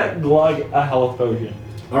gonna glug a health potion.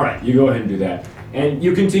 All right, you go ahead and do that, and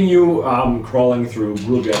you continue crawling through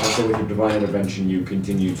Bruljak. Let's say with your divine intervention, you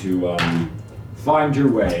continue to find your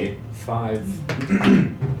way.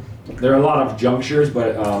 5, There are a lot of junctures,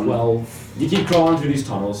 but 12, you keep crawling through these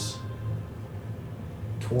tunnels.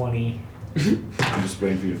 20, I'm just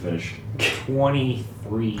waiting for you to finish.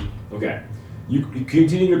 23. Okay. You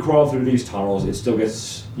continue to crawl through these tunnels. It still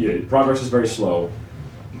gets... Yeah, progress is very slow.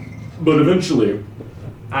 But eventually,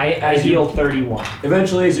 I heal 31.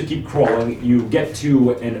 Eventually, as you keep crawling, you get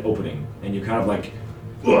to an opening, and you kind of like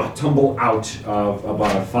tumble out of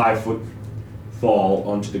about a 5-foot fall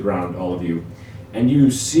onto the ground, all of you, and you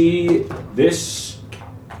see this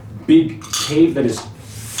big cave that is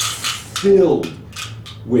filled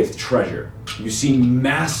with treasure. You see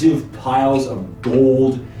massive piles of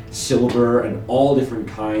gold, silver, and all different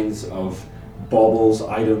kinds of baubles,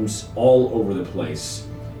 items all over the place.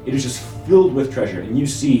 It is just filled with treasure, and you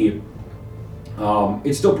see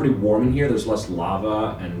it's still pretty warm in here. There's less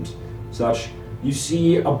lava and such. You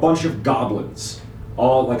see a bunch of goblins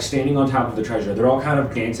all like standing on top of the treasure. They're all kind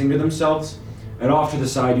of dancing to themselves, and off to the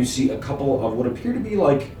side you see a couple of what appear to be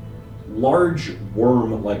like large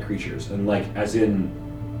worm-like creatures, and like as in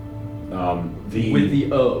With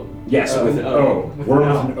the O. yes, with an O.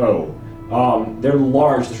 Worm with an O. They're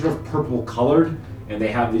large. They're sort of purple colored, and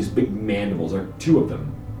they have these big mandibles. There are 2 of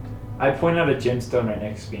them. I point out a gemstone right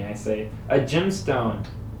next to me and I say, a gemstone.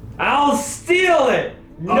 I'll steal it!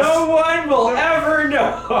 No one will ever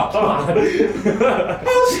know! I'll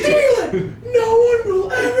steal it! No one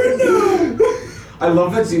will ever know! I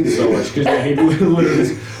love that scene so much because he literally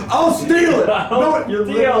just, I'll steal it! No, you're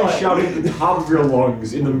steal literally it. shouting at the top of your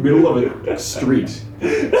lungs in the middle of a street.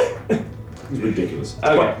 It's ridiculous.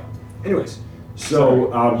 Okay. But, anyways, so,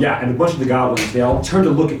 yeah, and a bunch of the goblins, they all turn to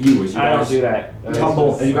look at you as you I don't guys do that.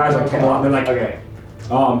 tumble, and you guys like tumble out, and they're like, Okay.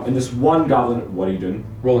 and this one goblin, what are you doing?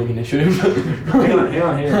 Rolling initiative.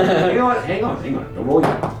 Hang on. Don't roll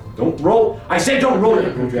yet. Don't roll. I said don't roll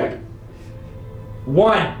yet, Jack.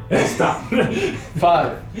 1. Stop.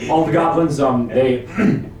 5. All the goblins, they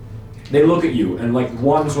look at you, and like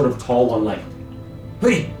one sort of tall one, like,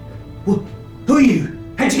 Hey, who are you?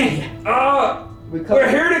 How'd you get here? We're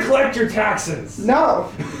here to collect your taxes.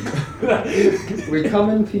 No! We come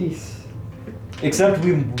in peace. Except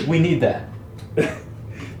we need that.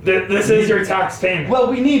 This is your tax payment. Well,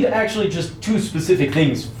 we need actually just 2 specific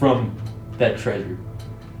things from that treasure.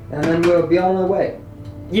 And then we'll be on our way.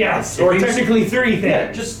 Yes, or technically 3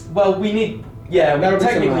 things. Yeah, we need. Yeah, That'll we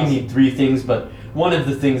be technically something else. need 3 things, but one of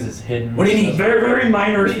the things is hidden. What do you need? Very, very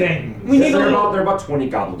minor thing. We need a there little. are about 20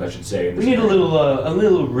 goblins, I should say. in We this need a area.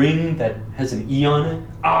 little ring that has an E on it.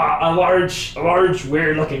 A large,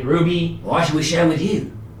 weird-looking ruby. Why should we share with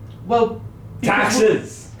you? Well,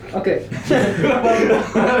 Taxes. Okay.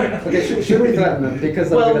 Okay, should we threaten them?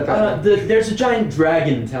 Because I'm well, gonna threaten them. there's a giant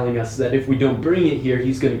dragon telling us that if we don't bring it here,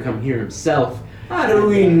 he's going to come here himself. How do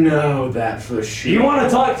we know that for sure? You want to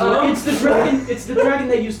talk to him? It's the dragon. It's the dragon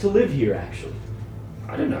that used to live here, actually.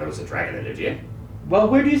 I didn't know there was a dragon that lived here. Well,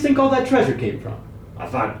 where do you think all that treasure came from? I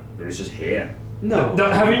thought it was just here. No.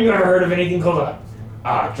 Haven't you ever heard of anything called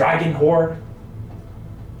a dragon horde?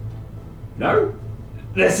 No?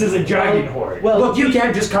 This is a dragon horde. Well, Look, you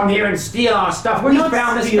can't just come here and steal our stuff. We're We not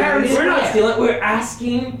found this stealing very it. We're not stealing. We're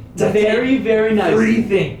asking to very, very take nicely. 3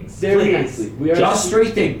 things. Very please. nicely. We are Just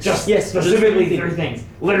 3 things. Just Yes, specifically just 3 things.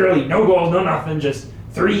 Literally, no gold, no nothing. Just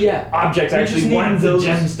 3 Yeah. objects. We Actually, just need one's those- a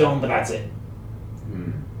gemstone, but that's it.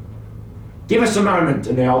 Give us a moment.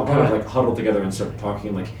 And they all kind of like huddle together and start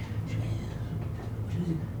talking like.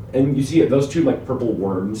 And you see those 2 like purple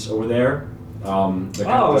worms over there. They're kind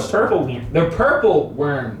Oh, of the purple one. They're purple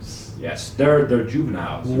worms. Yes, they're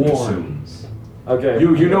juveniles. you assume. Worms. Okay.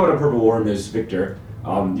 You know what a purple worm is, Victor.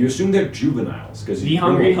 You assume they're juveniles because The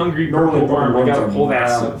hungry normally purple worm. I worms gotta are pull that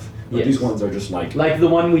out. massive, but Yes. these ones are just like Like the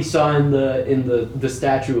one we saw in the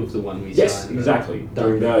statue of the one we yes, saw. in the exactly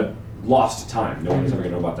during the lost time. No one is ever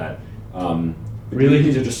gonna know about that. But Really?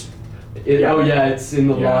 These are just Oh yeah, it's in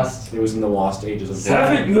the yeah, lost. It was in the lost ages of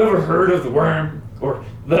time. Haven't you ever heard of the worm or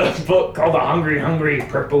the book called The Hungry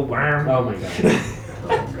Purple Worm? Oh my god.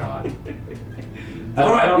 Oh God. I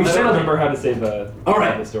All right, don't, we I settled don't it. remember how to say the All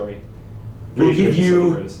right. the story. We'll give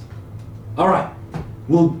you. Is. All right.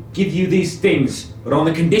 We'll give you these things, but on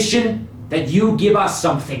the condition that you give us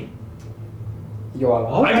something. You are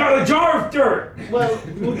allowed. I got a jar of dirt. Well,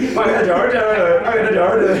 I got a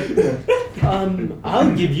jar.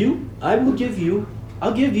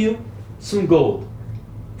 I'll give you some gold.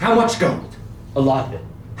 How much gold? A lot of it.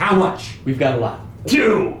 How much? We've got a lot.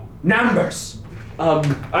 2. Numbers. I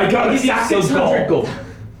got I'll a give you sack of 600 gold. gold.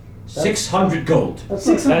 600 gold. That's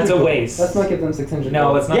 600 That's a gold. waste. Let's not give them 600. No,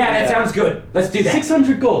 gold. let's not. Yeah, do that sounds good. Let's do that.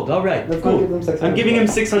 600 gold. All right. Let's not cool. give them 600 I'm giving him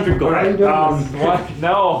gold. 600 gold. Why are you doing What?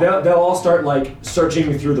 No. They'll all start like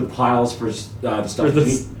searching through the piles for the stuff. For that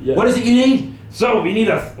this- you yeah. What is it you need? So we need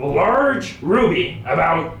a large ruby,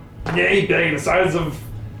 about yay big, the size of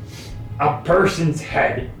a person's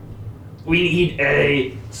head. We need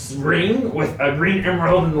a ring with a green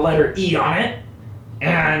emerald and the letter E on it,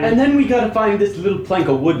 And then we gotta find this little plank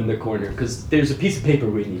of wood in the corner, because there's a piece of paper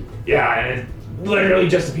we need. yeah, and it's literally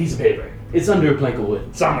just a piece of paper It's under a plank of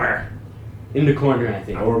wood. somewhere In the corner, I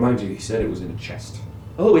think. I will remind you, he said it was in a chest.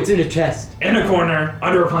 Oh, it's in a chest. in a corner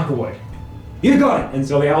under a plank of wood. You got it. And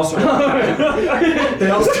so they all start. they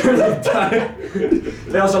all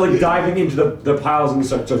start like diving into the piles and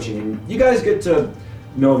start searching. And you guys get to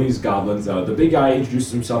know these goblins. The big guy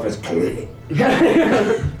introduces himself as. I'm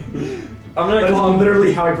gonna That's call him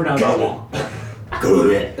literally how he pronounces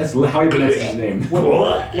it. That's how he pronounces his name.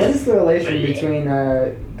 What is the relation between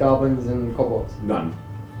goblins and kobolds? None.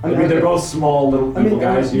 I I mean, mean, they're okay. both small little evil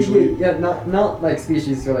guys usually. Yeah, not like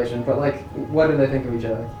species relation, but like, what do they think of each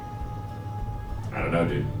other? I don't know,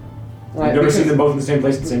 dude. Like, You've never because seen them both in the same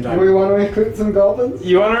place at the same time. Do we want to recruit some goblins?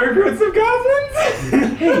 You want to recruit some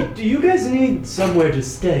goblins? Hey, do you guys need somewhere to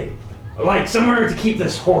stay? Like somewhere to keep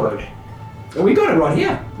this horde. We got it right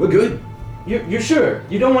here. We're good. You're sure?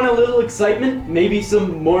 You don't want a little excitement? Maybe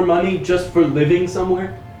some more money just for living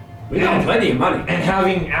somewhere? We got plenty of money. And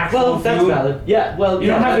having actual Well, that's food. valid. Yeah, well, You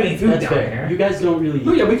yeah, don't have that- any food that's down fair. here. You guys don't really.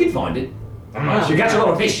 Oh yeah, we can find it. I'm not You sure. catch a lot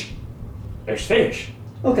of fish. There's fish.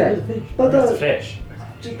 Okay, Fish. but It's fish.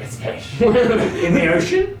 It's fish. In the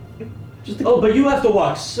ocean? Oh, but you have to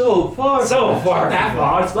walk so far. So far. That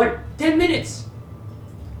far. It's like 10 minutes.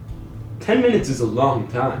 10 minutes is a long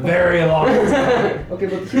time. Very long. okay,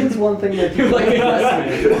 but here's one thing that You're like a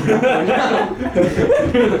classmate.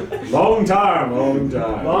 Long time. Long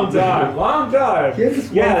time. Long time. here's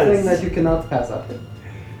one Yes. thing that you cannot pass up.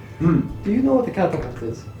 Hmm. Do you know what the catapult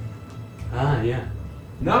is? Ah, yeah.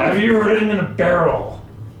 No. Have you ridden in a barrel?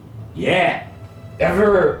 Yeah.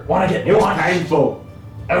 Ever want to get It was launched? painful.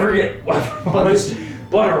 Ever get want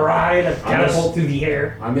to ride a catapult through the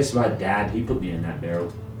air? I miss my dad. He put me in that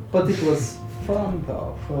barrel. But it was fun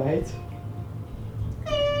though, right?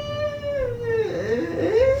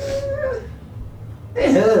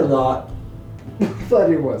 It hurt a lot. But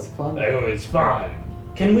it was fun. It was fun.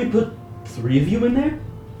 Can we put 3 of you in there?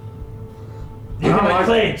 You can like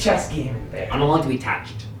play a chess game in there. I don't like to be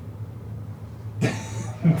touched.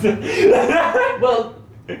 Well,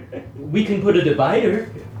 we can put a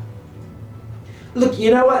divider. Look,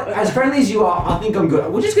 you know what? As friendly as you are, I think I'm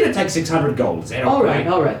good. We're just gonna take 600 gold. Is that All okay?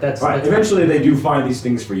 right. That's Right. that's Eventually, they do find these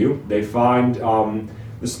things for you. They find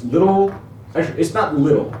this little. Actually, it's not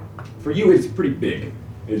little. For you, it's pretty big.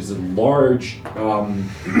 It is a large,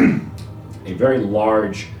 a very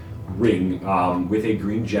large ring with a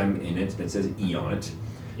green gem in it that says E on it.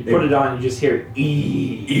 You put it on, you just hear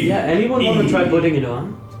E. Yeah, anyone want to try putting it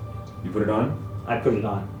on? You put it on. I put it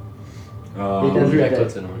on. It does Jack that.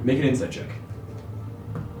 puts it on. Make an insight check.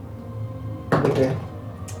 Okay.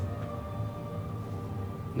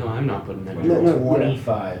 No, I'm not putting that on. No, no,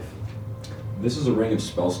 25. This is a ring of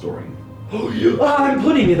spell storing. I'm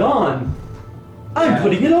putting it on. I'm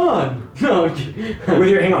putting it on. No. Wait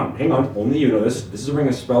here, hang on. Only you know this. This is a ring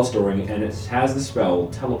of spell storing, and it has the spell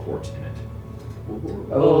teleport in it.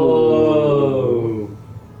 Oh.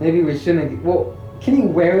 Maybe we shouldn't. Well, can you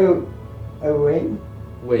wear a ring?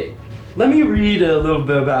 Wait. Let me read a little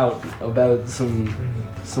bit about some.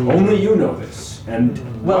 Only you know this. And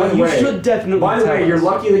Well, by the you way, should definitely. By the tell way, you're us.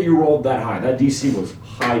 lucky that you rolled that high. That DC was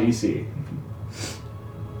high DC.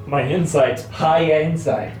 My insight. High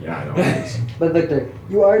insight. Yeah, I know. It is. But Victor,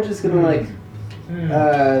 you are just gonna like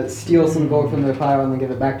steal some gold from their pile and then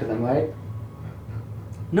give it back to them, right?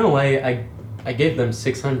 No, I gave them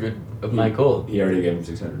 600 of my gold. He already gave him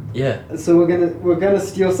 600. Yeah. So we're gonna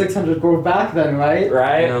steal 600 gold back then, right?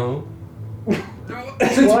 Right? No.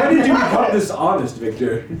 Since Why when did you not? become this honest,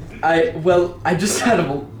 Victor? I just had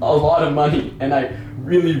a lot of money and I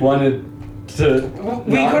really wanted to.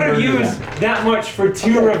 We not could have murder used them. that much for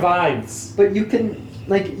 2 Okay. revives. But you can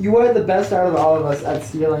Like, you are the best out of all of us at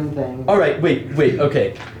stealing things. All right, wait,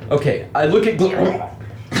 okay. I look at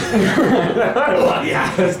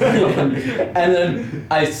and then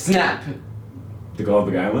I snap. The glow of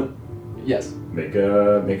the Guylet? Yes. Make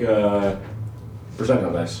a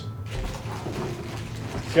percentile dice.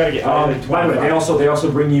 Gotta get By the way, they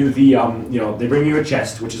also bring you the they bring you a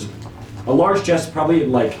chest, which is a large chest, probably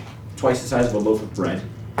like twice the size of a loaf of bread,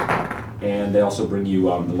 and they also bring you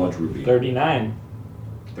the lunch ruby. 39.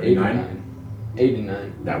 39.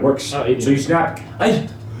 89. That works. Oh, 89. So you snap.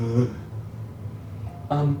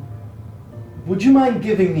 Would you mind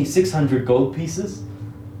giving me 600 gold pieces?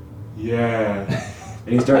 Yeah.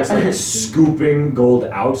 And he starts like scooping gold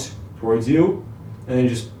out towards you, and then he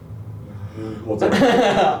just holds it.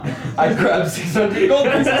 I grab 600 gold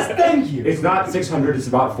pieces. Thank you. It's not 600. It's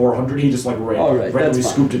about 400. He just like All right, randomly that's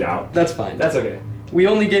fine. scooped it out. That's fine. That's okay. We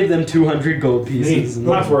only gave them 200 gold pieces. and-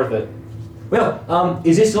 Not worth it. Well,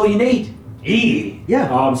 is this all you need?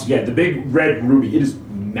 Yeah. So yeah, the big red ruby. It is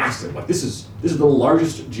massive. Like this is the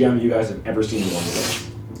largest gem you guys have ever seen in one place.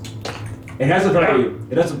 It has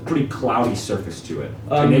a pretty cloudy surface to it.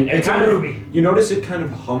 And it it's kind a of, ruby. you notice it kind of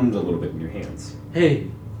hummed a little bit in your hands. Hey,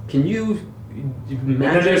 can you And then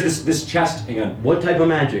magic? there's this chest. Hang on. What type of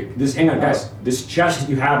magic? Hang on, guys. This chest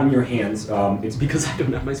you have in your hands. It's Because I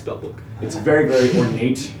don't have my spellbook. It's very, very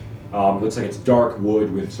ornate. Looks like it's dark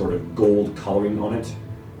wood with sort of gold coloring on it.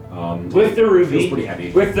 With the ruby, feels pretty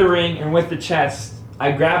heavy. with the ring, and with the chest,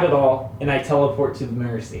 I grab it all and I teleport to the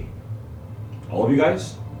Mercy. All of you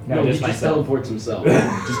guys? No, he just just myself. teleports himself.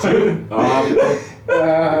 Just you?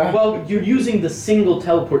 Well, you're using the single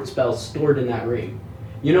teleport spell stored in that ring.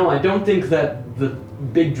 You know, I don't think that the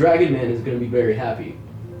big dragon man is going to be very happy.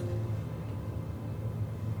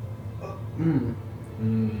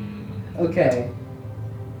 Okay.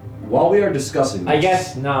 While we are discussing this, I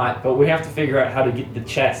guess not, but we have to figure out how to get the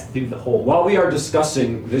chest through the hole. while we are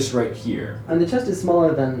discussing this right here, And the chest is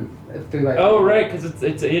smaller than 3 by 3. Oh right, because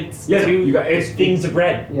it's Yeah, two you got- it's things of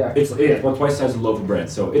bread. Yeah. it's about twice the size of a loaf of bread,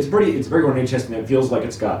 so it's very ornate chest, and it feels like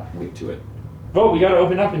it's got weight to it. Well, we gotta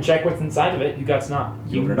open up and check what's inside of it. You got knock.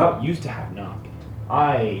 You open it up. Used to have knock.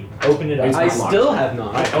 I opened it up. It's I not locked. still have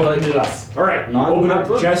not. I opened it up. All right, you Not open in up my the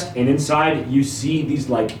book. chest, and inside you see these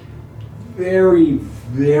like very,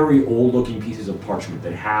 very old-looking pieces of parchment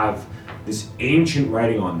that have this ancient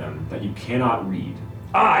writing on them that you cannot read.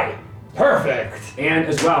 Perfect. And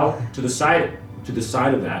as well, to the side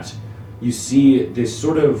of that, you see this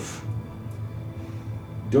sort of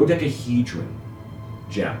dodecahedron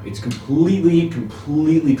gem. It's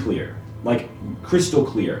completely clear, like crystal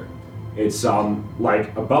clear. It's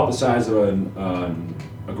like about the size of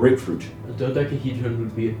a grapefruit, A dodecahedron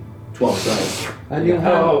would be 12 size. A new hand.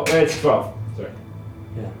 Oh, it's 12. Sorry.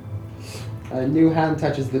 A new hand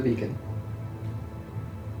touches the beacon.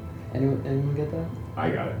 Anyone get that? I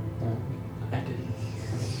got it. I did.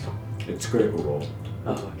 It's critical roll.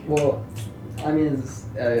 Oh, okay. Well, I mean, it's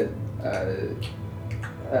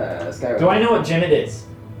Skyrim. Do I know what gem it is?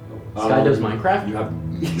 Sky does Minecraft? You have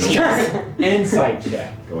no. Insight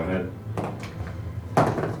check. Go ahead.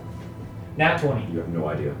 Nat 20. You have no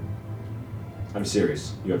idea. I'm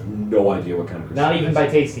serious. You have no idea what kind of crystal Not it even is. by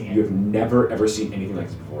tasting You it. have never ever seen anything like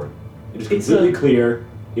this before. It is It's completely a- clear.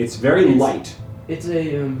 It's very it's- light. It's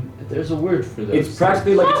a, there's a word for those. It's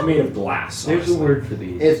practically like it's made of glass. There's a honestly. word for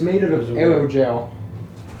these. It's made out of There's a arrow word. gel.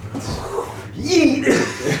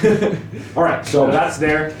 All right, so that's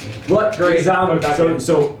there. What? Great. Is,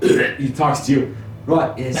 so he talks to you.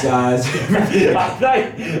 What is I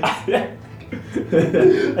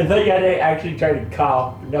thought you had to actually try to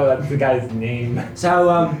cough. No, that's the guy's name.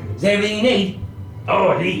 So, is that everything you need?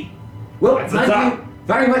 Oh, he. Well, That's the thank top. you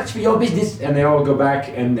very much for your business. And they all go back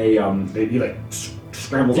and he like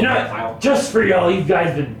scrambles You up know, that pile. just for y'all, you guys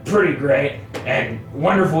have been pretty great and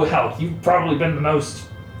wonderful help. You've probably been the most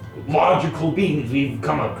logical beings we've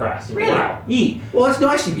come across. in a Really? while. Well, that's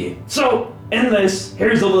nice of you. So, in this,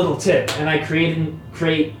 here's a little tip, and I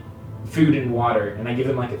create food and water, and I give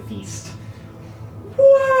him like a feast.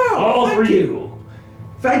 Wow! All thank for you.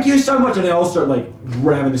 Thank you so much. And they all start like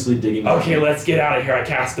ravenously digging. Okay, let's get out of here. I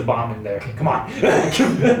cast a bomb in there. Come on. I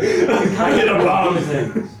get a bomb in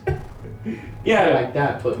there. Yeah, like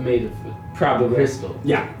that, but made of probably. crystal.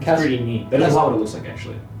 Yeah, It's pretty neat. that is a lot what it looks like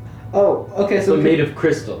actually. Oh, okay, so But made of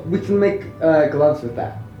crystal. we can make gloves with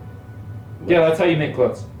that. Yeah, that's how you make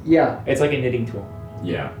clothes. Yeah. It's like a knitting tool.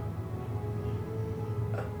 Yeah.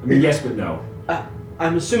 I mean, yes, but no.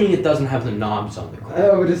 I'm assuming it doesn't have the knobs on the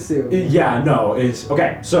corner. I would assume. Yeah, no. It's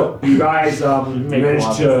okay. So you guys Make managed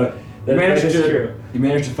gloves. to You managed is to true. you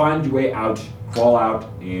managed to find your way out, crawl out,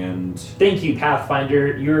 and Thank you,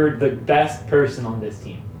 Pathfinder. You're the best person on this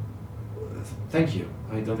team. thank you.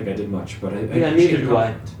 I don't think I did much, but I Yeah, appreciate neither the do I.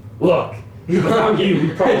 compliment. Look, without you, we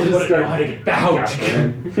probably Just wouldn't know start- how to get back out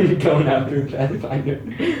there. Going after Pathfinder.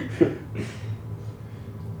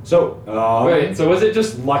 So, Wait, so was it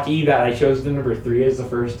just lucky that I chose the number 3 as the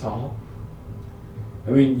first tall? I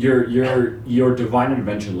mean, your divine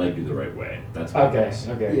intervention led you the right way. That's what it Okay, is.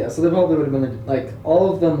 okay. Yeah, so there probably would have been like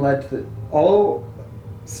all of them led to all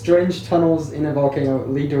strange tunnels in a volcano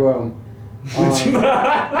lead to Rome.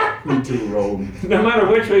 Into Rome. No matter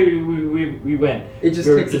which way we went. It just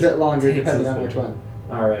Or takes a bit longer takes depending us on which there. one.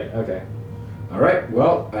 Alright, okay. All right.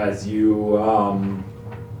 Well, as you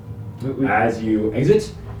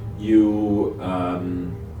exit, you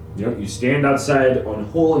you stand outside on a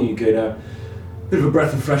hole and you get a bit of a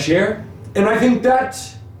breath of fresh air. And I think that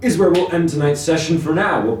is where we'll end tonight's session for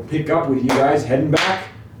now. We'll pick up with you guys heading back.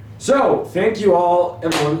 So, thank you all,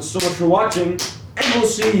 everyone, so much for watching, and we'll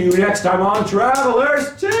see you next time on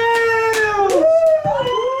Traveler's Tales!